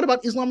that is not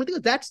about Islam or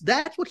anything. That's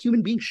what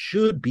human beings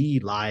should be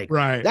like.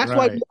 Right. That's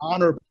why we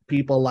honor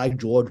people like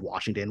George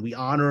Washington. We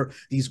honor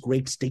these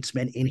great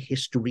statesmen in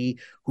history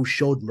who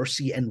showed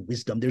mercy and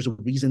wisdom. There's a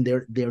reason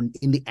they're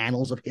in the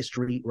annals of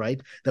history, right?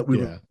 That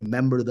we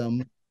remember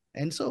them.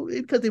 And so,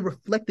 because they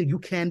reflect that you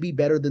can be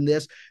better than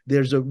this,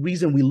 there's a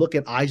reason we look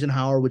at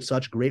Eisenhower with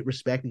such great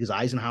respect, because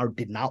Eisenhower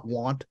did not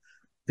want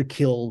to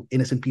kill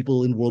innocent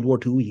people in World War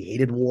II. He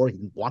hated war. He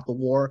didn't want the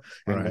war.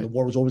 And when the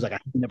war was over, he's like, I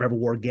never have a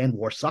war again.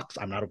 War sucks.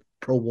 I'm not a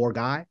pro-war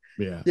guy.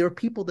 Yeah. There are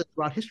people that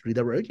throughout history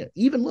that were,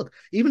 even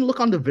look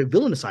on the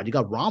villainous side. You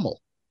got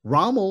Rommel.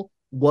 Rommel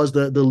was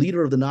the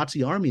leader of the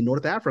Nazi army in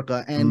North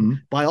Africa. And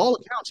by all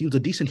accounts, he was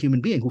a decent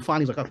human being who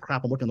finally was like, oh,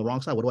 crap, I'm working on the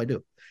wrong side. What do I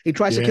do? He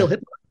tries to kill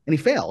Hitler. And he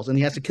fails, and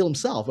he has to kill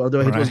himself, or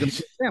Hitler was going to kill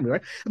his family,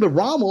 right? But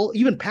Rommel,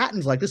 even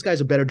Patton's like, this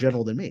guy's a better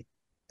general than me.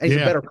 And he's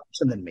a better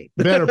person than me.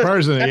 Better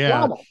person,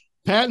 Rommel.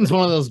 Patton's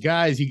one of those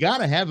guys, you got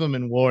to have him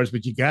in wars,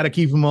 but you got to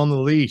keep him on the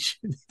leash.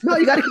 No,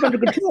 you got to keep him under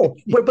control.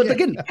 But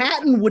again,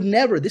 Patton would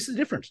never, this is the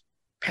difference.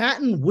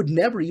 Patton would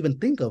never even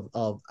think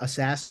of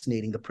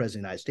assassinating the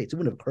president of the United States. It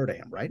wouldn't have occurred to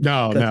him, right?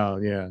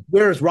 No.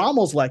 Whereas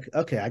Rommel's like,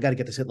 okay, I got to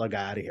get this Hitler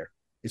guy out of here.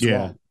 It's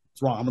wrong.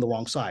 It's wrong. I'm on the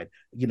wrong side,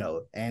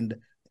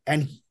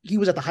 and he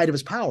was at the height of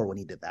his power when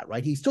he did that,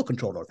 right? He still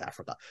controlled North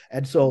Africa.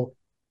 And so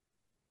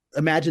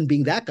imagine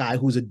being that guy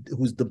who's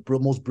the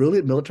most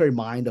brilliant military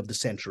mind of the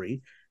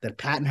century, that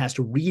Patton has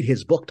to read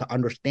his book to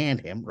understand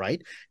him, right?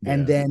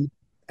 Yeah.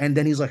 And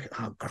then he's like,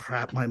 oh,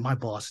 crap, my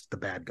boss is the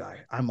bad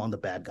guy. I'm on the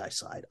bad guy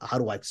side. How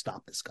do I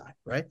stop this guy,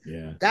 right?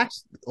 Yeah.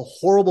 That's a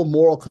horrible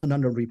moral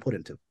conundrum to be put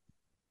into.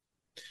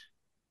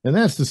 And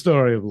that's the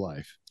story of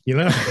life.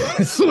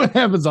 That's what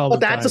happens all the time.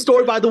 But that's the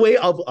story, by the way,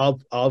 of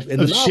in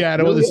the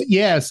Shadow. William,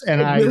 yes,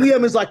 and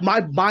William is like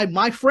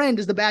my friend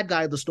is the bad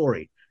guy of the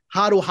story.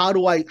 How do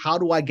I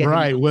get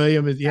right? him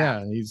William is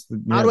he's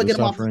the, how do I get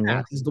him off the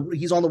path?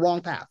 He's on the wrong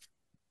path.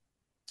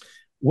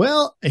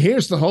 Well,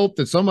 here's the hope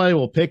that somebody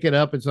will pick it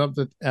up at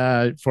something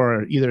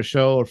for either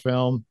show or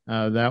film.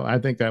 That I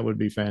think that would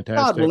be fantastic.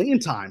 God willing, in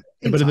time.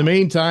 In the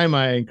meantime,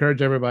 I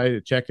encourage everybody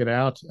to check it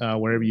out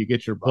wherever you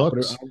get your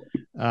books.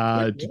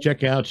 To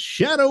check out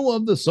Shadow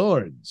of the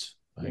Swords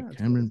by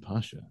Kamran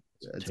Pasha.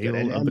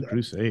 Tale of the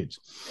Crusades.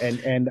 And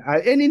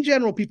in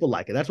general, people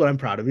like it. That's what I'm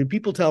proud of.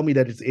 People tell me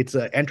that it's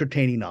an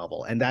entertaining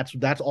novel, and that's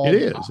all. It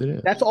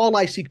is. That's all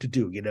I seek to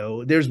do.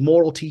 There's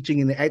moral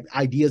teaching and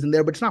ideas in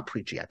there, but it's not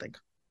preachy, I think.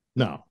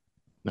 No.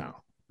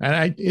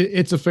 And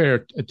it's a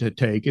fair to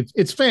take.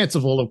 It's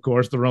fanciful, of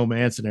course, the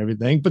romance and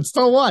everything, but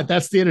still what?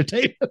 That's the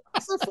entertainment.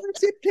 That's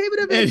the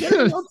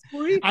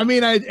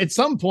entertainment. At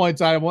some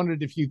points, I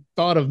wondered if you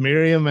thought of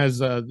Miriam as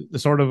the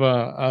sort of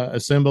a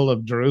symbol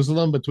of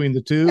Jerusalem between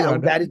the two. Yeah,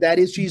 that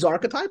is she's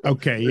archetype.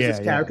 Okay, There's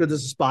this character,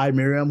 this spy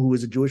Miriam, who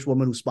is a Jewish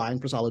woman who's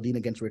spying for Saladin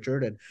against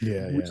Richard, and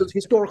which is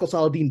historical.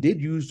 Saladin did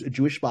use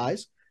Jewish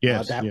spies.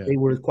 Yes, They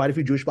were quite a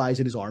few Jewish spies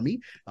in his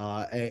army,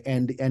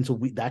 and so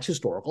that's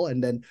historical.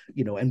 And then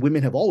and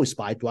women have always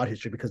spied throughout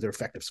history because they're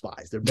effective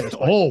spies. They're better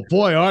spies. Oh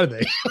boy, are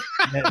they!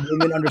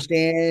 Women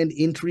understand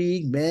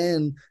intrigue.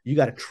 Men, you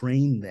got to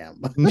train them.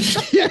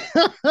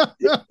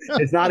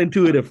 It's not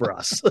intuitive for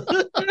us.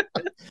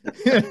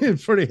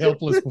 Pretty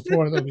helpless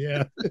before them,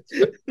 yeah.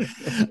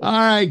 All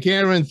right,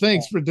 Cameron,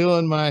 thanks for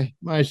doing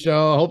my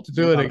show. I hope to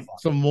do it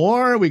some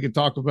more. We could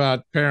talk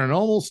about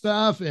paranormal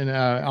stuff and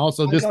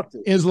also just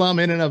Islam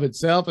in and of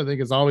itself. I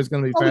think it's always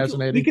going to be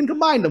fascinating. We can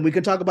combine them. We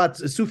can talk about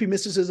Sufi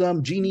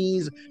mysticism,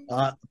 genies,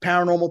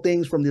 paranormal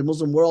things from the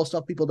Muslim world,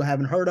 stuff people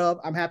haven't heard of.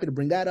 I'm happy to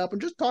bring that up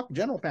and just talk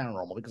general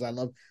paranormal because I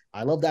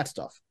love that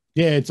stuff.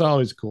 Yeah, it's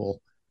always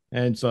cool.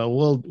 And so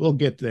we'll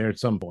get there at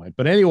some point.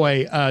 But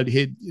anyway,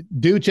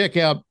 do check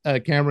out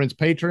Cameron's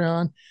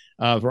Patreon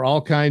for all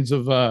kinds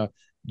of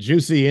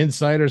juicy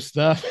insider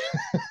stuff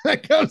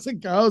that comes and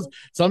goes.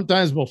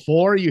 Sometimes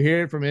before you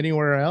hear it from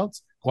anywhere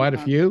else, quite a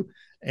few.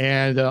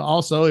 And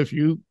also, if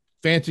you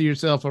fancy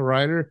yourself a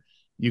writer,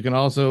 you can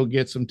also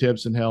get some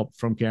tips and help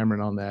from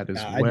Cameron on that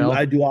as well.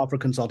 I do offer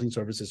consulting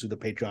services through the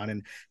Patreon,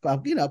 and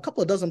a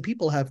couple of dozen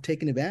people have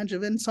taken advantage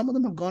of it, and some of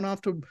them have gone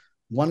off to.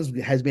 One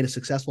has made a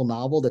successful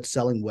novel that's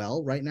selling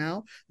well right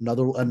now.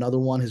 Another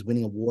one is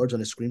winning awards on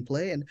a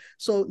screenplay. And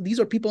so these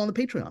are people on the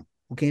Patreon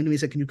who came to me and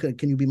said,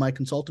 can you be my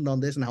consultant on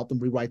this and help them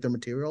rewrite their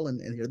material?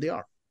 And here they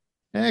are.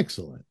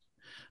 Excellent.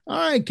 All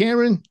right,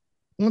 Cameron,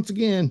 once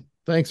again,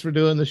 thanks for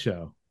doing the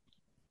show.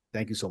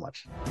 Thank you so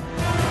much.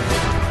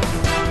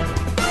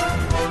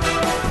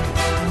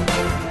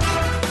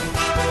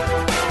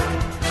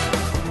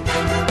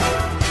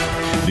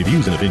 The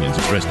views and opinions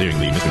expressed during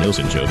the Mr.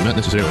 Nailsin Show do not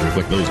necessarily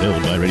reflect those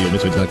held by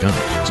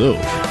RadioMisfits.com. So,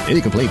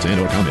 any complaints and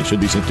or comments should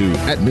be sent to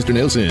 @Mr.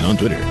 Nailsin on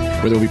Twitter,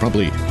 where they will be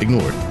promptly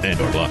ignored and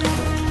or blocked.